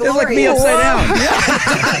 that looks glorious. It's like me upside down.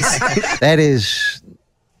 That is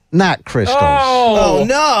not crystals. Oh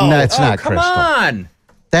no! No, it's not come crystal. on!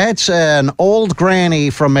 That's an old granny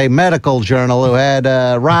from a medical journal who had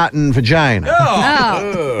a rotten vagina.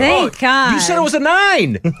 Oh, thank God. You said it was a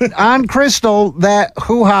 9. On crystal, that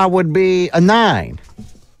hoo-ha would be a 9.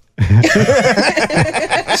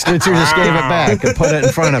 Snitzer just gave it back and put it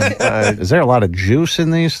in front of is there a lot of juice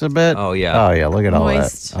in these a bit? Oh, yeah. Oh, yeah. Look at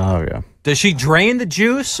Moist. all that. Oh, yeah. Does she drain the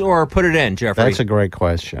juice or put it in, Jeffrey? That's a great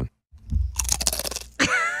question.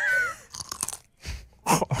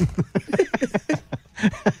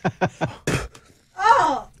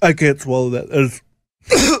 I can't swallow that.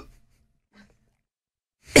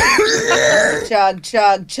 Chug,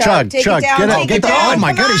 chug, chug. Take chug. it down. Get it. Take Get it the, down. oh,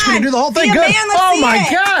 my God. He's going to do the whole thing. Be a Good. man, let's Oh, see my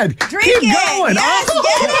it. God. Drink Keep it. going. Yes, Oh,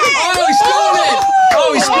 get it. Oh, he spilled it!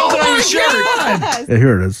 Oh, he spilled it on your shirt! Yeah,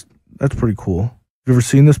 here it is. That's pretty cool. Have you ever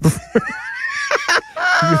seen this before?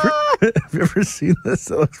 Have you ever seen this?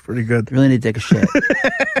 That looks pretty good. Really need to take a shit.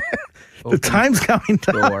 The time's counting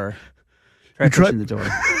down. Door. Try pushing the door.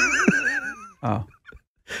 Oh.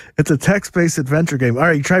 It's a text-based adventure game. All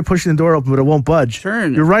right, you try pushing the door open, but it won't budge.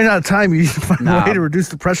 Turn. You're running out of time. You need to find a Knob. way to reduce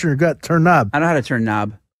the pressure in your gut. Turn knob. I know how to turn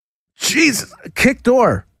knob. Jesus. Kick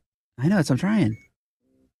door. I know, I'm trying.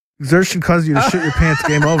 Exertion causes you to shit your pants.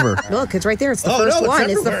 Game over. Look, it's right there. It's the Oh, first no, it's one.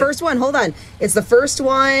 It's the everywhere. first one. Hold on. It's the first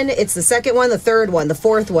one. It's the second one, the third one, the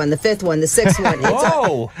fourth one, the fifth one, the sixth one.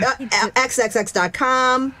 Whoa!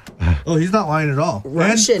 XXX.com. Oh, he's not lying at all.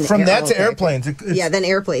 Russian And from that to okay. airplanes. Yeah, then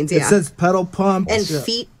airplanes. Yeah. It says pedal pump. and Yeah.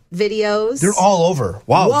 feet videos. They're all over.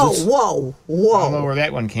 Wow. Whoa, this- whoa, I don't know whoa. where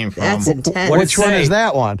that one came from. That's intense. Which one is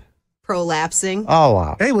that one? Prolapsing. Oh,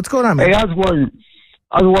 wow. Hey, what's going on, man? Hey, I was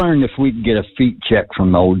wondering if we could get a feet check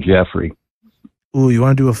from old Jeffrey. Ooh, you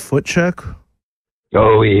want to do a foot check?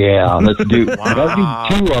 Oh yeah, let's do.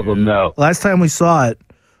 Let's do 2 of them though. Last time we saw it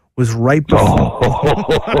was right before.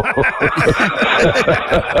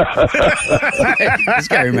 This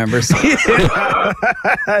guy remembers.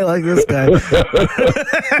 I like this guy.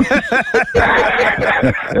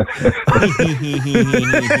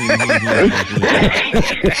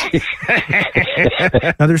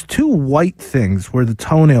 Now, there's 2 white things where the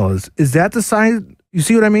toenail is. Is that the sign? You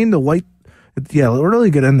see what I mean? The white. Yeah, really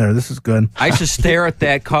get in there. This is good. I used to stare at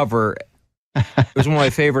that cover. It was one of my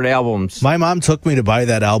favorite albums. My mom took me to buy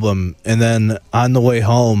that album, and then on the way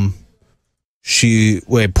home, she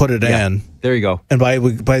put it in. There you go. And by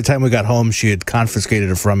the time we got home, she had confiscated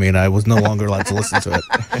it from me, and I was no longer allowed to listen to it.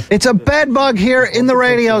 It's a bed bug here in the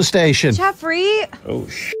radio station. Jeffrey. Oh,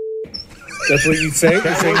 That's what you say?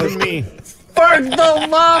 That wasn't me. For the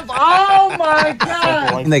love, oh my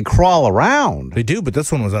God. And they crawl around. They do, but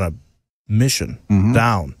this one was on a mission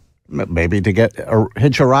down. Maybe to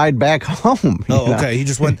hitch a ride back home. Oh, you know? okay. He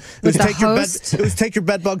just went. It was take your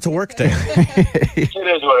bed bug to work day. It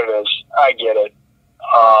is what it is. I get it.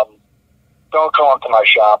 Don't call into my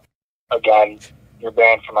shop again. You're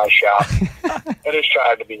banned from my shop. I just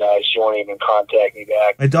tried to be nice. You won't even contact me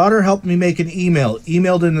back. My daughter helped me make an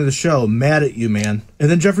emailed into the show, mad at you, man.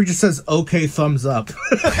 And then Jeffrey just says, okay, thumbs up.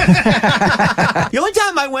 The only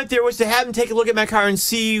time I went there was to have him take a look at my car and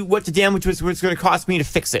see what the damage was going to cost me to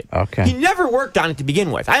fix it. Okay. He never worked on it to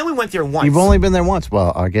begin with. I only went there once. You've only been there once.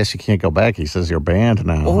 Well, I guess you can't go back. He says you're banned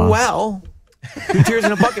now. Oh, huh? well. 2 tears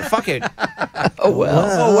in a bucket, fuck it. Oh, well.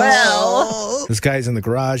 Oh, well. This guy's in the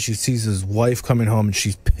garage. He sees his wife coming home, and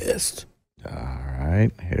she's pissed. All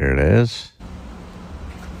right, here it is.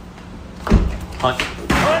 What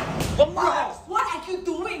are you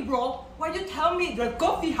doing, bro? Why you tell me the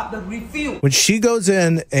coffee have the refill? When she goes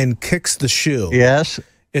in and kicks the shoe, Yes.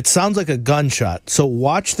 it sounds like a gunshot. So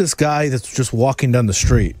watch this guy that's just walking down the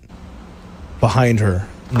street. behind her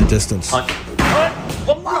in the distance. What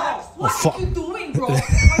are you doing, bro? Did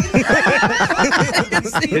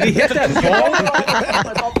he hit that ball?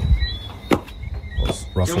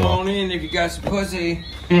 Rough Come walk. on in if you got some pussy.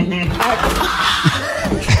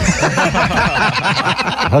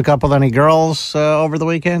 Hook up with any girls over the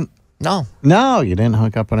weekend? No. No, you didn't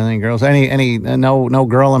hook up with any girls. No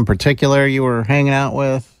girl in particular you were hanging out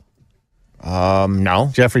with? No.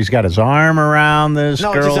 Jeffrey's got his arm around this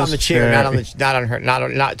No, girl's just on the chair, not on her,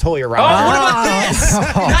 not totally around. Oh, her. what about this?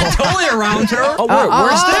 Not totally around her. Oh,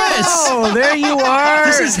 where's this? Oh, there you are.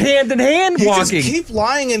 This is hand in hand You walking. just keep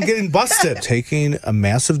lying and getting busted. Taking a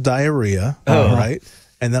massive diarrhea, all right?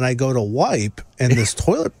 And then I go to wipe, and this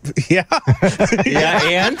toilet, Yeah,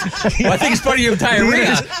 and? Well, I think it's part of your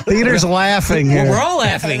diarrhea. Peter's laughing Well, here. we're all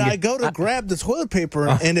laughing. and I go to grab the toilet paper,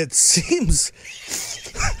 and it seems...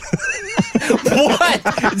 What?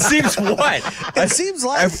 It seems what? It seems a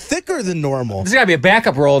lot thicker than normal. There's got to be a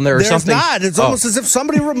backup roll in there or There's something. not. It's almost as if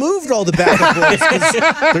somebody removed all the backup rolls. 'Cause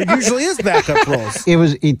there usually is backup rolls. He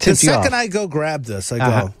The tipped you off. second I go grab this, I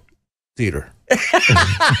go, Peter.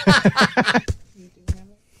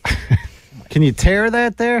 Can you tear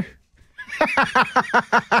that there?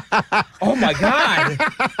 Oh, my God.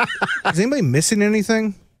 Is anybody missing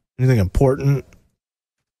anything? Anything important?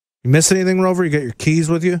 You miss anything, Rover? You got your keys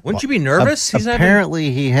with you? Wouldn't you be nervous?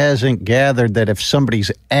 Apparently, he hasn't gathered that if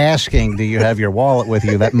somebody's asking, do you have your wallet with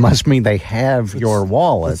you, that must mean they have your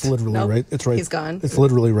wallet. It's literally right. It's right. He's gone. It's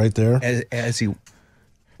literally right there. As he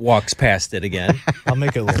walks past it again. I'll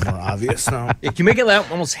make it a little more obvious now. Can you make it like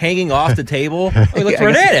almost hanging off the table? Oh, he looked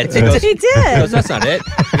right at it. He goes, He did. he goes, that's not it.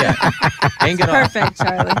 Yeah. Hang it off. Perfect,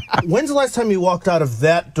 Charlie. When's the last time you walked out of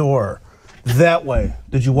that door that way?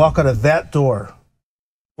 Did you walk out of that door?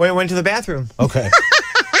 When I went to the bathroom. Okay.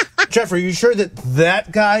 Jeff, are you sure that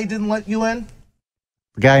that guy didn't let you in?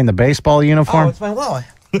 The guy in the baseball uniform? Oh, it's my wallet.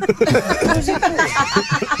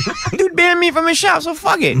 Dude banned me from his shop, so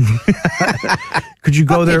fuck it. Could you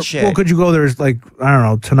go Fuck there? that shit. Well, could you go there like, I don't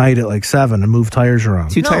know, tonight at like 7 and move tires around?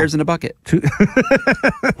 2 tires in a bucket.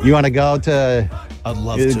 You want to go to I'd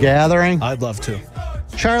love the to. gathering? I'd love to.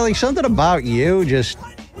 Charlie, something about you just...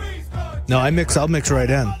 No, I'll mix right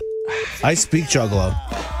in. I speak Juggalo.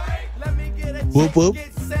 Whoop, whoop.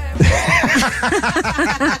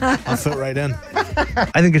 I'll fit right in.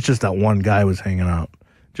 I think it's just that one guy was hanging out.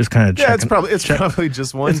 Just kind of Yeah, it's probably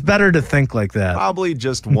just one. It's better to think like that. Probably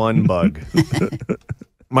just one bug.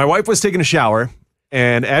 My wife was taking a shower,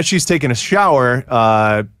 and as she's taking a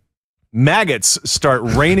shower, maggots start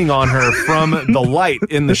raining on her from the light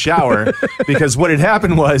in the shower, because what had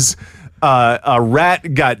happened was a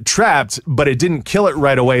rat got trapped, but it didn't kill it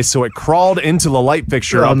right away, so it crawled into the light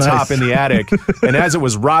fixture up top in the attic, and as it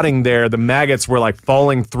was rotting there, the maggots were like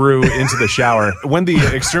falling through into the shower. When the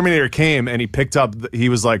exterminator came and he picked up, he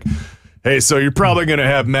was like, hey, so you're probably going to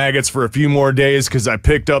have maggots for a few more days because I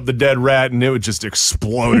picked up the dead rat and it just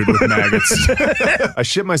exploded with maggots. I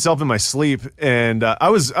shit myself in my sleep, and I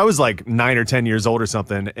was like 9 or 10 years old or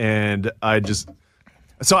something, and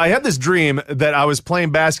so I had this dream that I was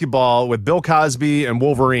playing basketball with Bill Cosby and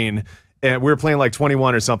Wolverine, and we were playing like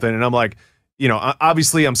 21 or something, and I'm like, you know,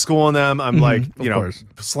 obviously I'm schooling them. I'm like, you know,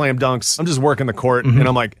 slam dunks. I'm just working the court, and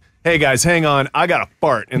I'm like, hey guys, hang on, I got a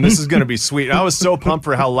fart, and this is going to be sweet. And I was so pumped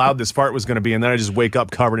for how loud this fart was going to be, and then I just wake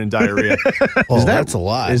up covered in diarrhea. That's a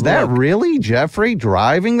lot. Is that really Jeffrey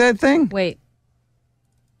driving that thing? Wait.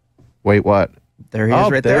 Wait, what? There he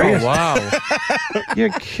is right there. he is. Wow. You're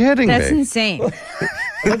kidding That's me. insane.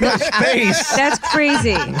 Look at his face. That's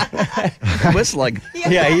crazy. Whistling.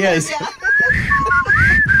 Yeah, he is.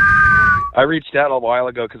 I reached out a while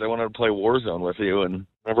ago because I wanted to play Warzone with you and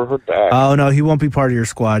never heard back. Oh, no, he won't be part of your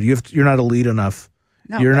squad. You're not elite enough.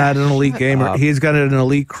 No, You're not an elite gamer. up. He's got an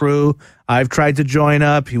elite crew. I've tried to join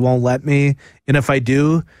up. He won't let me. And if I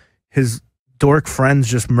do, his dork friends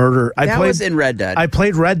just murder. That was in Red Dead. I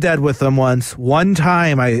played Red Dead with them once. One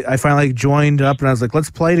time, I finally joined up and I was like,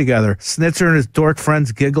 let's play together. Snitzer and his dork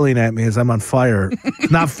friends giggling at me as I'm on fire.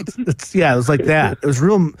 It was like that. It was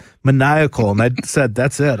real maniacal. And I said,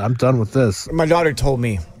 that's it. I'm done with this. My daughter told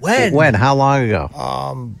me. When? How long ago?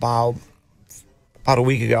 About a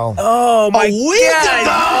week ago. Oh, my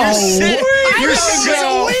God. You're sitting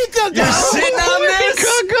on this?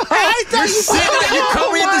 You're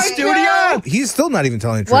coming in the studio? He's still not even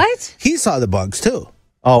telling the truth. What? He saw the bugs, too.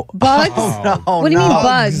 Oh. Bugs? No, What do you mean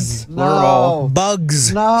bugs? No.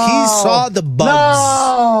 Bugs. No. He saw the bugs.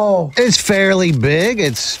 No. It's fairly big.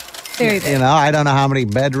 It's Very big. You know, I don't know how many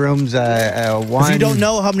bedrooms. One. If you don't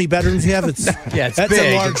know how many bedrooms you have, it's it's that's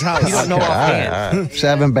big. a large house. You don't know offhand.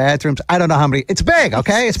 7 bathrooms. I don't know how many. It's big,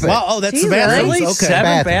 okay? It's big. Well, oh, that's Do the you bathrooms. really? Okay.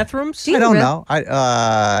 7 bathrooms? Do you I don't really? know.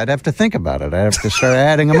 I'd have to think about it. I'd have to start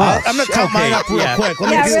adding them up. I'm gonna count mine up real quick.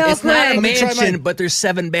 Let Yeah, me do real It's not a quick. me try mansion, mine. but there's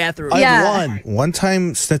 7 bathrooms. I Yeah. have one. One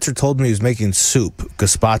time, Snitzer told me he was making soup,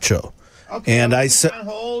 gazpacho. Okay, And I'm I gonna said- put you on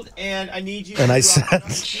hold, and I need you. And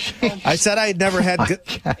to, I said I'd never had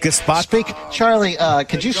gazpacho. Speak, Charlie.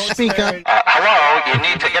 Could you speak up? Hello, you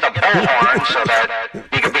need to get a bullhorn so that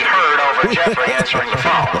you can be heard over Jeffrey answering the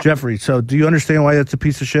phone. Jeffrey, so do you understand why that's a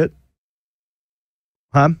piece of shit?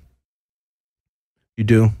 Huh? You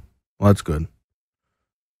do? Well, that's good.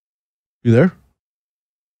 You there?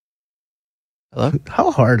 Hello?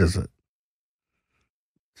 How hard is it?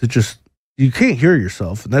 To just, you can't hear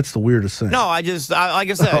yourself, and that's the weirdest thing. No, like I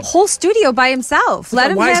said. Whole studio by himself.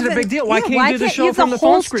 Let him Why is have it a big deal? Why can't you do the show you have from the the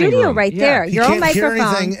phone whole screening studio room? right Yeah. there? He Your own can't hear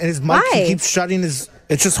microphone. anything, and his mic, Why? he keeps shutting his,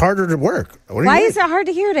 it's just harder to work. What do you Why mean? is it hard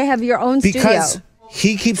to hear to have your own Because studio?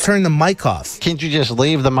 he keeps turning the mic off. Can't you just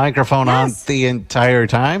leave the microphone on the entire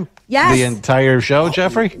time? Yes. The entire show,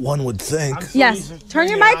 Jeffrey? One would think. Yes. Turn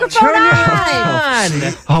your microphone on.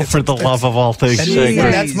 Oh, for the love of all things. And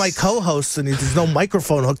that's my co-host, and there's no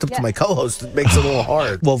microphone hooked up to my co-host. It makes it a little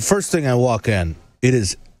hard. Well, first thing I walk in, it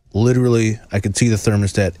is literally, I can see the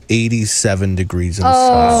thermostat, 87 degrees inside.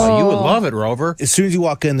 Oh, you would love it, Rover. As soon as you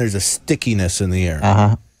walk in, there's a stickiness in the air.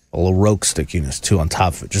 Uh-huh. A little roke stickiness, too, on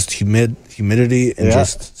top of it. Just humidity and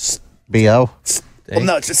just... B.O.? Well,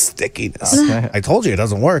 no, it's just stickiness. Okay. I told you it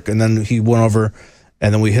doesn't work. And then he went over,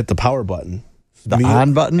 and then we hit the power button. The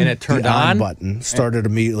on button? And it turned the on on? button started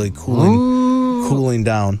immediately cooling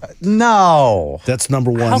down. No. That's number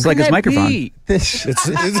one. How can that be? This.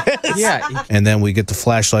 Yeah. And then we get the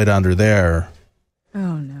flashlight under there.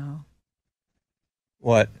 Oh, no.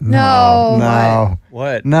 What? No. No.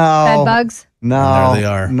 What? No. Bed bugs? No. And there they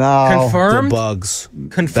are. No. Confirmed? The bugs.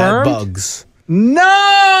 Confirmed? Bed bugs.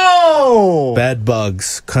 No. Bed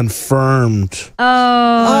bugs. Confirmed.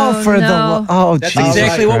 Oh, for no. the. Oh, That's Jesus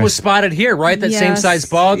exactly what was Christ. spotted here, right? That same Yes. size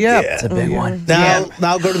bug? Yeah. It's a big one.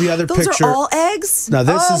 Now go to the other Those picture. are all eggs? Now,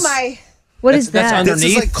 this oh, is- my. What is That's that? underneath.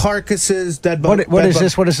 This is like carcasses, dead bug. What bed is bug.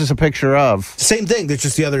 this? What is this a picture of? Same thing. That's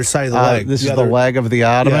just the other side of the leg. This is other- the leg of the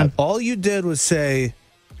Yeah. ottoman? All you did was say,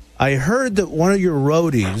 I heard that one of your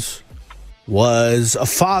roadies was a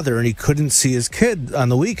father and he couldn't see his kid on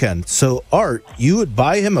the weekend. So, Art, you would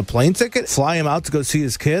buy him a plane ticket, fly him out to go see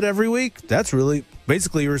his kid every week? That's really,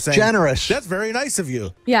 basically, you were saying, Generous. That's very nice of you.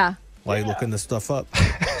 Yeah. Why are you looking this stuff up?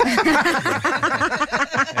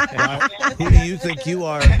 Who do you think you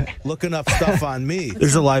are looking up stuff on me?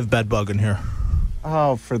 There's a live bed bug in here.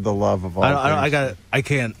 Oh, for the love of all things. I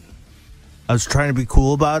can't. I was trying to be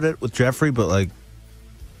cool about it with Jeffrey, but like,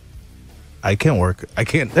 I can't work. I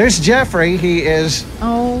can't. There's Jeffrey. He is.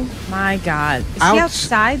 Oh, my God. Is he Outs-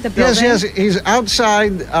 outside the building? Yes, he's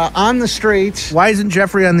outside on the streets. Why isn't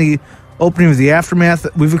Jeffrey on the opening of the Aftermath?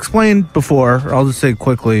 We've explained before. I'll just say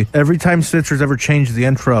quickly. Every time Snitzer's ever changed the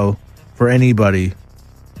intro for anybody,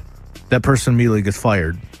 that person immediately gets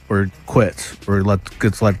fired or quits or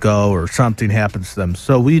gets let go or something happens to them.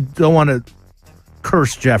 So we don't want to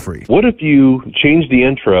curse Jeffrey. What if you change the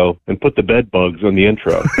intro and put the bed bugs on the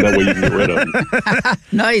intro? That way you can get rid of them.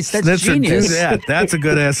 Nice. That's Snitzer, genius. do that. That's a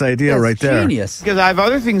good ass idea That's right there. Genius. Because I have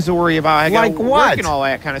other things to worry about. I got Like what? work and all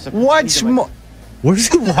that kind of stuff. What's more? Where's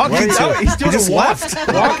he walking to? He's doing He just a left.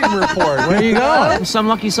 Walking report. Where you going? Some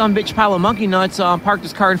lucky son bitch pile of monkey nuts parked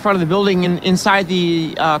his car in front of the building inside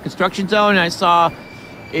the construction zone, and I saw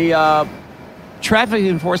a traffic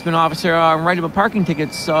enforcement officer write him a parking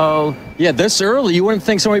ticket. So Yeah, this early, you wouldn't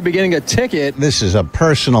think somebody would be getting a ticket. This is a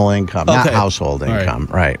personal income, not Okay. household All right. income.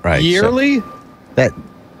 Right. Yearly? So that.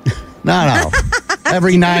 No.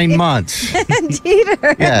 Every 9 months.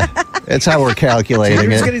 Dieter. Yeah. That's how we're calculating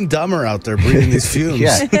He's it. getting dumber out there breathing these fumes.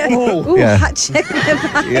 Yeah. Ooh, Yeah. hot chicken.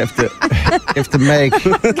 You have to make.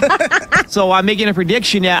 So I'm making a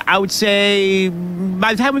prediction that I would say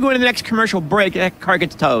by the time we go into the next commercial break, that car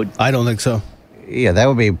gets towed. I don't think so. Yeah, that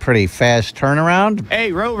would be a pretty fast turnaround.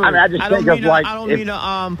 Hey, Rover. I mean, I just think of, like, I don't if- mean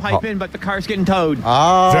to pipe in, but the car's getting towed.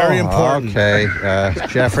 Oh, Very important. Okay,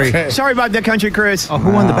 Jeffrey. Sorry about that, Country Chris. Oh,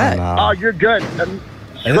 who won the bet? No. Oh, you're good.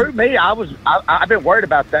 Screw me. I've been worried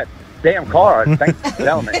about that damn car. Thanks for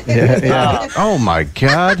telling me. Yeah. Oh my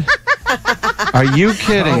God. Are you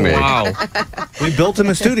kidding me? Wow. We built him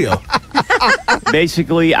a studio.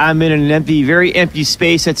 Basically, I'm in an very empty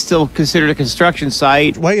space that's still considered a construction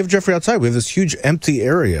site. Why do you have Jeffrey outside? We have this huge empty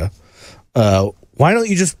area. Why don't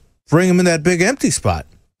you just bring him in that big empty spot?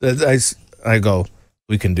 I go,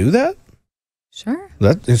 we can do that? Sure.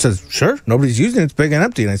 It says, sure, nobody's using it. It's big and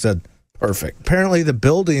empty. And I said, perfect. Apparently, the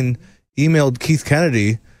building emailed Keith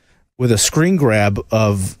Kennedy with a screen grab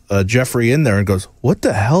of Jeffrey in there and goes, what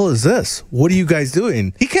the hell is this? What are you guys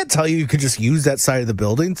doing? He can't tell you could just use that side of the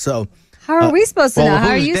building. So how are we supposed to know? How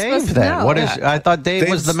are who's you Dave supposed to then? know? What is? I thought Dave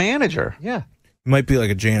was Dave's- the manager. Yeah. He might be like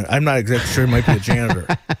a janitor. I'm not exactly sure. He might be a janitor.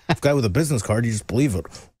 If a guy with a business card, you just believe it.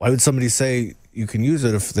 Why would somebody say you can use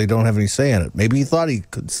it if they don't have any say in it? Maybe he thought he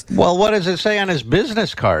could. Well, what does it say on his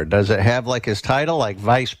business card? Does it have like his title, like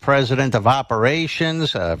Vice President of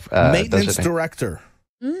Operations? Maintenance Director.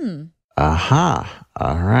 All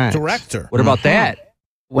right. Director. What about that?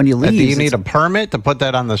 When you leave, do you need a permit to put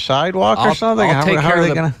that on the sidewalk or something? How are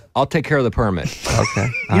they going to? I'll take care of the permit. Okay.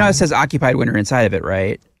 You know, it says occupied when you're inside of it,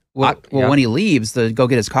 right? Well, yeah. when he leaves to go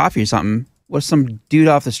get his coffee or something, what if some dude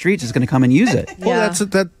off the street is going to come and use it? Well, that's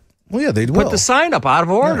that. Well, yeah, they will. Put the sign up out of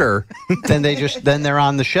order. then they're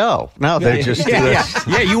on the show. No, they just do this.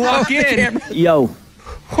 Yeah, you walk in. Yo.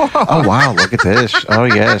 Oh wow! Look at this. Oh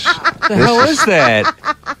yes. What the hell is that?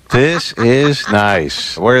 This is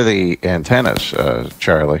nice. Where are the antennas,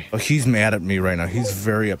 Charlie? Oh, he's mad at me right now. He's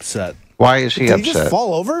very upset. Why is he Did upset? he just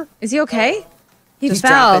fall over? Is he okay? He Just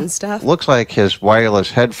fell. dropping stuff. Looks like his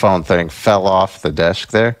wireless headphone thing fell off the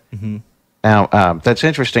desk there. Mm-hmm. Now that's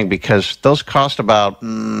interesting because those cost about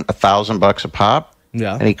 $1,000 a pop.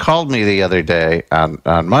 Yeah. And he called me the other day on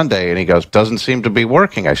Monday, and he goes, "Doesn't seem to be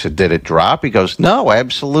working." I said, "Did it drop?" He goes, "No,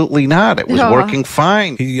 absolutely not. It was working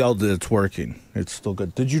fine." He yelled that it's working. It's still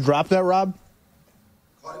good. Did you drop that, Rob?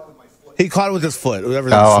 He caught it with his foot.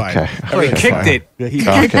 Everything's fine. Okay. Everything's He kicked fine. it. Yeah, he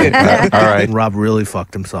Okay. kicked it. All right. Rob really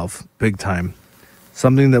fucked himself big time.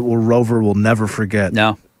 Something that Rover will never forget.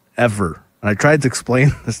 No. Ever. And I tried to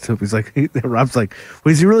explain this to him. He's like, Rob's like,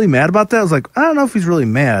 well, is he really mad about that? I was like, I don't know if he's really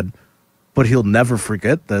mad, but he'll never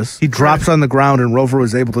forget this. He drops on the ground, and Rover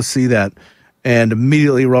was able to see that. And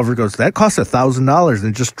immediately Rover goes, that cost $1,000, and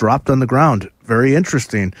it just dropped on the ground. Very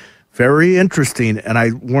interesting. Very interesting. And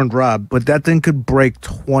I warned Rob, but that thing could break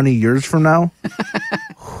 20 years from now.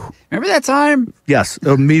 Remember that time? Yes,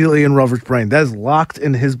 immediately in Rover's brain. That is locked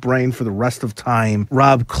in his brain for the rest of time.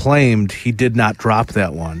 Rob claimed he did not drop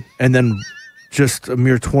that one. And then just a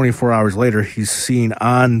mere 24 hours later, he's seen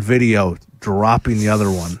on video dropping the other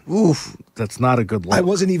one. Oof. That's not a good look. I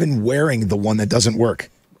wasn't even wearing the one that doesn't work.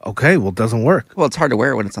 Okay, well, it doesn't work. Well, it's hard to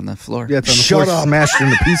wear when it's on the floor. Yeah, it's on the Shut floor, up. smashed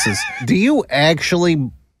into pieces. Do you actually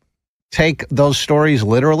take those stories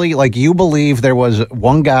literally? Like, you believe there was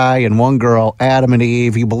one guy and one girl, Adam and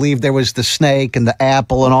Eve. You believe there was the snake and the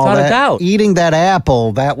apple and all Without a that. doubt. Eating that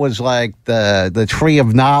apple, that was like the tree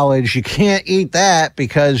of knowledge. You can't eat that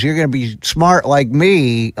because you're going to be smart like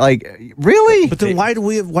me. Like, really? But then why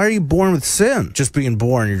are you born with sin? Just being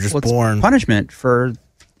born, you're just Well, it's born. punishment for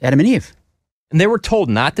Adam and Eve. And they were told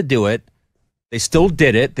not to do it. They still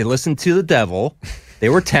did it. They listened to the devil. They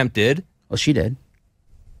were tempted. Well, she did.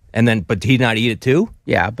 And then, but did he not eat it too?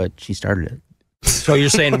 Yeah, but she started it. So you're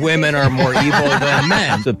saying women are more evil than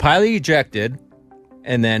men? So the pilot ejected,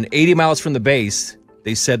 and then 80 miles from the base,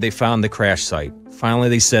 they said they found the crash site. Finally,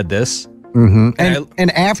 they said this. Mm-hmm.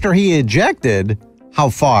 And after he ejected, how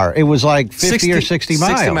far? It was like 50 or 60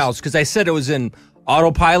 miles. 60 miles, because I said it was in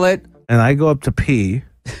autopilot. And I go up to pee,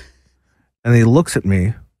 and he looks at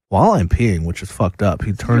me while I'm peeing, which is fucked up.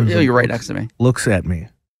 He turns. You're right next to me. Looks at me.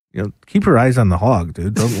 You know, keep your eyes on the hog,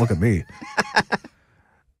 dude. Don't look at me.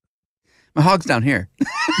 My hog's down here.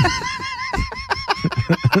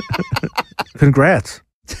 Congrats.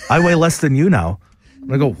 I weigh less than you now.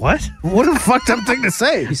 And I go, what? What a fucked up thing to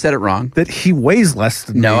say. You said it wrong. That he weighs less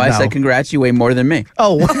than me No, I now. said congrats, you weigh more than me.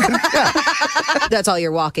 Oh, That's all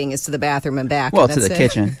you're walking is to the bathroom and back. Well, and to the that's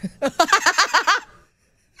it. kitchen.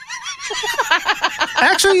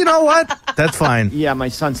 actually, you know what? That's fine. Yeah, my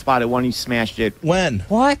son spotted one. He smashed it. When?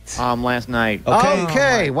 What? Last night.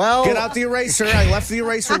 Okay, well. Get out the eraser. I left the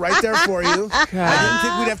eraser right there for you. I didn't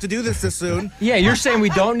think we'd have to do this soon. Yeah, you're saying we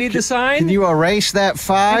don't need the sign? Can you erase that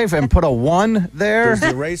 5 and put a 1 there? There's the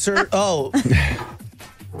eraser. Oh.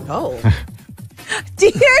 Oh.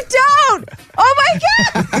 Dear, don't! Oh my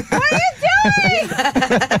God! What are you doing?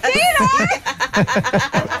 Dina!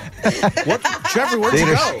 What? Jeffrey, where'd you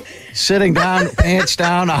go? Sitting down, pants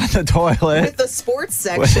down on the toilet. With the sports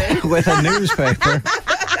section. With a newspaper.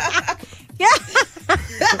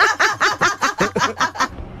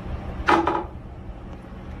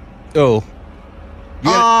 Oh.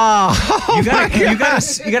 You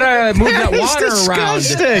gotta move that water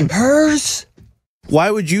disgusting. around. Hers. Why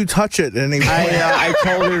would you touch it at any point? I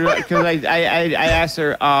told her because I asked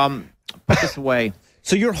her put this away.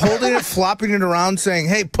 So you're holding it, flopping it around, saying,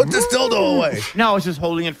 "Hey, put this dildo away." No, I was just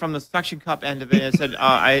holding it from the suction cup end of it. I said,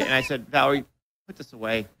 I said, Valerie, put this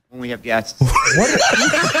away when we have guests. Oh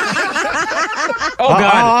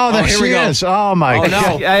God! Oh, there here we she go. is. Oh my Oh,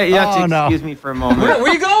 God. no. You have to no. excuse me for a moment. Where are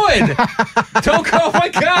you going? Don't go! Oh my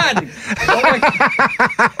God! Oh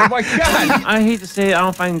my God! I hate to say it, I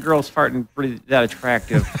don't find girls farting pretty that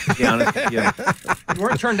attractive, to be honest with you. You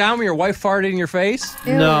weren't turned down when your wife farted in your face?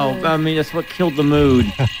 No, I mean, that's what killed the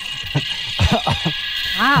mood.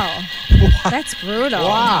 Wow. That's brutal.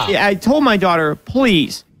 Wow. Yeah, I told my daughter,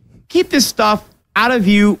 please, keep this stuff out of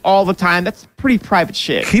you all the time. That's pretty private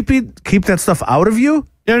shit. Keep that stuff out of you?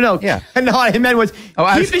 No. Yeah. No, what I meant was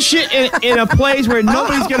keep the shit in a place where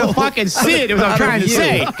nobody's going to fucking see it, is what I'm trying to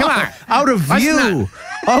say. Come on. Out of you.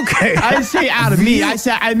 Okay. I didn't say out of me.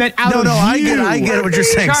 I meant out of you. No, I get it what you're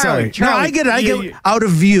saying. Sorry. No, I get it. I get out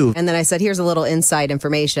of view. And then I said, here's a little inside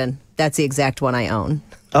information. That's the exact one I own.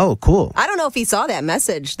 Oh, cool. I don't know if he saw that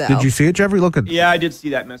message, though. Did you see it, Jeffrey? Look at. Yeah, I did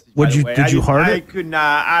see that message. Did you heart it? I could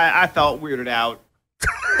not. I felt weirded out.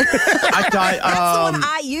 I thought That's the one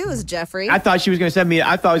I use, Jeffrey. I thought she was going to send me.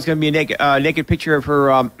 I thought it was going to be a naked picture of her.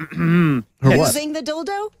 Her what? Using the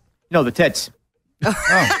dildo? No, the tits.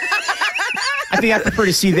 I think I prefer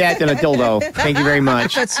to see that than a dildo. Thank you very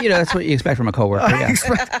much. That's what you expect from a coworker. Yeah.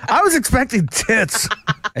 I was expecting tits.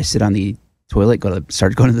 I sit on the toilet,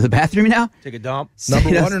 start going to the bathroom now. Take a dump.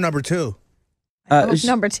 Number one or number two?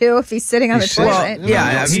 Number two, if he's sitting on the toilet.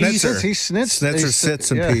 He's Snitzer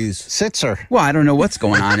sits and peas. Sitzer. Well, I don't know what's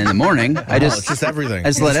going on in the morning. It's just everything. I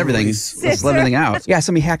just let everything out. Yeah,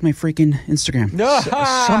 somebody hacked my freaking Instagram.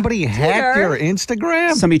 Somebody hacked your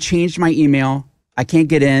Instagram? Somebody changed my email. I can't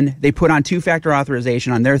get in. They put on 2-factor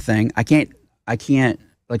authorization on their thing. I can't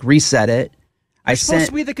like reset it. You're supposed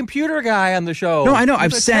to be the computer guy on the show. No, I know. You're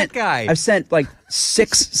I've the tech guy. sent like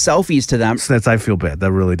 6 selfies to them. Snitz, I feel bad.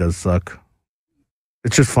 That really does suck.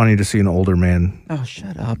 It's just funny to see an older man. Oh,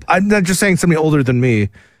 shut up. I'm not just saying somebody older than me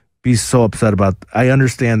be so upset about. I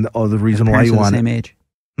understand the reason why you want the same age.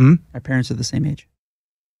 Our parents are the same age,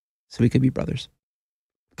 so we could be brothers.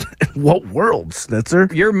 What world,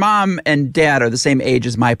 Snitzer? Your mom and dad are the same age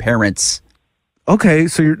as my parents. Okay,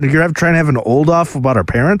 so you're trying to have an old off about our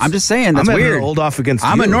parents? I'm just saying that's I'm weird. An old off against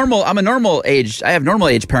I'm you. a normal age. I have normal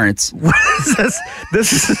age parents.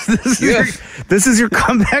 This is your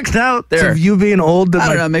comeback now There. to you being old. I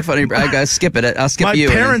don't know. Make fun of you. I gotta skip it. I'll skip my you.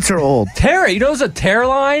 My parents are old. Tear. You know there's a tear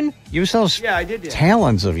line? Use those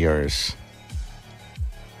talons of yours.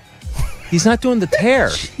 He's not doing the tear.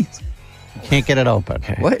 Can't get it open.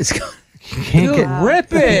 What is going Rip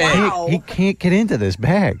it. He can't get into this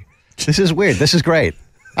bag. This is weird. This is great.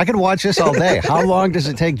 I could watch this all day. How long does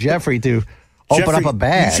it take Jeffrey to open up a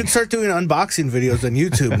bag? You should start doing unboxing videos on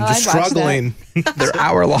YouTube and just struggling. They're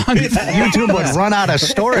hour long. YouTube would run out of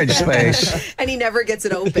storage space. And he never gets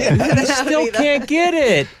it open. You still can't get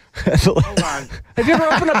it. Hold on. Have you ever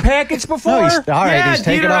opened a package before? No, all right, he's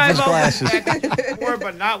taking off his glasses. Before,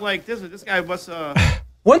 but not like this. This guy was.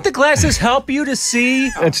 Wouldn't the glasses help you to see?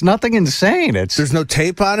 It's nothing insane. There's no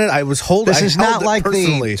tape on it. I was holding. This is not like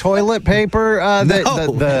the toilet paper,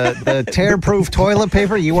 the tear-proof toilet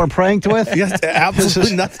paper you were pranked with. Yes,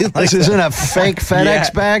 absolutely nothing like that. This isn't a fake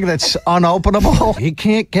FedEx bag that's unopenable. He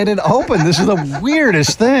can't get it open. This is the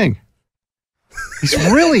weirdest thing. He's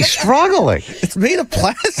really struggling. It's made of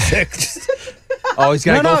plastic. Oh, he's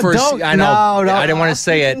got to go for his. I know. No. I didn't want to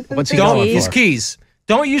say it. What's he going for? His keys.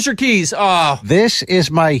 Don't use your keys. Oh. This is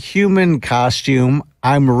my human costume.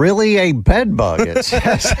 I'm really a bed bug, it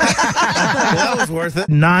says. That was worth it.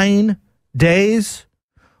 9 days.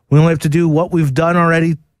 We only have to do what we've done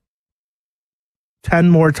already 10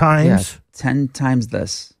 more times. Yeah, 10 times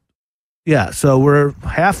this. Yeah, so we're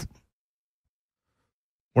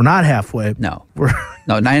not halfway. No.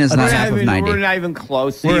 No, 9 is not half of 90. We're not even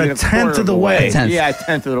close. We're a tenth of the way. Yeah, a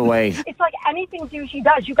tenth of the way. It's like anything Duji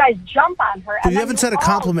does, you guys jump on her. But you haven't said a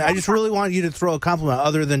compliment. I just really want you to throw a compliment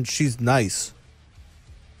other than she's nice.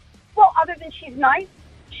 Well, other than she's nice,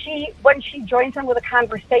 when she joins in with a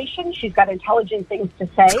conversation, she's got intelligent things to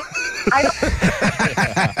say.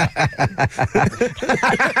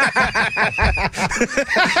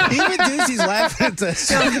 Even Duji's laughing at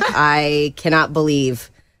this. I cannot believe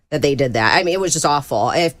that they did that. I mean, it was just awful.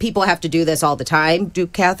 If people have to do this all the time, do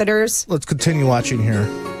catheters. Let's continue watching here.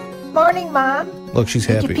 Morning, Mom. Look, she's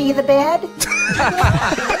happy. Did you pee the bed? I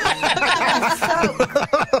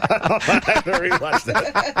have to rewatch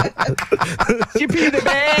that. Did you pee the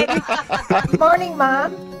bed? Morning,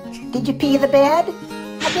 Mom. Did you pee the bed?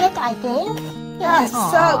 A bit, I think. Yeah,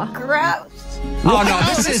 so gross. Oh no,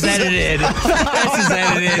 this is edited. This is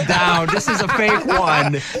edited down. This is a fake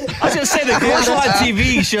one. I was gonna say the commercial on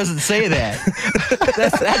TV. She doesn't say that.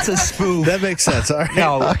 That's a spoof. That makes sense. All right.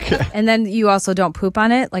 No. Okay. And then you also don't poop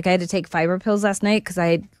on it. Like I had to take fiber pills last night because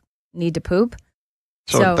I need to poop.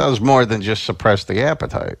 So it does more than just suppress the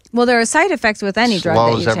appetite. Well, there are side effects with any drug that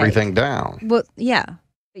you Slows take. everything down. Well, yeah.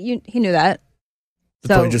 But he knew that.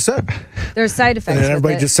 That's what I just said. There's side effects. And then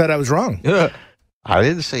everybody with it. just said I was wrong. I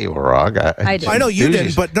didn't say you were wrong. I did. I know you Duji's-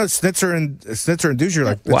 didn't, but no, Snitzer and Duji are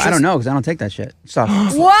like. Well, I don't know because I don't take that shit. Stop.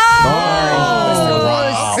 Whoa!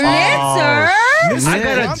 Snitzer! I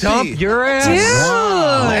gotta dump your ass. Dude!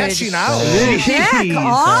 Lashing out. Back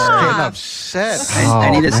off. Getting upset.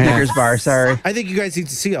 I need a man. Snickers bar. Sorry. I think you guys need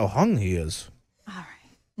to see how hung he is.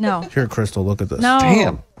 No. Here, Crystal, look at this. No.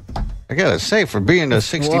 Damn. I gotta say, for being a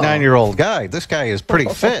 69-year-old guy, this guy is pretty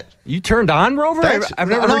fit. You turned on, Rover? I've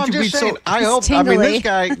never heard you be so. I hope. I mean,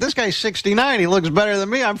 this guy's 69. He looks better than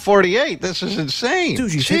me. I'm 48. This is insane.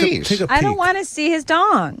 Dude, you Jeez. take a peek. I don't want to see his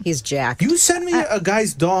dong. He's Jack. You send me a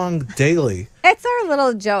guy's dong daily. It's our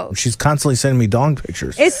little joke. She's constantly sending me dong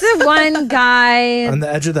pictures. It's the one guy on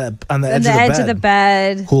the edge of that. On the on edge, the of, the edge bed. of the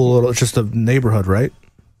bed. Cool little. It's just a neighborhood, right?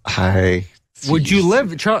 Hi. Would you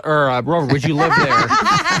live, Rover? Would you live there?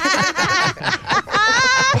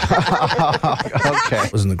 Okay.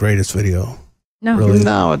 Wasn't the greatest video. No. Really?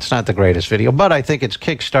 No, it's not the greatest video, but I think it's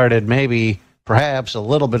kickstarted perhaps a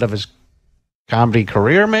little bit of his comedy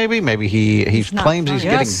career. Maybe he claims he's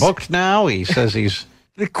getting booked now. He says he's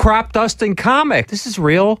the crop dusting comic. This is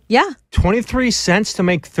real. Yeah. 23 cents to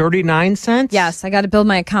make 39 cents. Yes, I got to build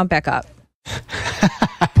my account back up.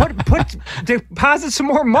 Deposit some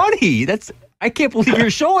more money. I can't believe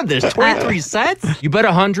you're showing this. 23 cents. You bet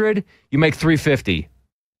 100, you make 350.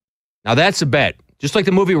 Now that's a bet. Just like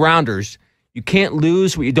the movie Rounders, you can't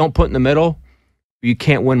lose what you don't put in the middle, but you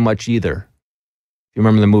can't win much either. You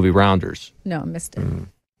remember the movie Rounders? No, I missed it.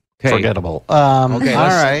 Okay. forgettable. Okay, all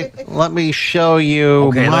right. Let me show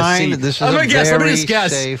you mine. This is Let me guess. Let me just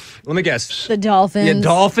guess. safe. Let me guess. The Dolphins. Yeah,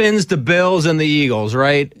 Dolphins, the Bills, and the Eagles,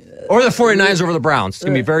 right? Or the 49ers over the Browns. It's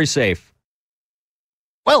going to be very safe.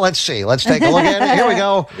 Well, let's see. Let's take a look at it. Here we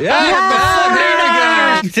go.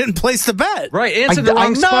 You didn't place the bet. Right, answer the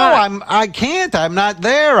wrong spot. I can't. I'm not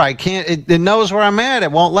there. I can't. It knows where I'm at.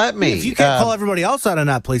 It won't let me. If you can't call everybody else out on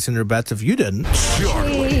not placing their bets if you didn't.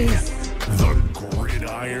 The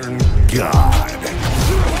Gridiron God.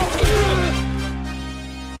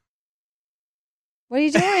 What are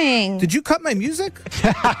you doing? Did you cut my music?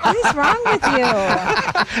 What is wrong with you?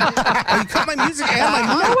 You cut my music and my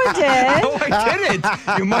mic. No one did. No, I didn't.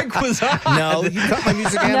 Your mic was on. No, you cut my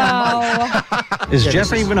music and my mic. Is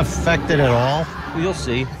Jeff even affected at all? You'll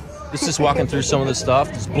see. This is walking through some of the stuff.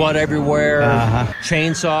 There's blood everywhere.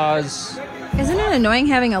 Chainsaws. Isn't it annoying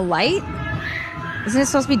having a light? Isn't it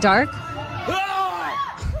supposed to be dark?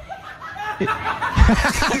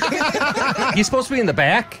 He's supposed to be in the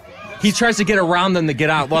back. He tries to get around them to get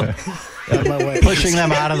out. Well, Pushing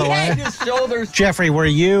them out of the way. His shoulders. Jeffrey, were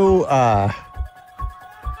you?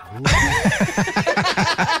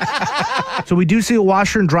 So we do see a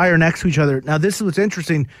washer and dryer next to each other. Now, this is what's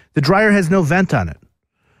interesting. The dryer has no vent on it.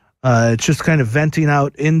 It's just kind of venting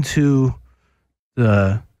out into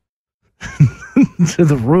the to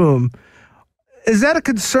the room. Is that a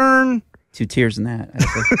concern? 2 tiers in that.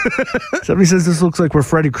 Somebody says this looks like where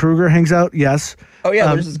Freddy Krueger hangs out. Yes. Oh,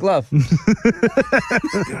 yeah, there's his glove.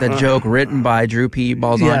 The joke written by Drew P.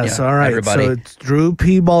 Balzania. Yes, all right. Everybody. So it's Drew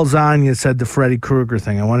P. Balzania said the Freddy Krueger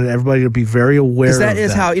thing. I wanted everybody to be very aware of that. That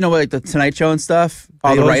is how, like the Tonight Show and stuff,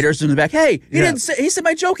 all the writers in the back, hey, he said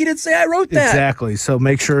my joke, he didn't say I wrote that. Exactly. So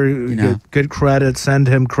make sure you get good credit, send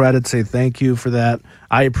him credit, say thank you for that.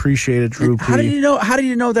 I appreciate it, Drew P. How did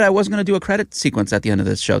you know that I wasn't going to do a credit sequence at the end of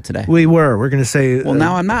this show today? We're going to say... Well,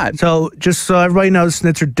 now I'm not. So just so everybody knows,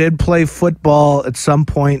 Snitzer did play football at some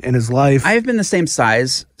point in his life. I've been the same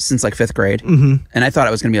size since like 5th grade, Mm-hmm. and I thought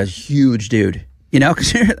I was going to be a huge dude.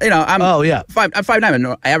 Because I'm 5'9", I'm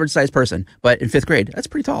an average sized person, but in 5th grade, that's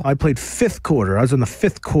pretty tall. I played 5th quarter. I was on the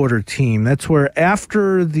 5th quarter team. That's where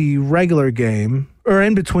after the regular game, or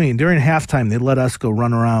in between, during halftime, they let us go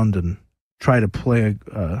run around and try to play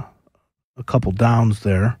a couple downs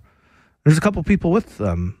there. There's a couple people with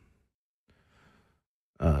them.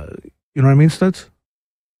 You know what I mean, Studs?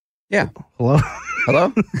 Yeah. Hello?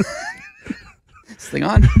 Hello? This thing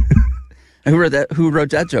on? Who wrote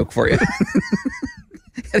that joke for you?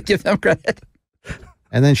 Gotta give them credit.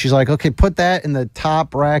 And then she's like, okay, put that in the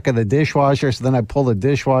top rack of the dishwasher. So then I pull the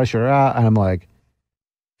dishwasher out, and I'm like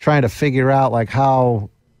trying to figure out how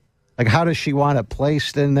does she want it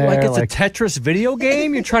placed in there? Like it's a Tetris video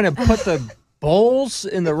game? You're trying to put the bowls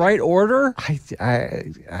in the right order? Is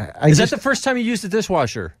that the first time you used a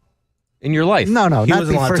dishwasher in your life? No, not wasn't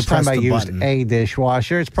the allowed to first time press I the used button. a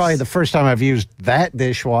dishwasher. It's probably the first time I've used that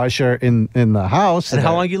dishwasher in the house. And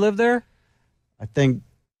how long you lived there? I think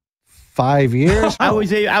 5 years.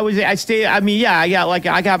 I stay. I mean, yeah, I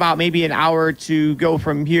got about maybe an hour to go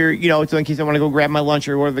from here, so in case I want to go grab my lunch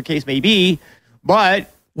or whatever the case may be.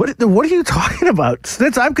 But What are you talking about?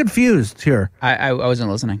 Snitz, I'm confused here. I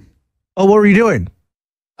wasn't listening. Oh, what were you doing?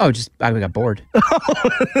 Oh, I got bored.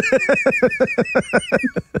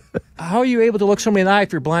 How are you able to look somebody in the eye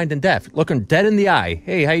if you're blind and deaf? Looking dead in the eye.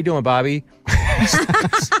 Hey, how you doing, Bobby?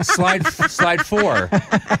 slide 4.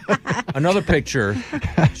 Another picture.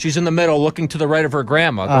 She's in the middle looking to the right of her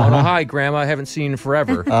grandma. Going, oh, hi, grandma. I haven't seen you in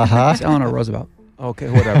forever. It's Eleanor Roosevelt. Okay,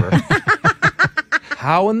 whatever.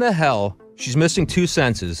 How in the hell? She's missing 2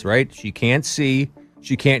 senses, right? She can't see.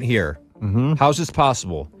 She can't hear. How's this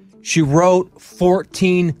possible? She wrote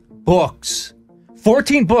 14 books.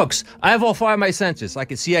 14 books. I have all 5 of my senses. I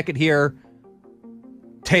can see, I can hear,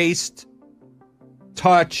 taste,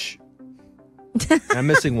 touch. I'm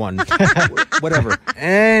missing one. Whatever.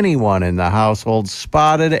 Anyone in the household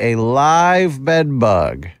spotted a live bed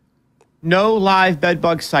bug? no live bed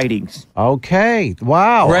bug sightings. Okay.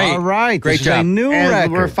 Wow. Great. All right. Great This job. is a new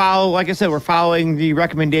And record. like I said, we're following the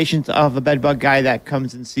recommendations of the bed bug guy that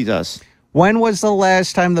comes and sees us. When was the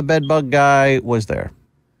last time the bed bug guy was there?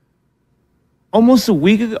 Almost a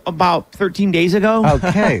week ago, about 13 days ago.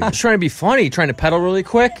 Okay. He's trying to be funny, trying to pedal really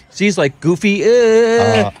quick. So he's like goofy,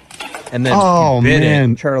 and then oh, bit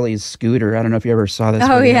man. it. Charlie's scooter. I don't know if you ever saw this.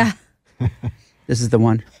 Oh, video. yeah. This is the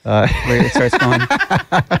one where it starts going,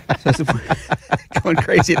 going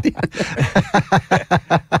crazy at the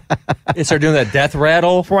end. It started doing that death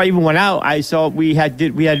rattle. Before I even went out, I saw we had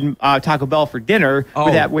Taco Bell for dinner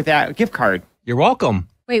with that gift card. You're welcome.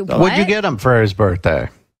 Wait, what? What'd you get him for his birthday?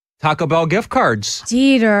 Taco Bell gift cards.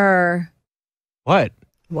 Dieter. What?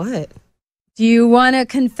 What? Do you want to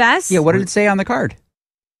confess? Yeah, what did it say on the card?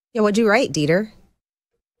 Yeah, what'd you write, Dieter?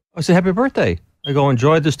 I said, happy birthday. I go,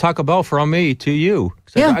 enjoy this Taco Bell from me to you.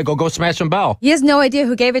 Yeah. I go smash some bell. He has no idea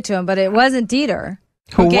who gave it to him, but it wasn't Dieter.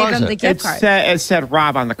 Who gave was him it? the gift card. It said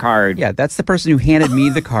Rob on the card. Yeah, that's the person who handed me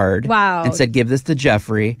the card. Wow. And said, give this to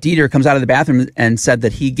Jeffrey. Dieter comes out of the bathroom and said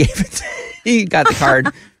that he gave it. He got the card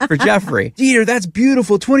for Jeffrey. Dieter, that's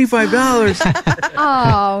beautiful. $25.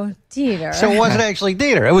 Oh, Dieter. So it wasn't actually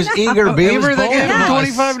Dieter. It was Eager Beaver that gave him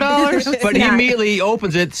 $25? But he immediately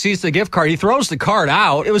opens it, sees the gift card. He throws the card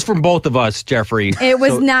out. It was from both of us, Jeffrey. It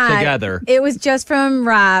was not. Together. It was just from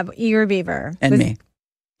Rob, Eager Beaver. And me.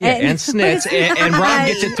 Yeah, and Snitz, and Rob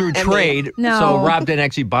gets it through trade, No. so Rob didn't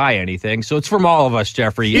actually buy anything. So it's from all of us,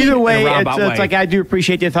 Jeffrey. Either way, in a it's roundabout way. like I do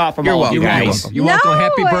appreciate the thought from You're all of you welcome. guys. You're welcome. No.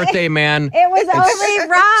 Happy birthday, man. It was only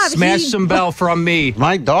Rob. Smash some bell from me.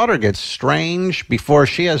 My daughter gets strange before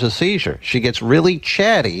she has a seizure. She gets really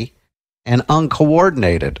chatty and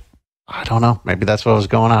uncoordinated. I don't know. Maybe that's what was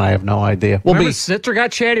going on. I have no idea. Remember Snitzer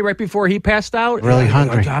got chatty right before he passed out? Really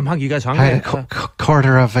hungry. I'm hungry. You guys I hungry? had a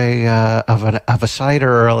quarter of a cider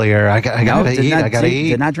earlier. I gotta eat. I gotta eat.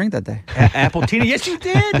 Did not drink that day. Appletini. Yes, you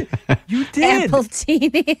did. You did.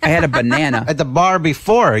 Appletini. I had a banana. At the bar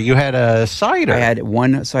before, you had a cider. I had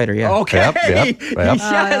one cider, yeah. Okay. Yep.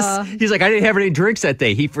 Yes. He's like, I didn't have any drinks that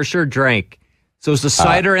day. He for sure drank. So it was the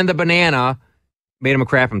cider and the banana made him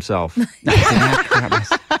crap himself. No, I did not crap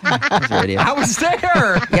myself. I was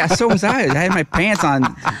there. Yeah, so was I. I had my pants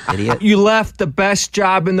on, idiot. You left the best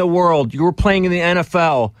job in the world. You were playing in the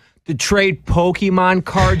NFL to trade Pokemon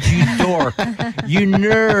cards, you dork. You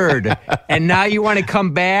nerd. And now you want to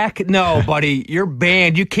come back? No, buddy. You're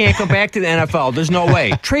banned. You can't come back to the NFL. There's no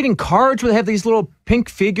way. Trading cards where they have these little pink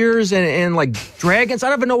figures and like dragons. I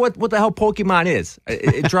don't even know what the hell Pokemon is.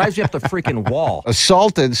 It drives you up the freaking wall.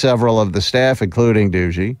 Assaulted several of the staff, including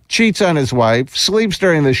Duji. Cheats on his wife. Sleeps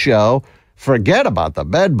during the show. Forget about the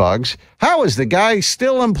bed bugs. How is the guy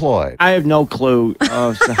still employed? I have no clue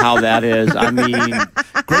as to how that is. I mean,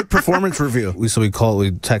 Great performance review. We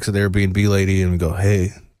texted the Airbnb lady and we go, hey,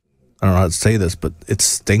 I don't know how to say this, but it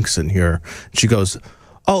stinks in here. She goes,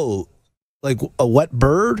 oh, like a wet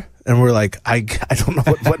bird? And we're like, I don't know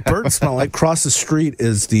what wet birds smell like. Across the street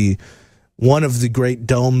is one of the great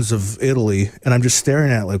domes of Italy. And I'm just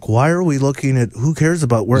staring at it like, why are we looking at, who cares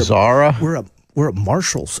about where Zara? We're at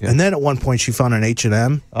Marshall's. Yeah. And then at one point she found an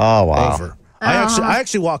H&M. Oh, wow. Over. I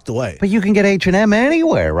actually walked away. But you can get H&M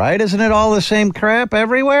anywhere, right? Isn't it all the same crap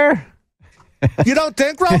everywhere? You don't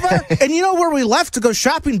think, Rover? And you know where we left to go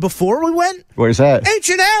shopping before we went? Where's that?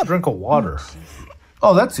 H&M. Drink of water.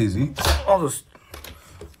 Oh, that's easy. I'll just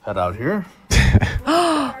head out here.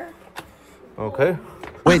 Okay.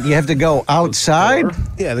 Wait, you have to go outside?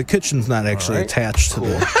 Yeah, the kitchen's not actually attached to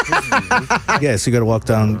the. Yeah, so you got to walk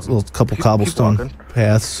down a little couple cobblestone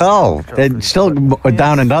paths. Oh, and still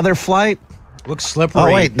down another flight? Looks slippery.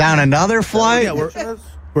 Oh, wait, down another flight? Yeah,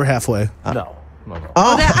 we're halfway. No.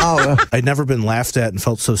 I'd never been laughed at and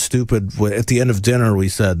felt so stupid. At the end of dinner, we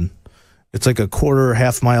said it's like a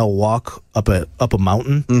half mile walk up a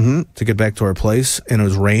mountain to get back to our place, and it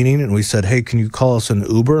was raining. And we said, "Hey, can you call us an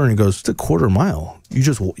Uber?" And he goes, "It's a quarter mile.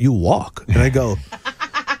 You walk." And I go,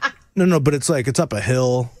 "No, but it's up a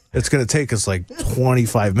hill. It's going to take us like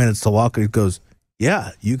 25 minutes to walk." And he goes,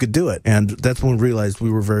 "Yeah, you could do it." And that's when we realized we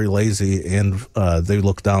were very lazy, and they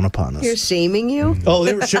looked down upon us. You're shaming you? Oh,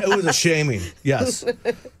 it was a shaming. Yes.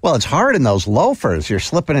 Well, it's hard in those loafers. You're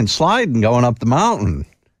slipping and sliding going up the mountain.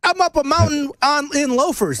 I'm up a mountain in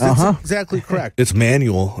loafers. That's exactly correct. It's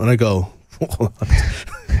manual, and I go.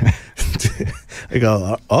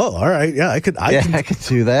 Oh, all right, yeah, I could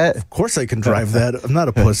do that. Of course, I can drive that. I'm not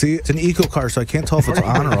a pussy. It's an eco car, so I can't tell if it's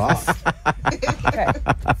on or off.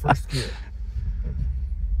 First gear.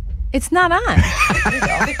 It's not on. It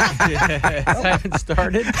hasn't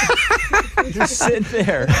started. Just sitting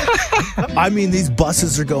there. I mean, these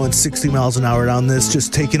buses are going 60 miles an hour down this,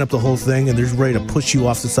 just taking up the whole thing, and they're ready to push you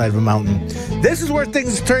off the side of a mountain. This is where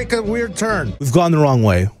things take a weird turn. We've gone the wrong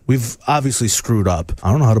way. We've obviously screwed up. I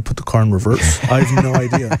don't know how to put the car in reverse. I have no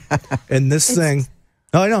idea. And this thing...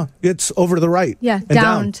 Oh, I know. It's over to the right. Yeah, and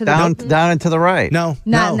down to the right. Down and to the right. No.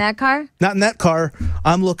 Not in that car? Not in that car.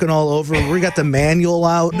 I'm looking all over. We got the manual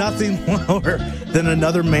out. Nothing lower than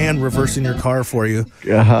another man reversing your car for you.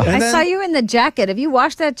 I saw you in the jacket. Have you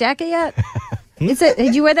washed that jacket yet?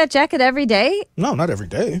 Did you wear that jacket every day? No, not every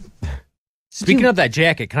day. Speaking of that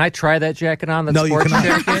jacket, can I try that jacket on? That sports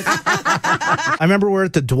jacket? I remember we're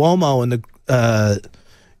at the Duomo and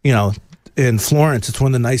in Florence. It's one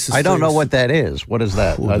of the nicest. I don't know what that is. What is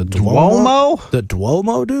that? A Duomo? The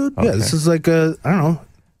Duomo, dude? Okay. Yeah, this is like I don't know.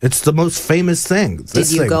 It's the most famous thing.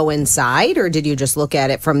 Did you go inside, or did you just look at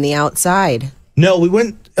it from the outside? No, we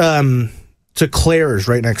went to Claire's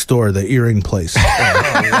right next door, the earring place. You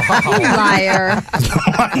liar.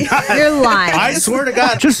 You're lying. I swear to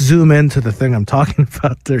God. Just zoom into the thing I'm talking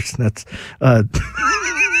about there, Snitz.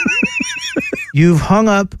 You've hung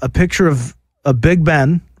up a picture of a Big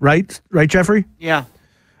Ben, right? Right, Jeffrey? Yeah.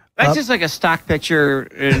 That's just like a stock picture,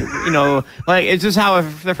 and, like it's just how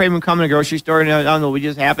the frame would come in a grocery store, and I don't know, we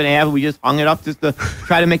just happen to have it. We just hung it up just to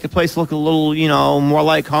try to make the place look a little, more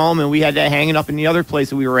like home, and we had that hanging up in the other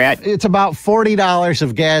place that we were at. It's about $40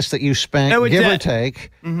 of gas that you spent, give or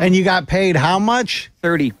take, and you got paid how much?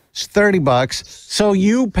 30. It's $30. So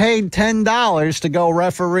you paid $10 to go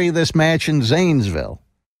referee this match in Zanesville.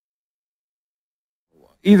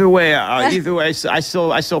 Either way, I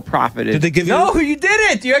still profited. Did they give you? No, you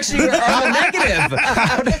didn't. You actually are negative.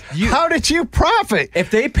 How did you profit?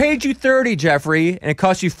 If they paid you 30, Jeffrey, and it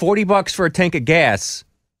cost you $40 for a tank of gas,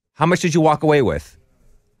 how much did you walk away with?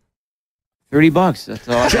 $30. That's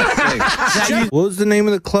all I can say. What was the name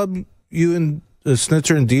of the club you and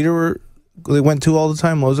Snitzer and Dieter they went to all the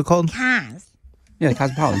time? What was it called? Yeah, the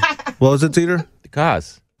Cosmopolitan. What was it, Dieter? The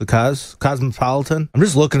Cos. The Cosmopolitan? I'm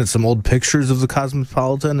just looking at some old pictures of the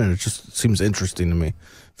Cosmopolitan, and it just seems interesting to me.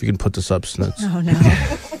 If you can put this up, Snitz. Oh, no.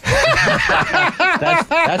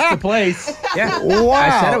 That's the place. Yeah. Wow.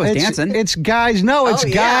 I said I was dancing. It's guys. No, it's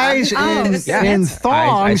guys in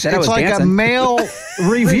thongs. I said I was it's like dancing. a male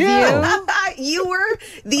review. You were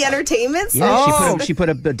the entertainment? Yeah, she put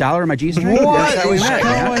a $1 in my G-string. What That's how we is met.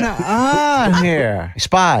 going on here?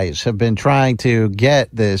 Spies have been trying to get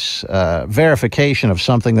this verification of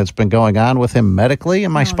something that's been going on with him medically,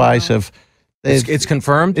 and my spies have... It's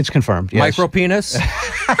confirmed? It's confirmed, yes. Micro penis?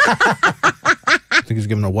 I think he's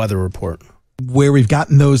giving a weather report. Where we've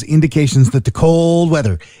gotten those indications that the cold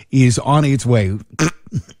weather is on its way.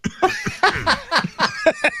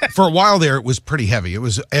 For a while there, it was pretty heavy. It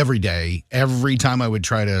was every day. Every time I would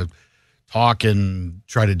try to talk and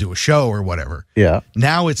try to do a show or whatever. Yeah.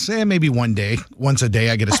 Now it's maybe once a day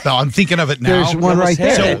I get a spell. I'm thinking of it now. There's one right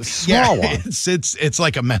there. So, Small one. It's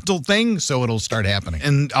like a mental thing, so it'll start happening.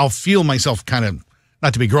 And I'll feel myself kind of,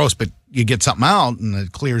 not to be gross, but you get something out and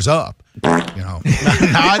it clears up. Not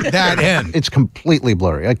that end. It's completely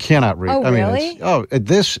blurry. I cannot read. Oh, really?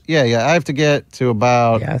 This, I have to get to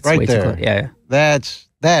about right there. Yeah. That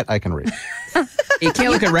I can read. You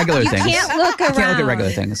can't look at regular things. You can't look around. You can't look at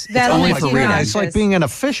regular things. It's That's only what for you reading. have. It's like being in a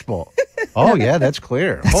fishbowl. Oh, yeah, that's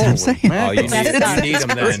clear. That's what I'm saying. Man. Oh, you need them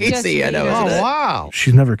then. Crazy, I know. Oh, Isn't it? wow.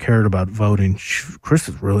 She's never cared about voting.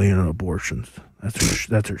 Christa's really into abortions.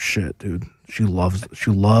 That's her shit, dude. She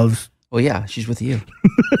loves. Well, yeah, she's with you.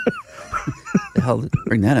 The hell,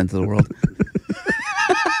 bring that into the world.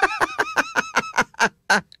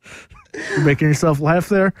 You're making yourself laugh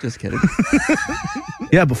there? Just kidding.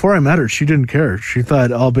 Yeah, before I met her, she didn't care. She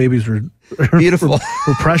thought all babies were beautiful,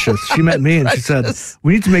 were precious. She met me and she said,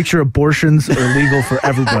 "We need to make sure abortions are legal for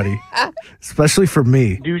everybody, especially for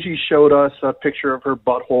me." Duji showed us a picture of her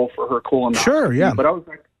butthole for her colonoscopy. Sure, yeah. But I was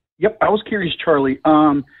like, "Yep." I was curious, Charlie.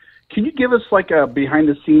 Can you give us like a behind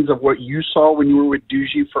the scenes of what you saw when you were with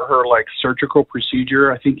Duji for her like surgical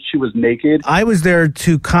procedure? I think she was naked. I was there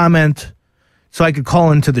to comment so I could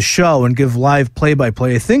call into the show and give live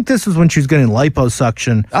play-by-play. I think this is when she was getting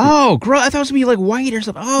liposuction. Oh, gross. I thought it was going to be like white or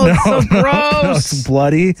something. Oh, it's so gross. No, it's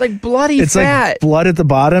bloody. It's like bloody it's fat. Like blood at the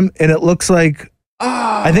bottom, and it looks like...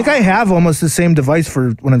 I think I have almost the same device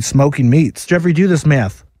for when I'm smoking meats. Jeffrey, do this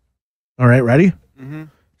math. All right, ready? Mm-hmm.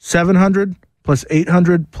 700 plus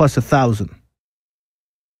 800 plus 1,000.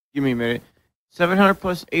 Give me a minute. 700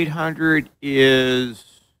 plus 800 is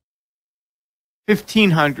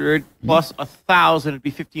 1,500 plus 1,000 would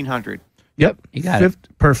be 1,500. Yep. You got it.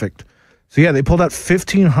 Perfect. So yeah, they pulled out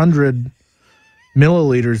 1,500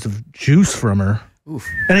 milliliters of juice from her. Oof.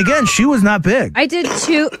 And again, she was not big. I did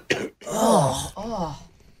two. Oh,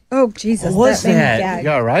 Jesus. What was made me that? gag.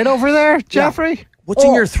 You all right over there, Jeffrey? What's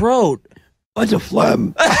in your throat? Bunch of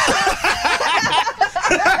phlegm.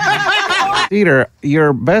 Peter,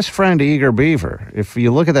 your best friend, Eager Beaver, if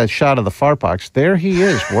you look at that shot of the fart box, there he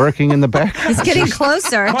is working in the back. He's getting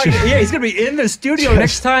closer. Yeah, he's going to be in the studio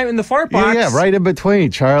next time in the fart box. Yeah, right in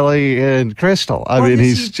between Charlie and Crystal. I What mean, is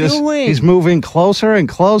he's he just, doing? he's moving closer and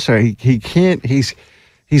closer. He can't, he's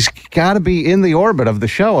got to be in the orbit of the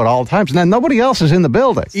show at all times. Now, nobody else is in the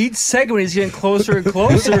building. Each segment, he's getting closer and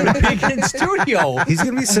closer to being in studio. He's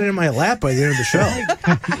going to be sitting in my lap by the end of the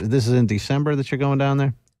show. This is in December that you're going down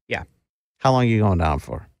there? Yeah. How long are you going down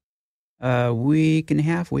for? Week and a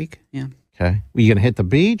half, yeah. Okay. Are you going to hit the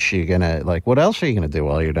beach? Are you going to, like, what else are you going to do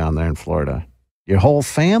while you're down there in Florida? Your whole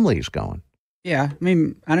family's going. Yeah, I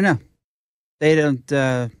mean, I don't know. They don't,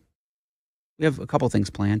 we have a couple things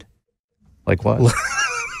planned. Like what?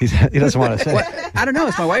 He doesn't want to say. What? I don't know.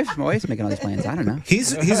 It's my wife. My wife's making all these plans. I don't know.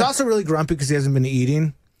 He's also really grumpy because he hasn't been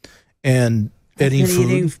eating and eating I've been food.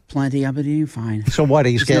 Eating plenty. I've been eating fine. So what?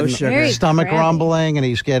 He's There's no getting sugar. stomach rumbling, and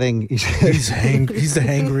he's getting. He's the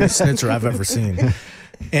hangriest snitzer I've ever seen.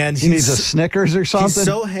 And he needs a Snickers or something. He's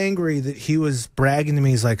so hangry that he was bragging to me.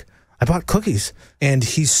 He's like, I bought cookies, and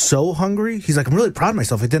he's so hungry. He's like, I'm really proud of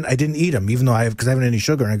myself. I didn't eat them, even though because I haven't any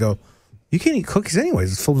sugar. And I go, you can't eat cookies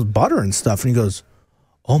anyways. It's full of butter and stuff. And he goes,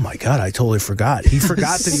 oh my God, I totally forgot. He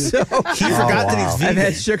forgot that he forgot that he's vegan. I've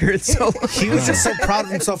had sugar. It's so long. He was just so proud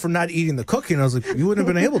of himself for not eating the cookie, and I was like, you wouldn't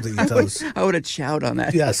have been able to eat those. I would have chowed on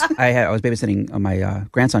that. Yes. I was babysitting my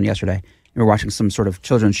grandson yesterday. We were watching some sort of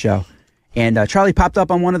children's show, and Charlie popped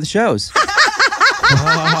up on one of the shows.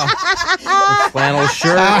 Flannel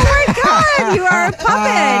shirt. Oh my God, you are a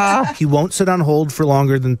puppet. He won't sit on hold for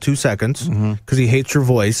longer than 2 seconds because he hates your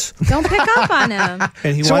voice. Don't pick up on him.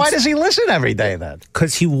 And So why does he listen every day then?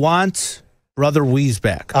 Because he wants Brother Wee's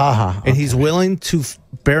back. And he's willing to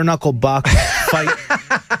bare knuckle buck fight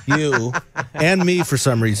you and me for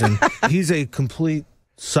some reason. He's a complete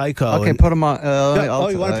psycho. Okay, put him on.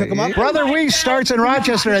 You want to pick him up? Brother Weeze starts in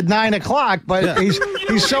Rochester at 9 o'clock, but he's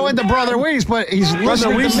so into Brother Weeze, but he's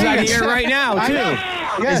listening Weeze to is me. out here right now, too.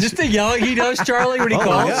 Yes. Is this the yelling he does, Charlie, when he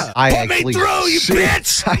calls? Yeah. I Put actually me through, you see-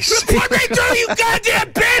 bitch! I see- Put me through, you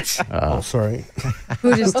goddamn bitch! Oh, sorry.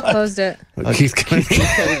 Who just closed it? I just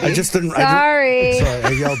didn't. Sorry. Sorry,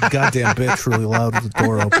 I yelled "goddamn bitch" really loud with the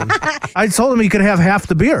door open. I told him he could have half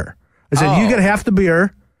the beer. I said, "You get half the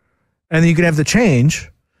beer, and then you can have the change."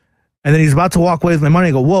 And then he's about to walk away with my money.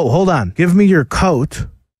 I go, "Whoa, hold on! Give me your coat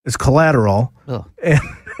as collateral,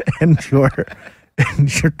 and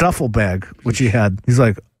your duffel bag, which he had." He's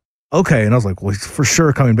like, "Okay," and I was like, "Well, he's for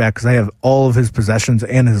sure coming back because I have all of his possessions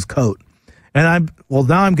and his coat." And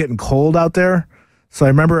now I'm getting cold out there. So I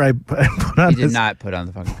remember I put on He did not put on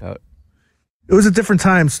the fucking coat. It was a different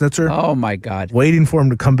time, Snitzer. Oh my God. Waiting for him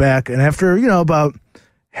to come back. And after, about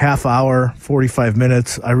half hour, 45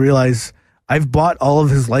 minutes, I realized I've bought all of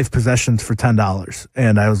his life possessions for $10.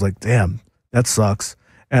 And I was like, damn, that sucks.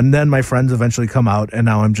 And then my friends eventually come out, and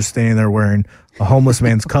now I'm just standing there wearing a homeless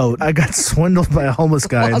man's coat. I got swindled by a homeless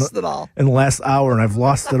guy Lost it all. in the last hour, and I've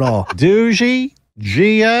lost it all. Duji,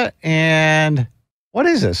 Gia, and what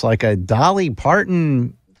is this? Like a Dolly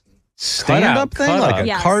Parton stand-up thing? Cutout. Like a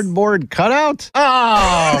Yes. cardboard cutout?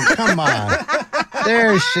 Oh, come on.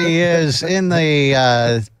 There she is in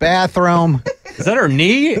the bathroom. Is that her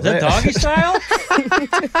knee? Is that doggy style?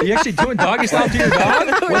 Are you actually doing doggy style to your dog?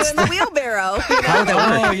 We're in the wheelbarrow.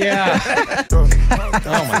 Oh, yeah.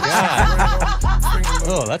 Oh, my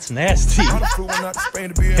God. Oh, that's nasty.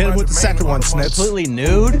 Hit him with the second one, Snitz. Completely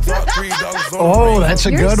nude? Oh, that's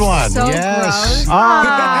a good one. so Yes. gross.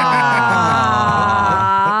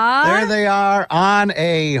 There they are on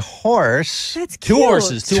a horse. That's Two cute.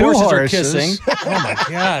 horses. Two horses are kissing. Oh my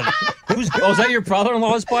god. Is that your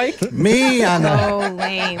brother-in-law's bike? Me on the So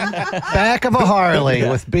lame. back of a Harley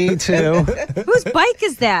with B2. Whose bike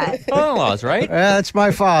is that? Brother-in-law's, right? That's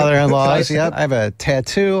my father-in-law's. Yep. I have a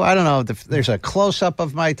tattoo. I don't know if there's a close-up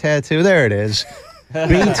of my tattoo. There it is.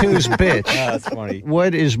 B2's bitch. Oh, that's funny.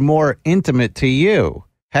 What is more intimate to you?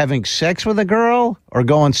 Having sex with a girl or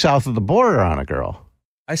going south of the border on a girl?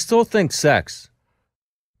 I still think sex.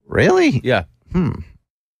 Really? Yeah.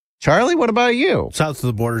 Charlie, what about you? South of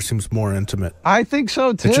the border seems more intimate. I think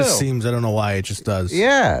so, too. It just seems, I don't know why, it just does.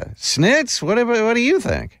 Yeah. Snitz, what do you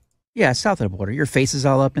think? Yeah, south of the border. Your face is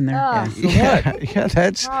all up in there. Yeah,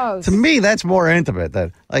 that's Gross. to me. That's more intimate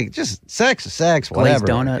than like just sex, is sex, whatever.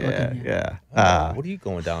 Glazed donut Yeah, looking. yeah. What are you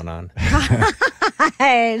going down on?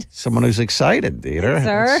 God. Someone who's excited, Dieter.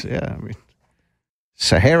 Sir? That's- Yeah, I mean,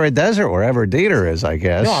 Sahara Desert, wherever Dieter is, I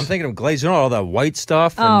guess. No, I'm thinking of glazed, all that white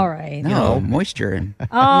stuff. And, All right. No, moisture. And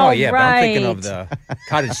Oh, no, yeah, but I'm thinking right. of the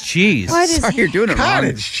cottage cheese. What is sorry, you're doing it wrong.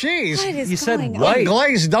 cottage cheese. What is You said going white. A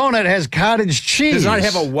glazed donut has cottage cheese. Does not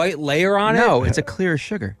have a white layer on it? No, it's a clear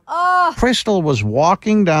sugar. Oh, Crystal was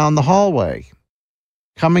walking down the hallway,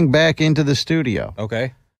 coming back into the studio.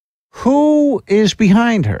 Okay. Who is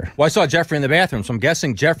behind her? Well, I saw Jeffrey in the bathroom, so I'm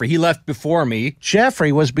guessing Jeffrey. He left before me.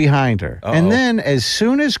 Jeffrey was behind her. Uh-oh. And then as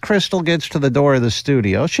soon as Crystal gets to the door of the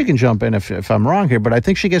studio, she can jump in if I'm wrong here, but I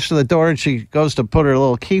think she gets to the door and she goes to put her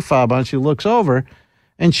little key fob on. She looks over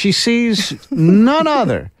and she sees none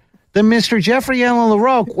other than Mr. Jeffrey Allen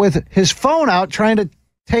LaRoque with his phone out trying to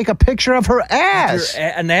take a picture of her ass.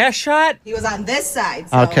 An ass shot? He was on this side.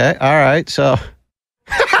 So. Okay, all right. So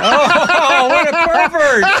Oh, what a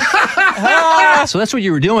pervert! So that's what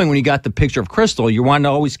you were doing when you got the picture of Crystal. You wanted to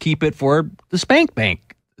always keep it for the spank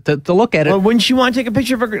bank to look at it. Well, wouldn't you want to take a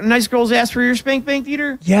picture of a nice girl's ass for your spank bank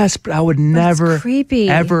theater? Yes, but I would never, creepy.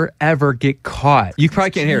 ever get caught. You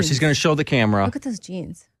probably can't hear us. He's going to show the camera. Look at those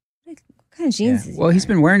jeans. What kind of jeans is he Well, he's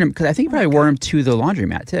been wearing them because I think he probably wore them to the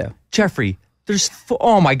laundromat too. Jeffrey,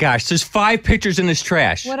 oh my gosh, there's 5 pictures in his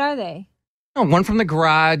trash. What are they? No, one from the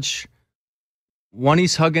garage. One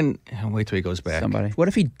he's hugging. Oh, wait till he goes back. Somebody. What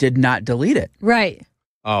if he did not delete it? Right.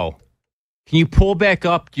 Oh. Can you pull back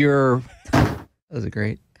up your... Those are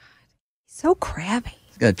great. So crabby.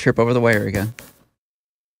 He's gonna trip over the wire again.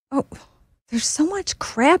 Oh, there's so much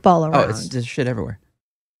crap all around. Oh, it's just shit everywhere.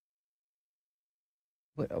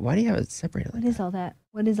 Why do you have it separated? What is all that?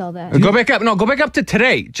 What is all that? Go back up. No, go back up to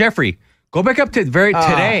today. Jeffrey, go back up to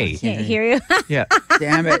today. Can't hear you. Yeah.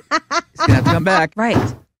 Damn it. He's gonna have to come back.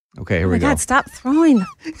 Right. Okay, here Oh we my go. God, stop throwing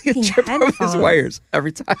He the trip over his headphones. wires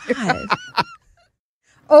every time. God.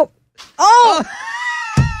 Oh.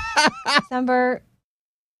 December.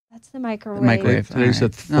 That's the microwave. Microwave. Today's All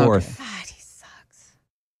the right. 4th. God, he sucks.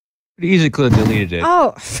 Pretty easy could have deleted it.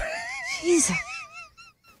 Oh, Jesus.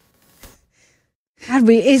 God,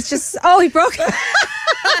 it's just, oh, he broke it.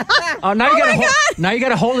 Oh, now you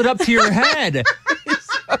gotta hold it up to your head.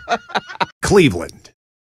 Cleveland.